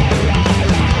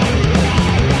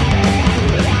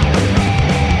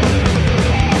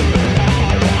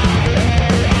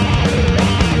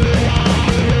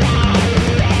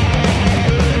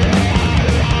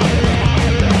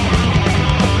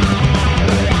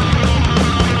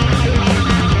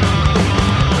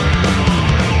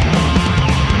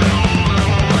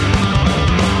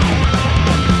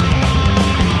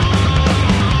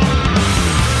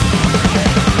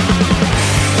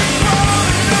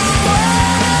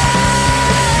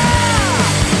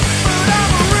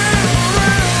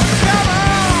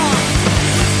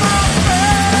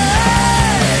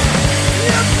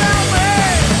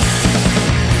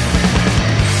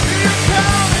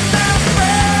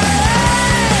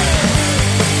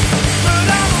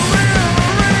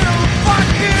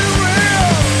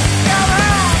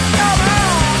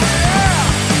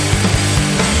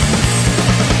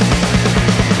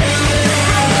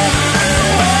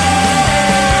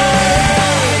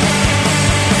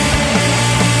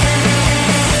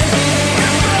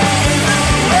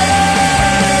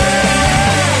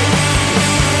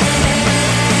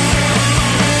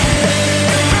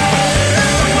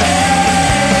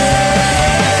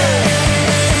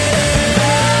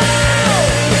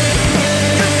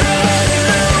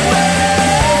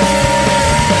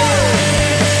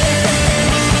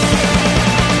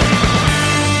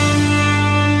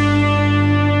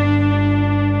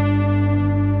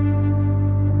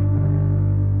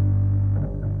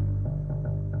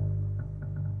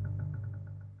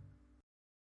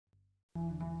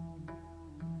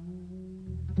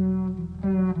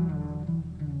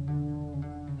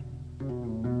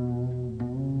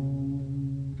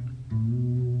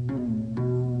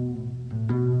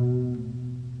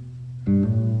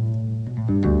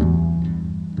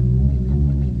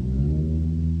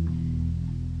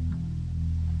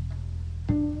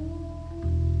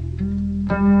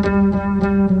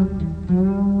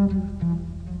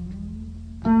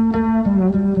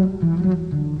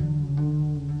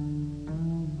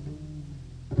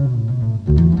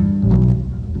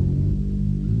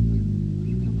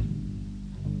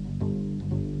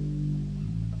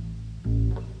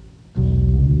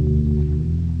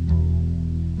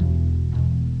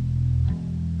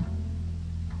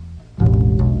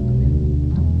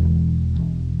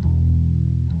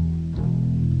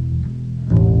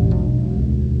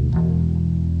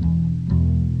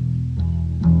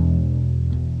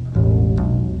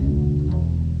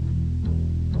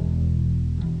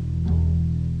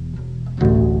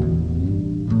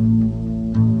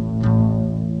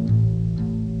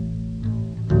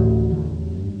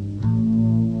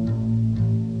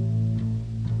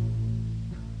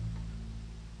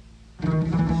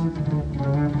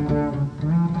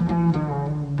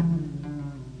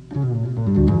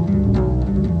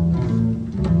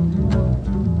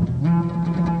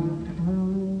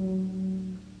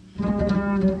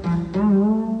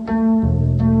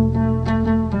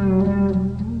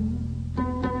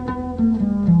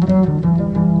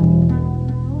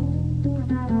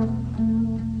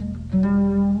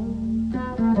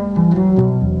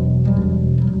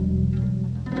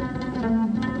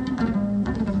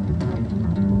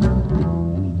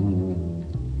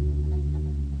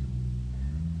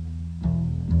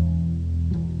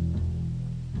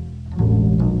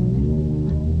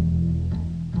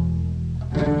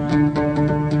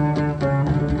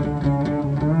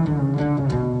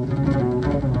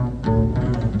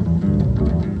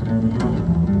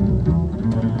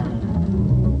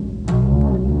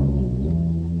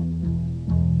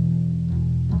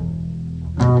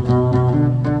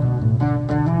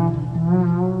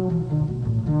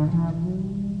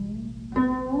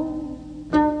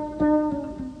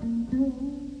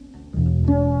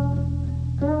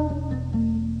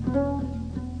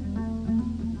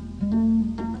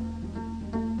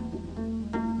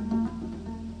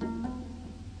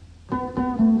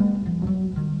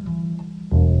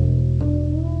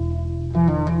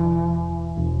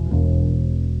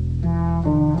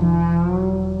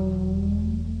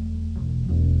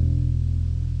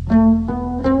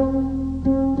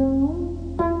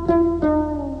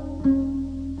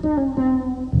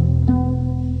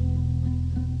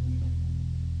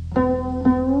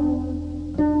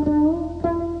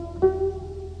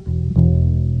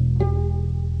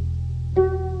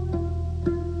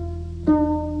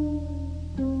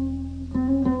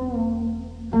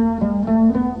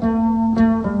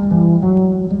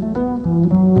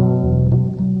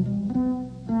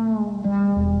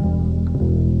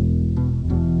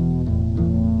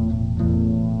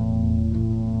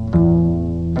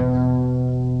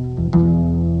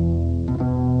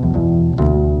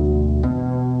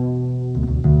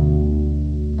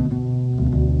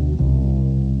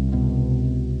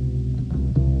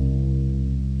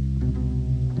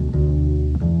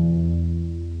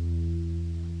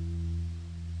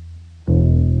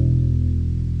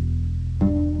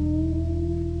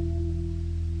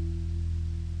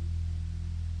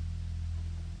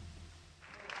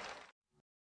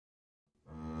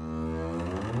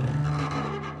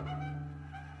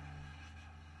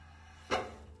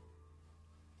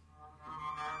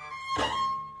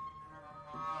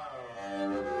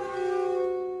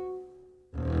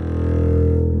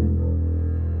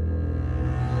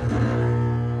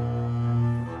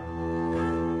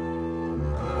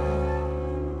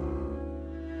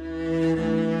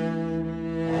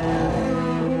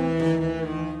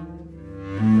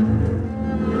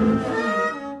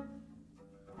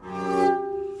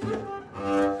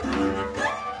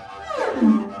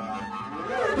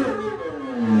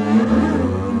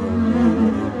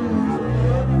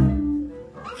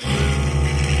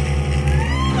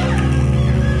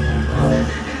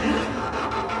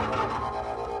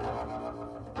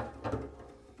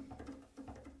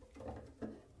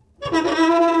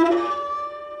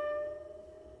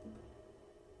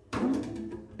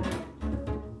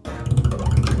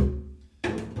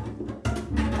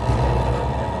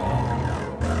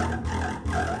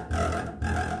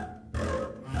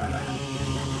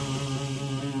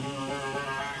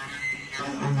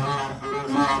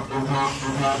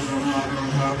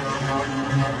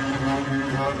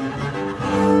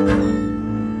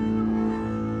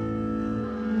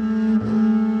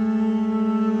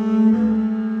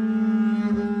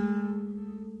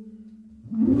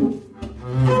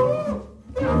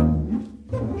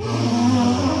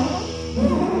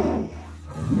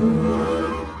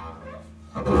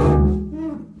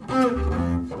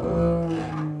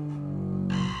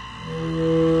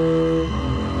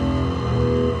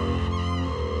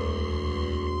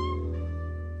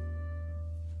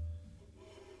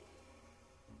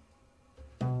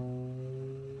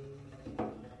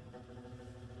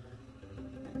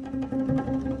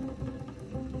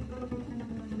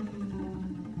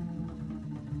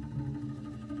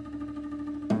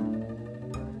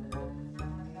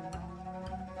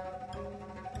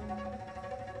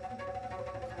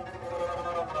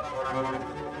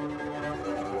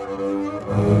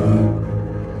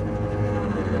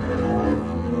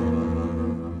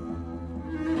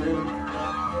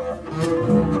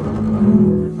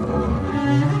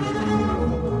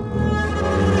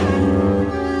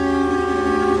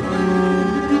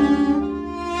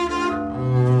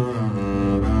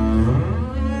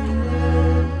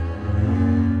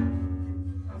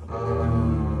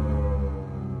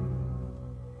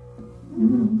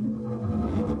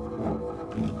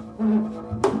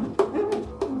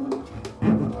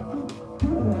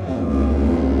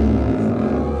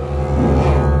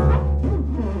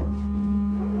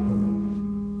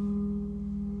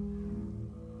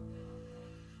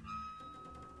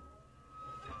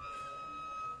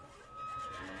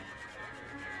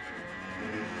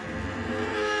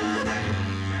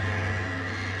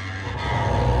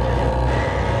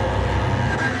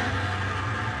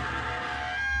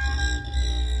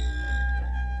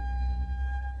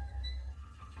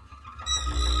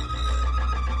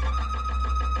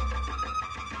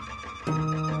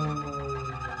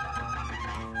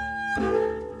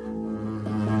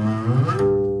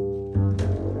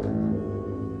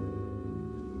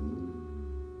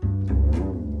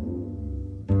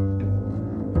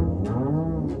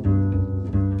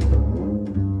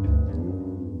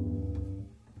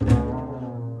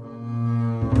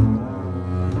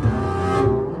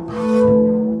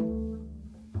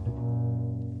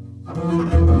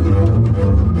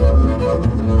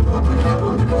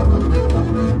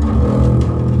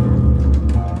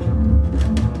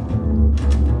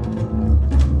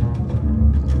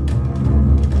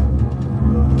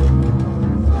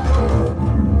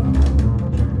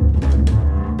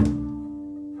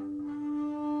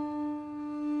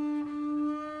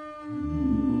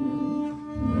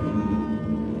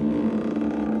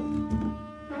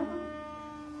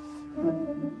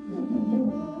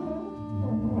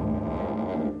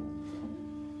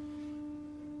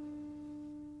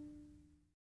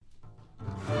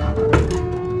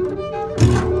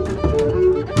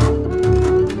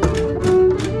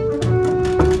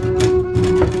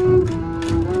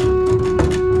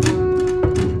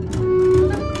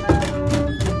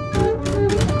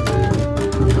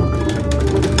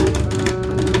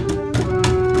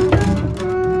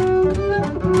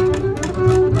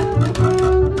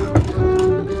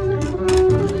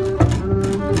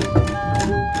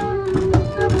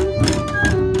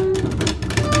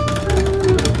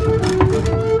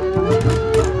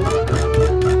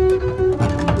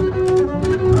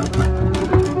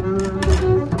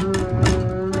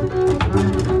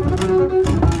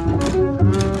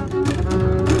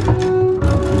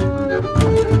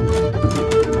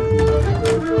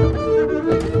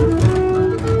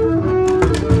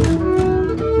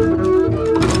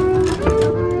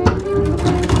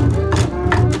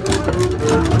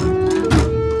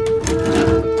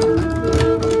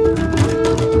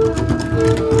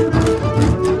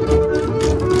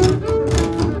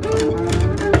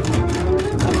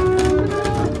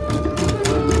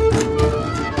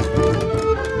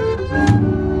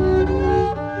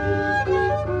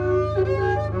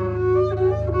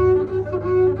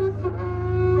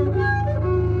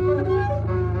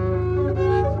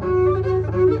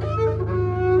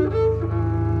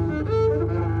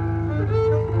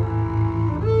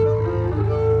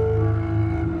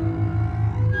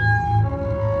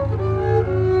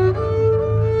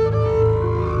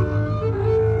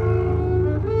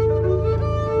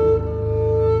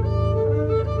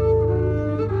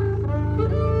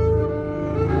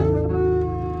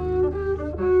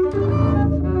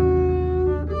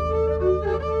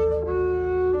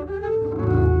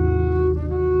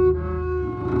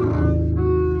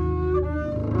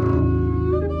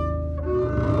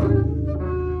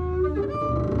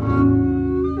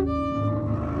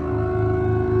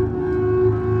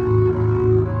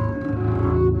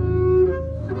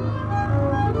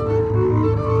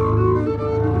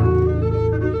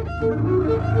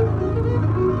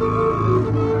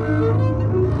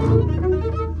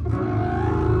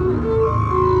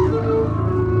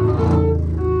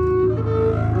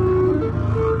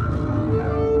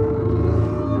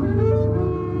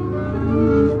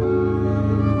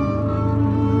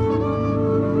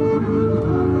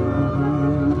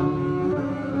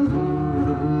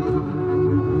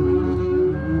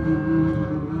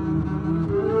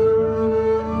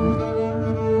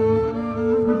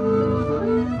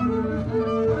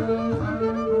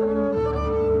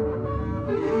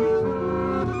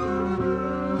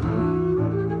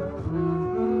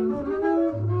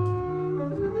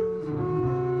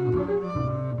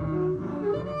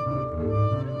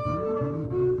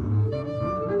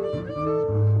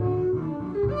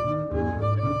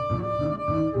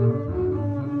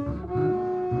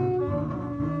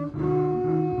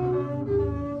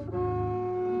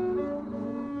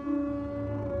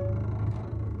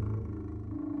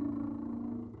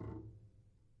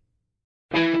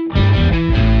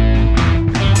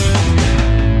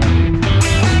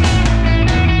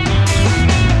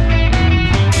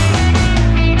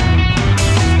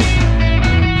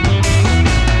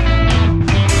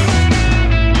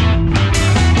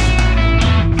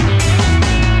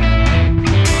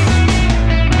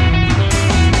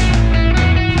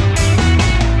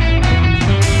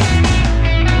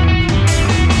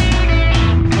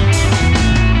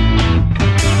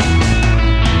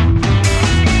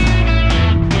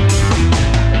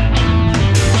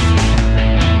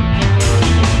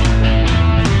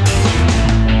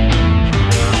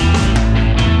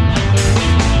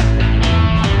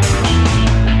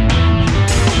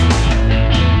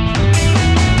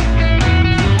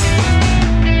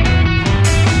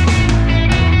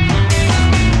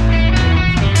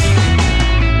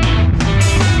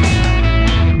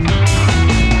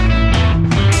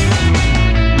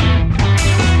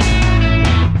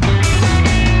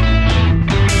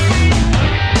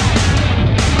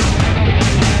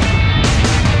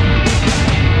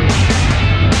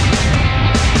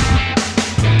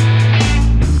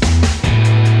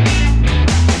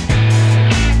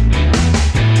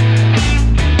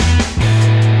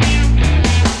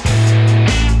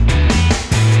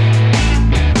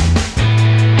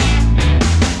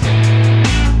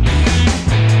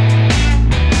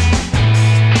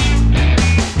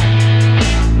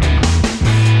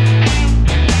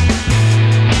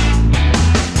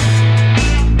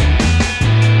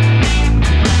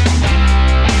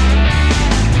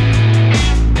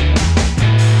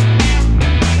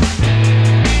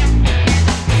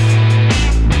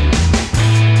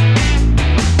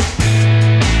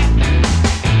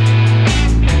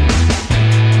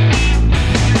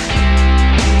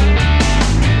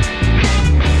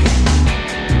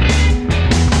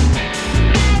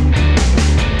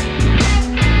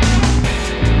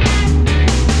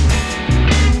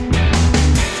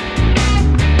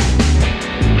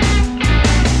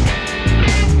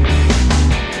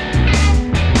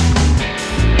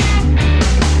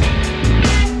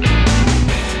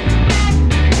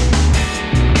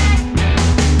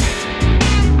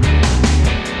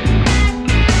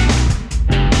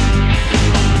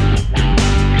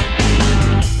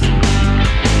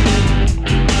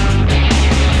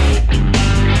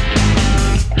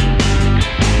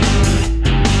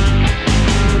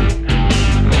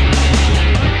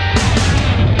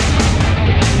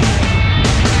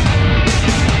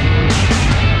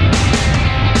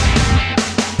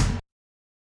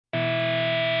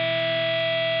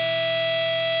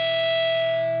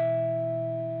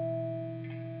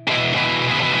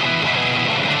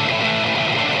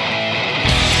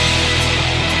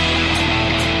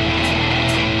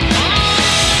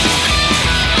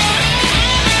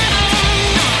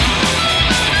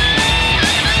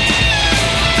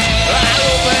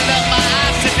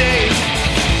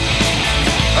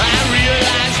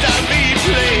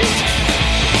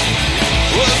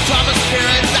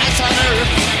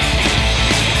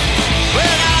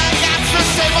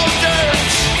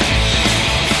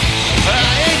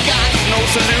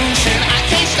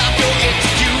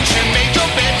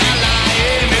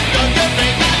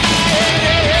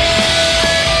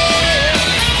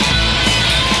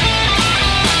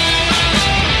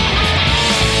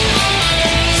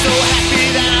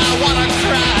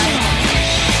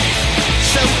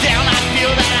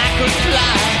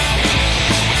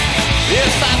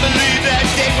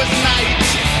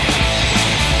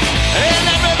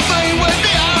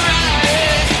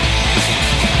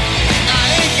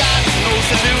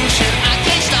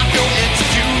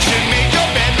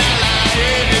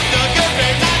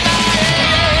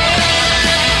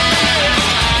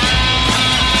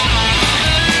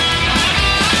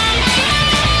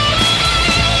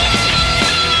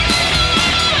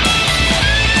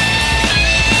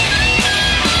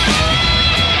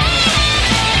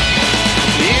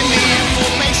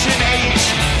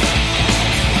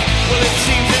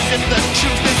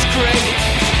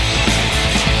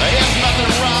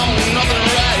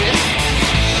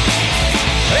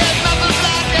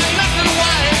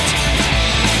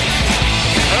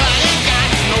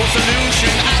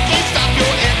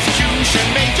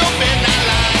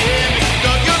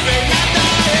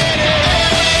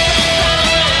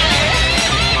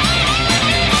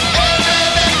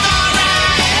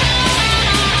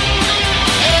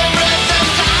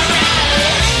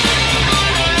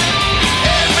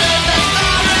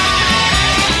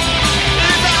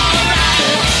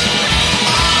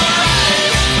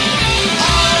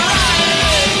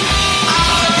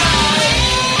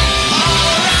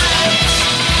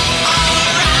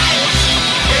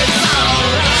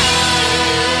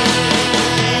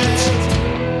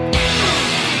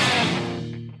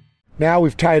 now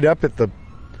we've tied up at the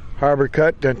Harbor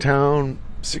Cut downtown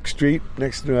 6th Street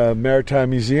next to a Maritime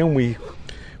Museum. We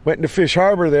went into Fish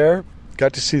Harbor there,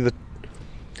 got to see the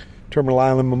Terminal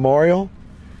Island Memorial,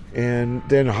 and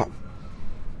then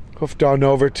hoofed on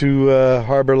over to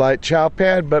Harbor Light Chow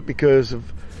Pad, but because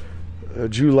of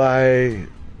July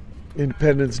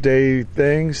Independence Day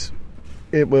things,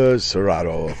 it was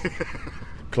cerrado,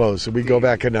 closed. So we go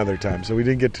back another time. So we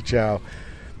didn't get to chow,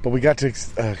 but we got to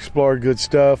explore good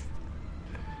stuff.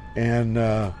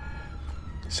 And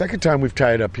second time we've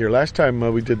tied up here. Last time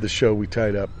we did the show, we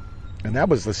tied up, and that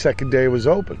was the second day it was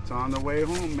open. It's on the way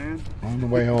home, man. On the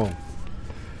way home.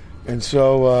 And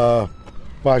so,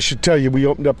 well, I should tell you, we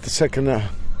opened up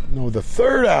the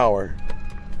third hour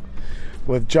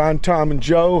with John, Tom, and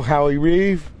Joe, Howie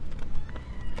Reeve.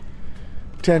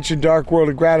 Tension, Dark World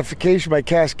of Gratification by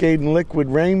Cascading Liquid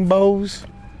Rainbows.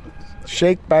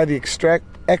 Shake by the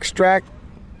Extract.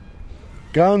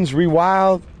 Guns,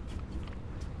 Rewild.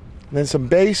 And then some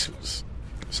bass,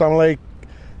 Samale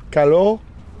Gallo,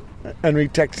 Henri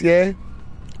Texier,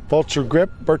 Vulture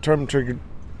Grip, Bertram Turetsky,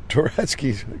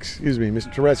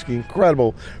 Mr. Turetsky,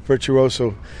 incredible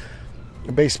virtuoso,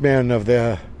 bass man of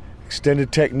the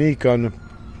extended technique on the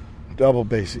double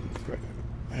bass.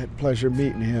 I had pleasure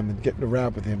meeting him and getting to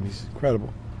rap with him. He's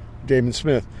incredible. Damon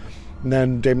Smith. And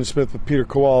then Damon Smith with Peter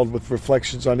Kowald with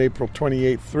Reflections on April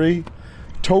 28th, 3.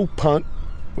 Toe Punt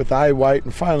with Eye White.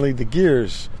 And finally, The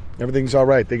Gears. Everything's All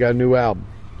Right. They got a new album.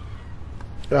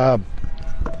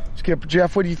 Skipper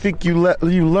Jeff, what do you think you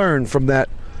learned from that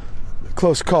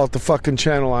close call at the fucking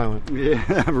Channel Island?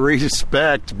 Yeah,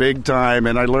 respect, big time.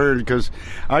 And I learned because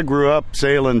I grew up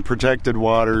sailing protected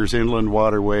waters, inland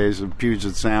waterways of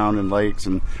Puget Sound and lakes.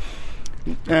 And,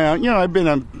 I've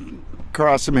been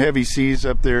across some heavy seas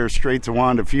up there, straight to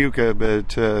Juan de Fuca,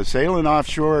 but sailing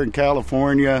offshore in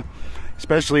California,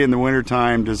 especially in the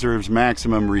wintertime, deserves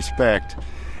maximum respect.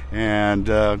 And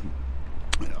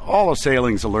all of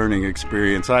sailing's a learning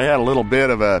experience. I had a little bit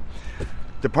of a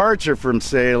departure from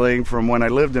sailing from when I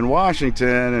lived in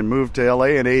Washington and moved to LA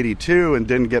in 82 and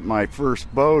didn't get my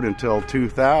first boat until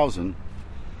 2000.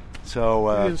 So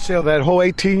you didn't sail that whole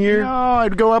 18 years? No,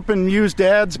 I'd go up and use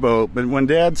Dad's boat, but when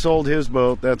Dad sold his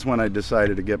boat, that's when I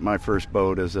decided to get my first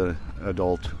boat as an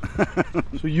adult.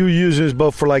 So you used his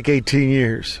boat for like 18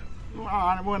 years?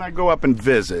 When I go up and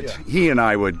visit, he and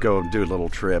I would go do little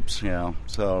trips,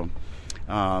 so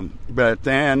but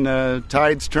then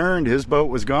tides turned, his boat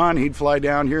was gone, he'd fly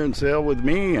down here and sail with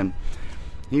me, and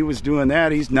he was doing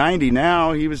that. He's 90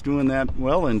 now. He was doing that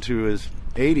well into his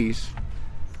 80s.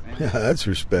 Yeah, that's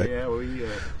respect. Yeah,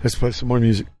 let's play some more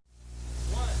music.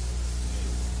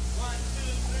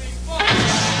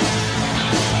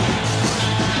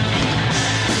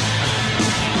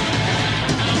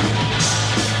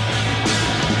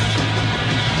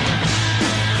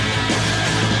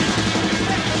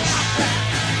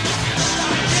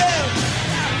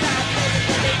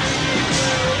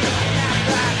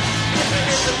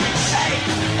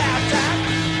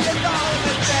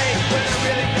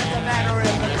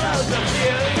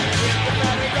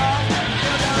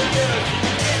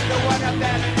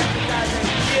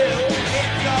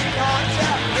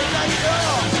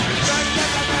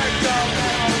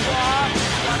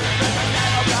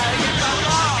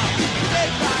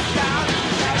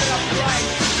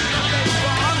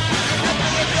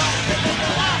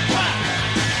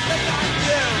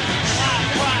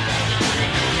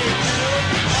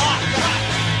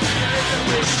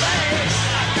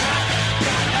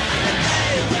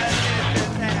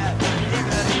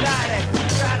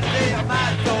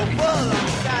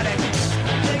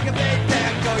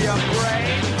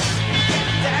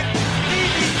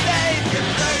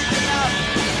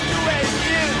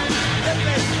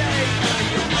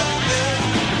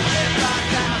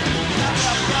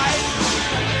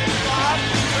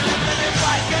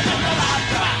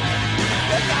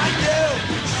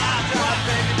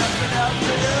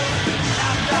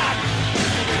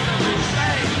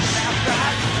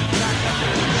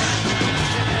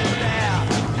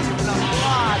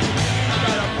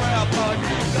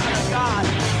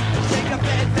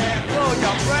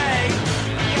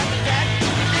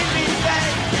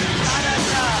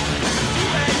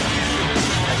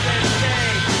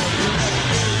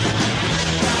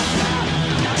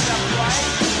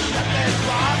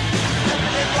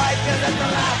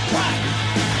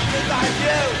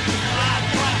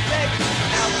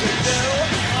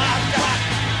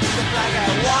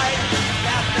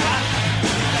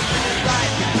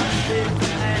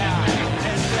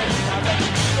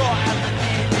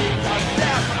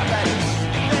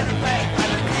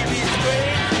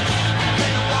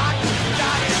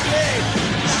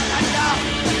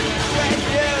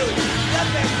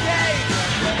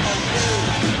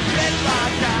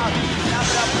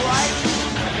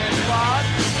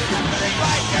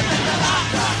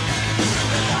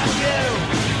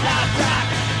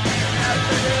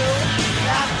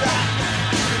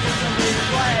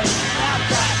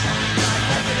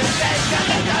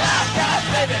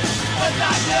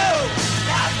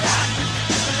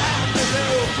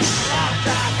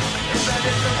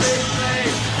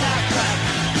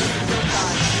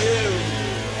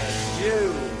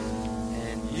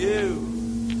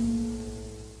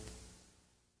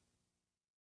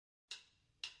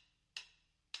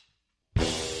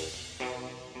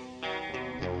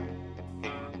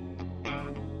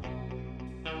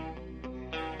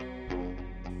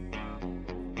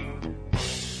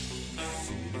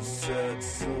 Sad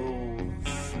soul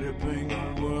slipping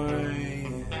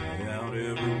away out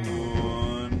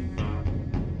everyone.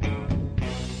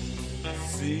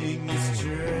 Seeing these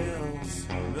trails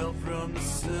melt from the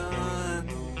sun,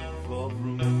 fall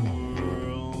from the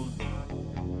world.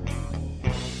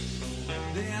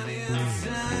 Then in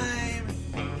time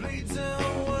bleeds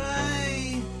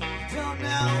away. Don't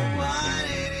know what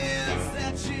it is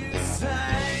that you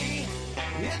say.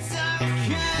 It's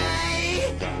okay.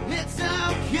 It's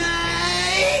okay.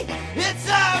 It's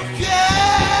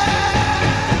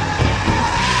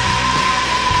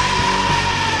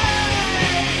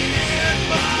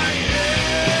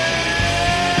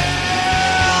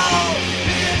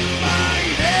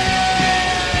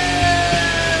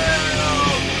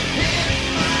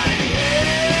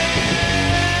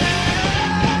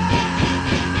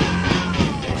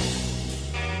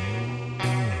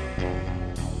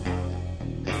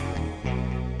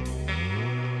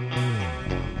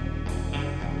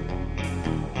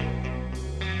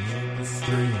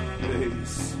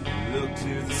look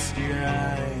to the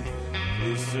sky,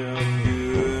 feel so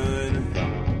good.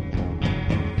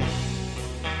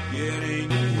 Getting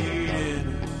heated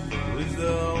with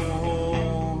the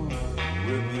whole,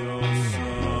 with your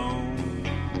song.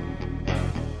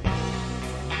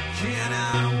 Can I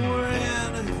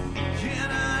win? Can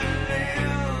I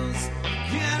lose?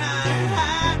 Can I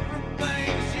hide from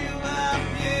things you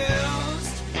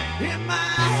abused? Am I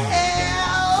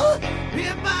hell?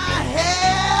 Am I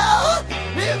hell?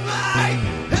 Am I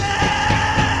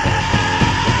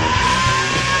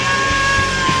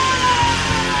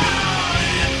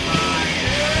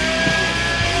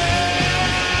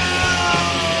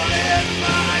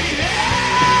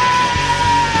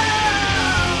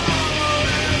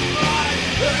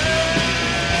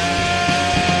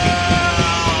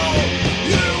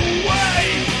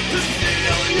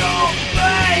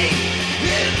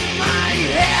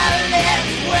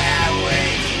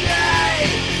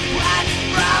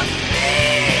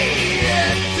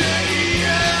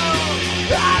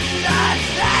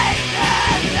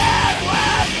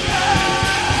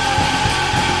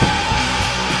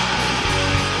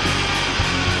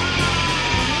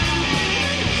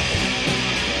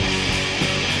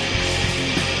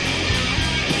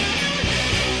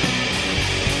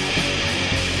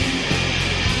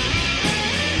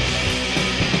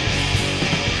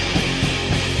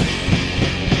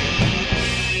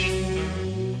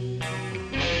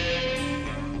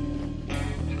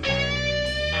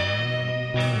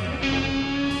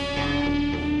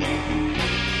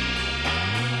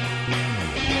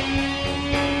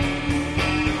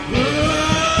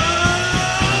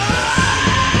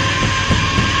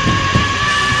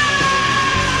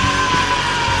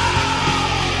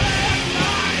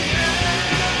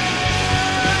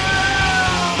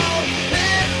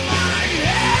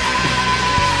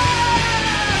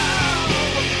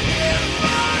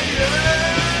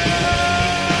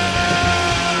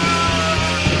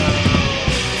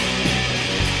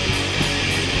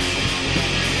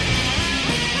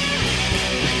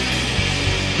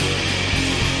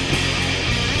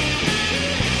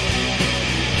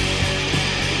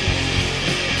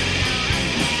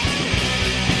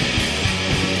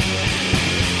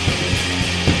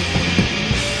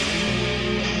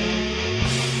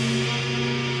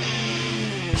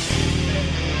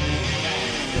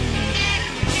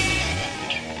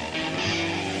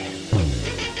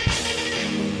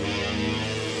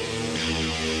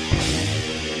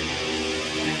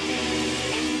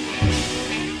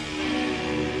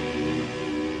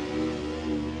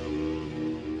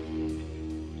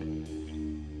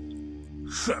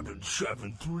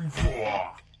Seven, 3,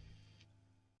 4.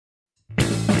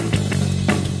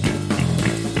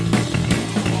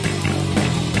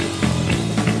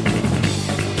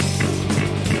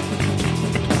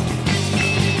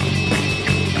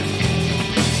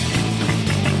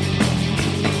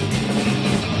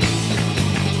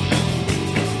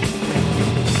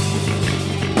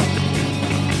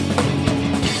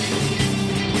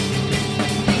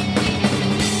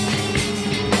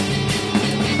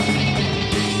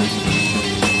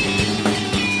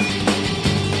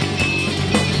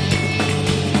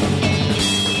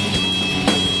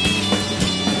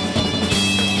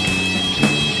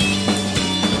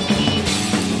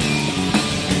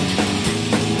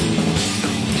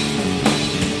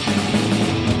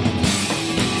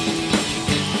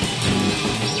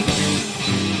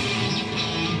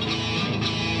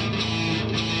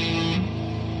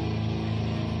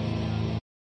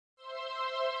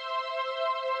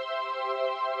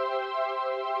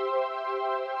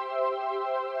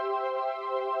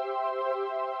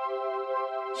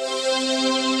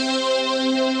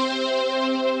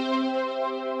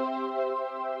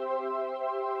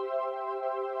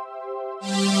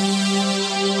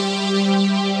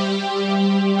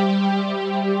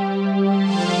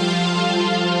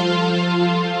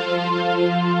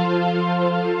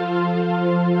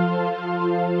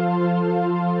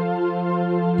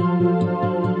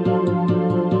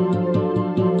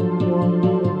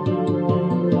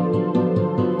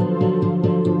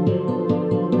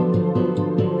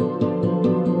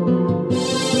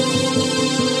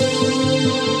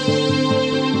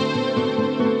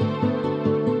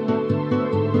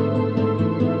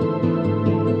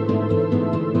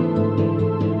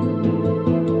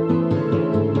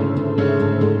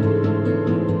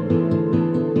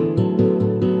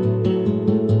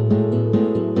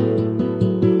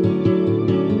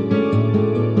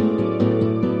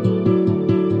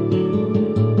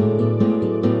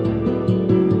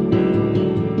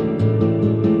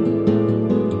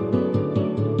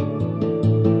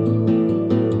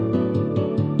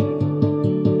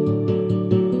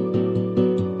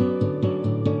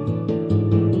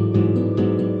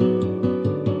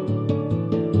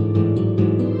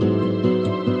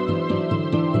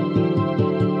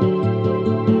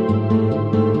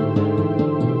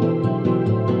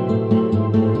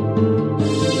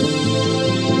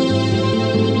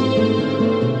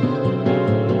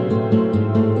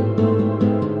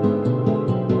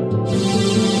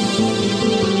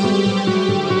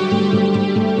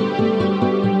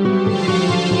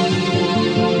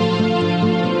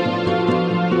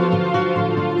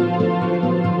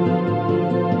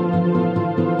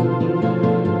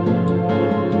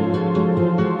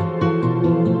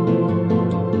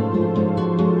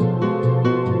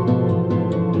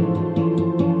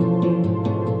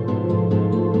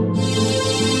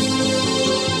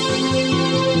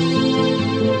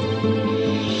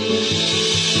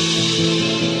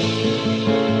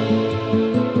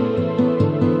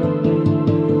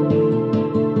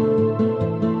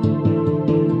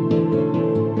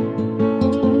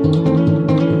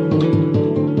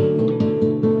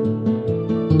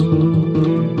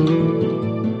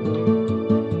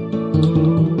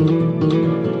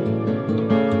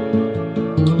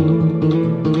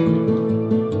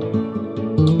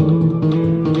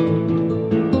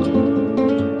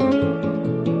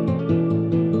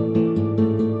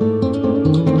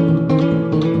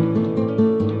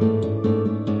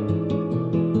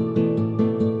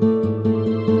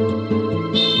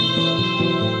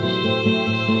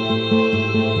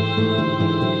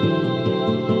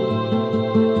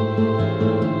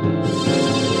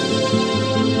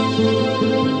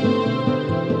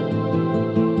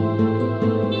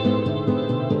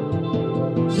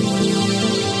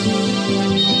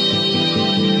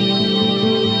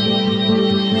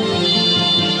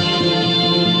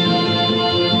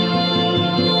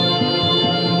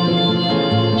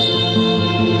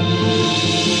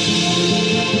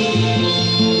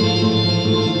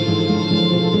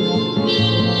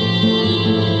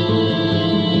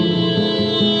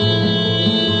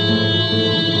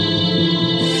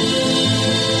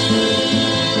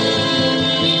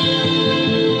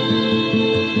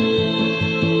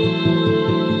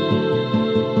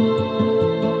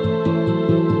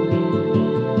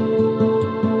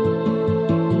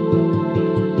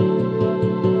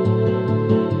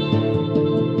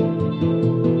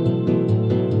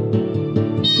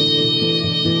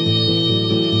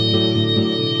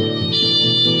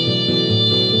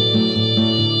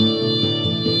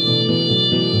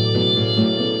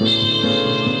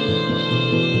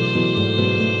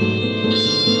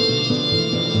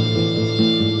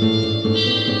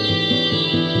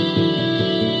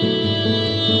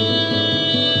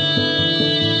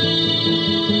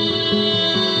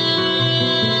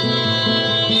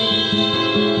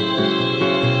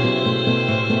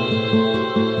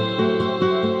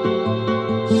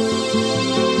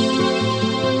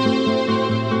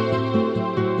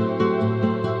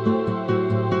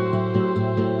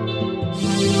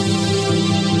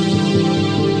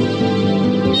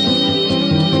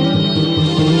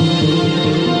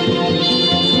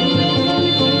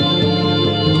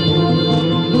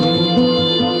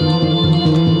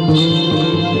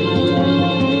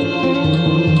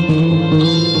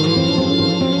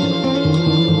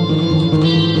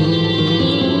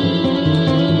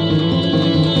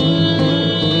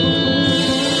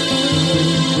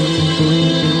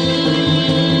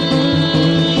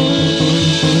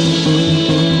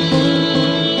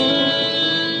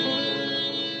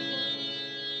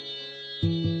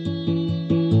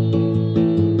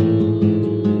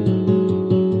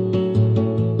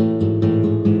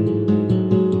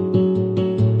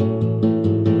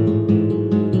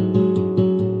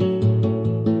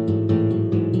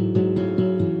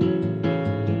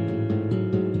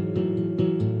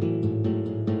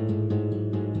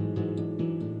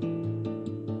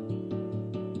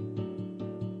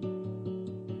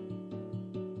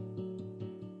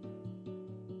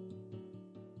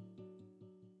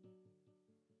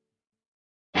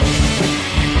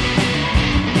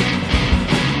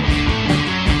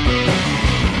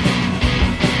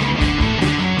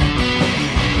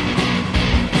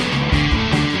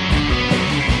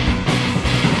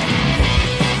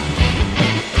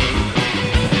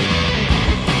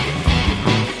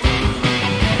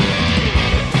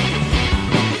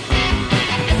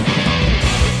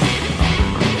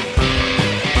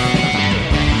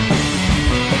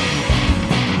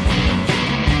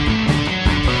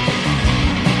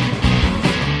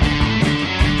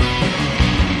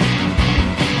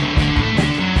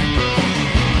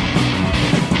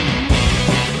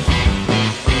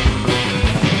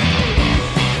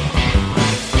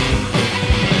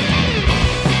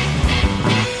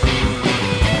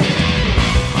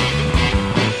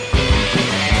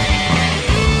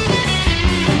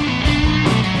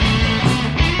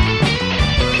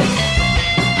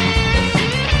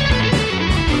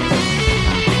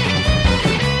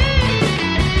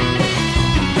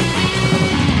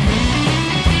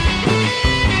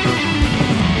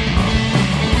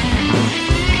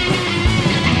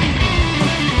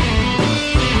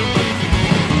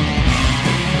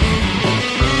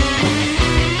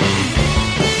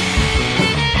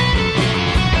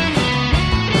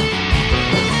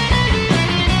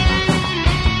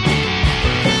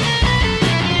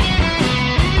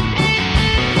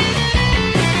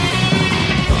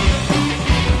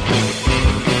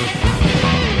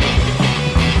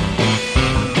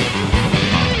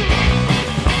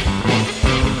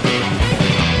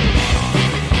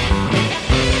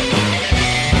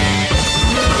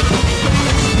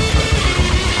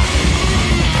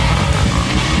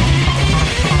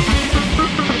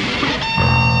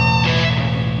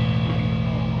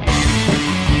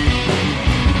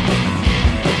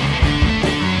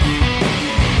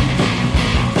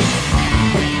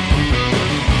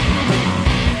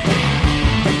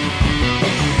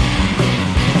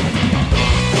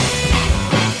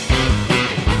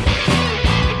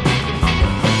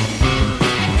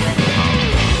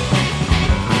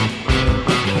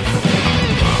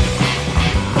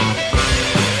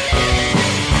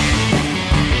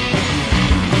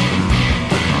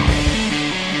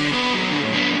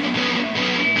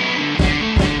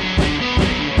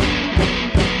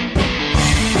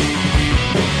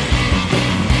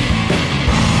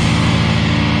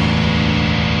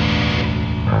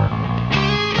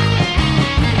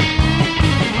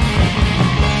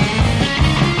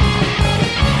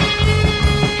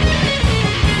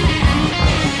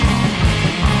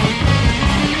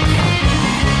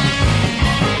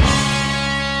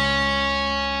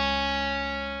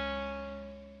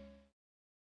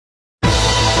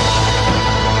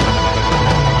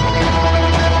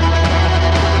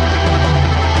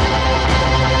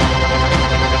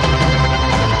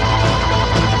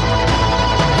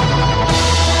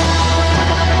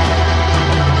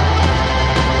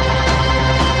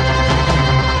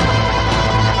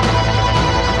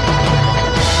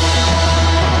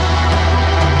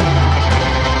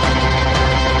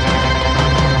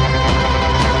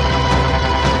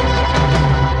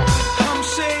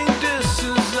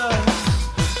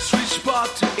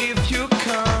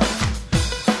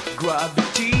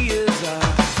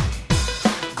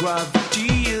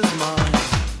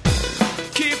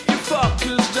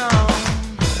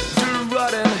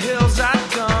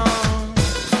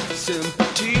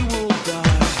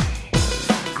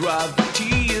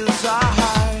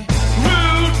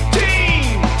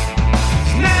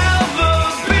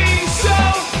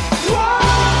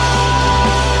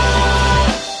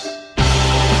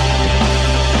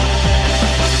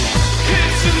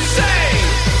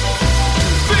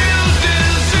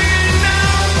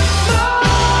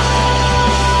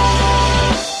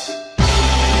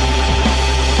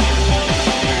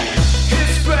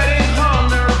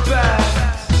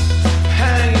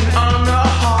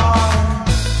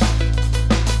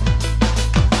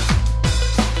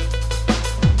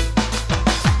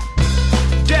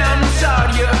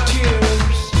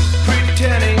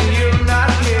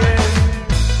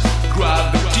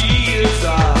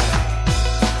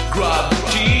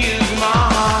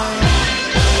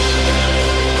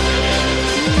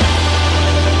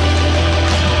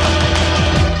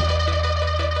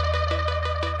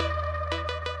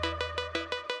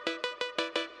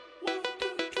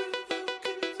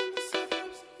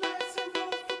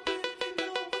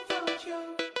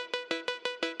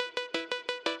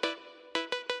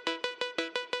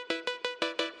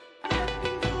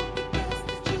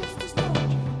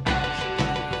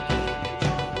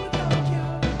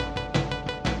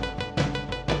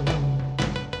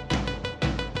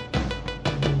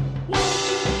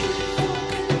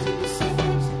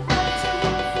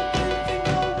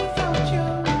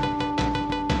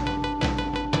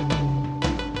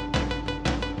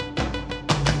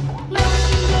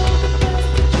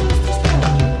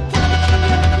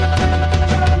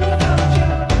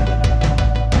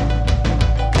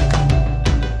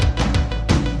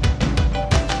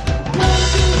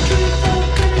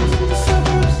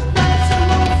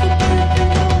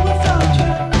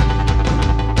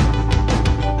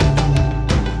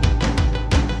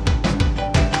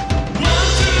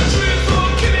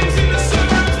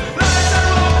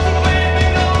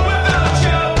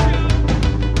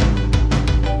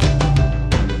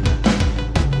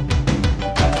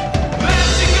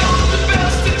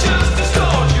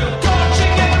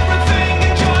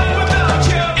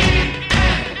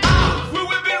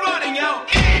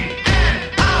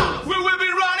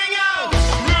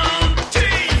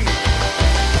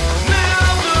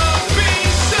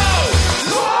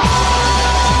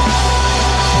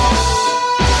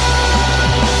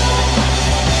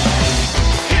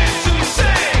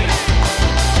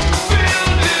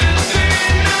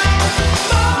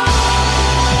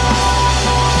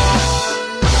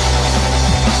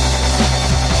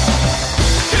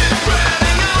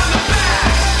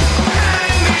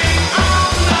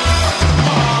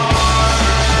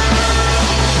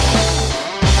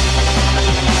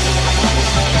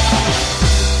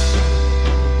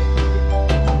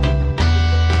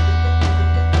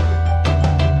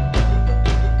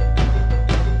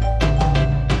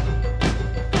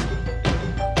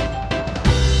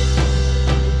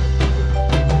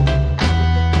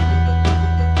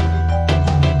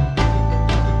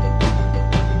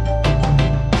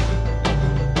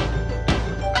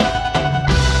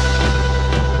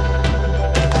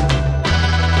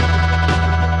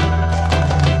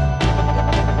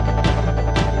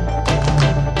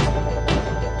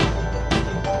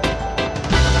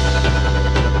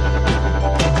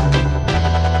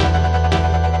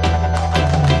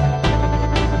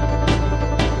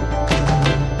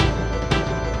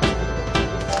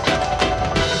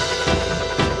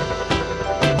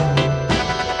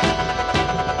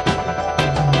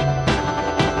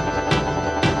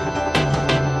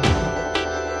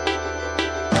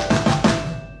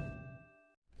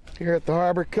 here at the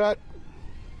Harbor Cut.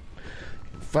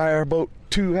 Fireboat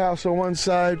 2 house on one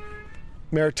side,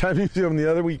 Maritime Museum on the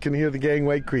other. We can hear the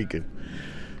gangway creaking.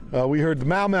 We heard the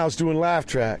Mau Mau's doing Laugh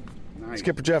Track. Nice.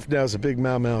 Skipper Jeff now is a big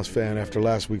Mau Mau's fan after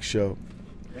last week's show.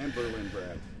 And Berlin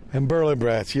Brats. And Berlin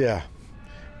Brats, yeah.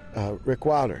 Rick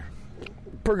Wilder.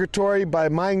 Purgatory by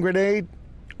Mind Grenade.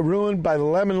 Ruined by the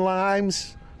Lemon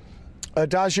Limes.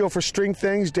 Adagio for String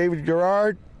Things, David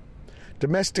Gerard.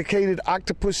 Domesticated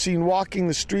Octopus Seen Walking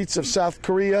the Streets of South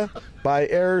Korea by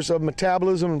Errors of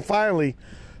Metabolism. And finally,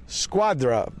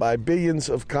 Squadra by Billions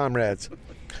of Comrades.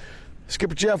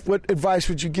 Skipper Jeff, what advice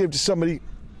would you give to somebody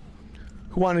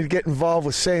who wanted to get involved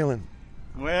with sailing?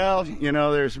 Well,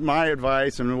 there's my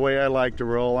advice and the way I like to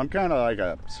roll. I'm kind of like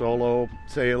a solo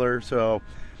sailor, so,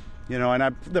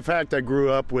 and the fact I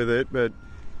grew up with it, but,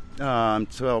 I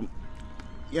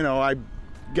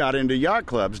got into yacht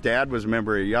clubs. Dad was a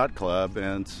member of a yacht club,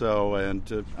 and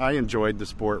I enjoyed the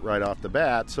sport right off the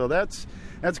bat. So that's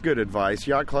good advice.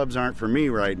 Yacht clubs aren't for me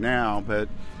right now, but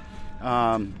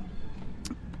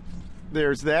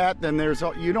there's that. Then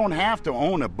you don't have to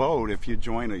own a boat if you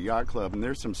join a yacht club, and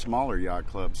there's some smaller yacht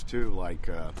clubs too, like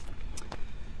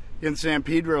in San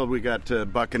Pedro we got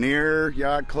Buccaneer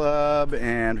Yacht Club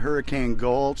and Hurricane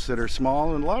Gulch that are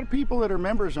small, and a lot of people that are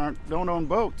members don't own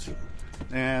boats.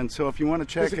 And so if you want to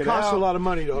check it out, it costs a lot of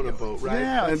money to own a boat, right?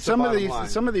 Yeah, That's and some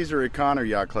of these are Econo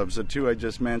yacht clubs. The two I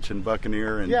just mentioned,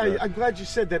 Buccaneer and I'm glad you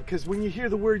said that, because when you hear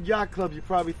the word yacht club, you're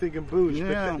probably thinking booze.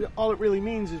 Yeah. But all it really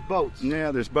means is boats.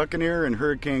 Yeah, there's Buccaneer and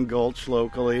Hurricane Gulch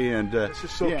locally, and this is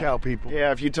SoCal people.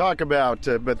 Yeah, if you talk about,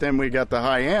 but then we got the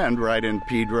high end right in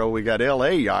Pedro. We got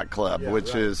L.A. Yacht Club,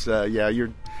 which is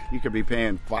you could be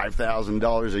paying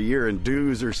 $5,000 a year in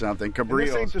dues or something. Cabrillos.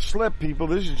 This ain't to slip, people.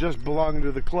 This is just belonging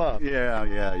to the club. Yeah.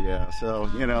 So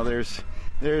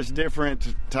there's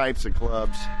different types of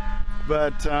clubs,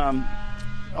 but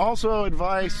also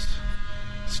advice: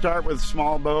 start with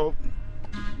small boat.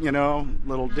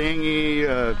 Little dinghy,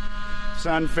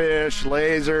 sunfish,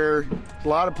 laser. A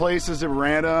lot of places that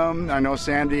rent them. I know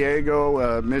San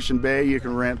Diego, Mission Bay, you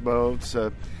can rent boats.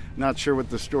 Not sure what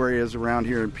the story is around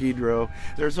here in Pedro.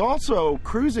 There's also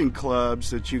cruising clubs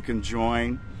that you can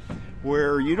join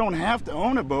where you don't have to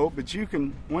own a boat, but you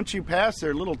can, once you pass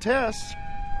their little tests,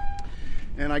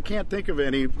 and I can't think of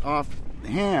any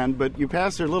offhand, but you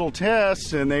pass their little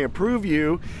tests and they approve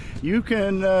you, you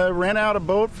can rent out a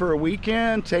boat for a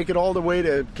weekend, take it all the way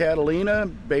to Catalina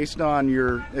based on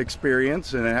your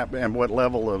experience and what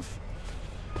level of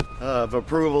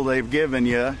approval they've given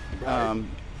you.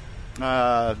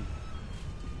 Right.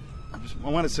 I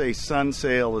want to say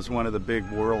Sunsail is one of the big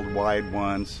worldwide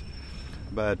ones,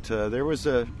 but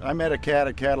I met a cat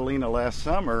at Catalina last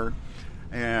summer,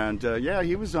 and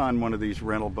he was on one of these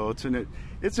rental boats, and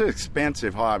it's an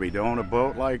expensive hobby to own a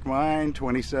boat like mine,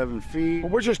 27 feet.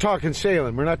 Well, we're just talking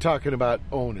sailing. We're not talking about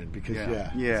owning, because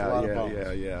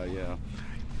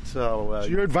So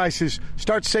your advice is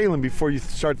start sailing before you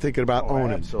start thinking about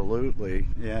owning. Absolutely,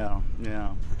 yeah.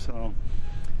 So.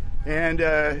 And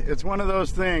it's one of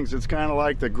those things. It's kind of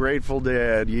like the Grateful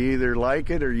Dead. You either like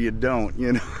it or you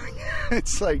don't.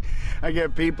 It's like I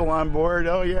get people on board.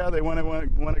 Oh yeah, they want to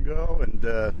go,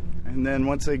 and then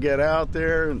once they get out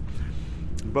there, and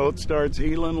the boat starts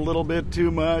heeling a little bit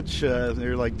too much.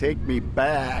 They're like, "Take me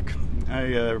back."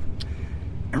 I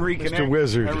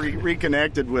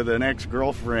reconnected with an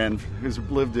ex-girlfriend who's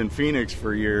lived in Phoenix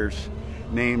for years.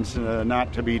 Names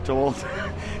not to be told.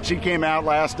 She came out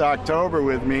last October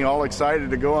with me, all excited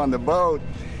to go on the boat.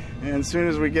 And as soon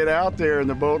as we get out there and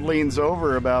the boat leans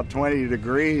over about 20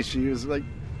 degrees, she was like,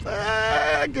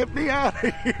 get me out of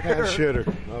here. Pass shitter.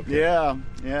 Okay. Yeah.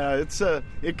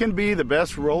 It can be the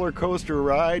best roller coaster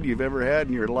ride you've ever had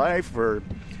in your life, or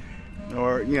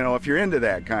if you're into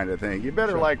that kind of thing, you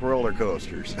better like roller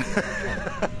coasters.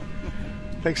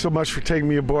 Thanks so much for taking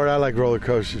me aboard. I like roller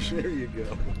coasters. There you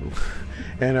go.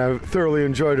 And I thoroughly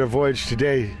enjoyed our voyage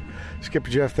today. Skipper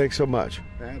Jeff, thanks so much.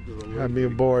 Absolutely. Have me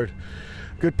aboard.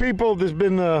 Good people, this has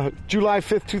been the July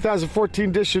 5th, 2014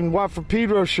 edition Watt from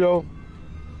Pedro Show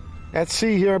at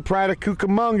sea here in Pride of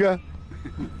Cucamonga.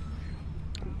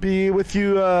 Be with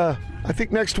you, I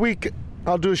think next week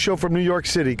I'll do a show from New York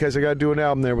City, because I got to do an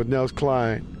album there with Nels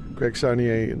Klein, Greg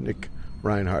Saunier, and Nick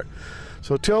Reinhardt.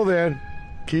 So till then,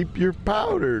 keep your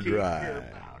powder dry.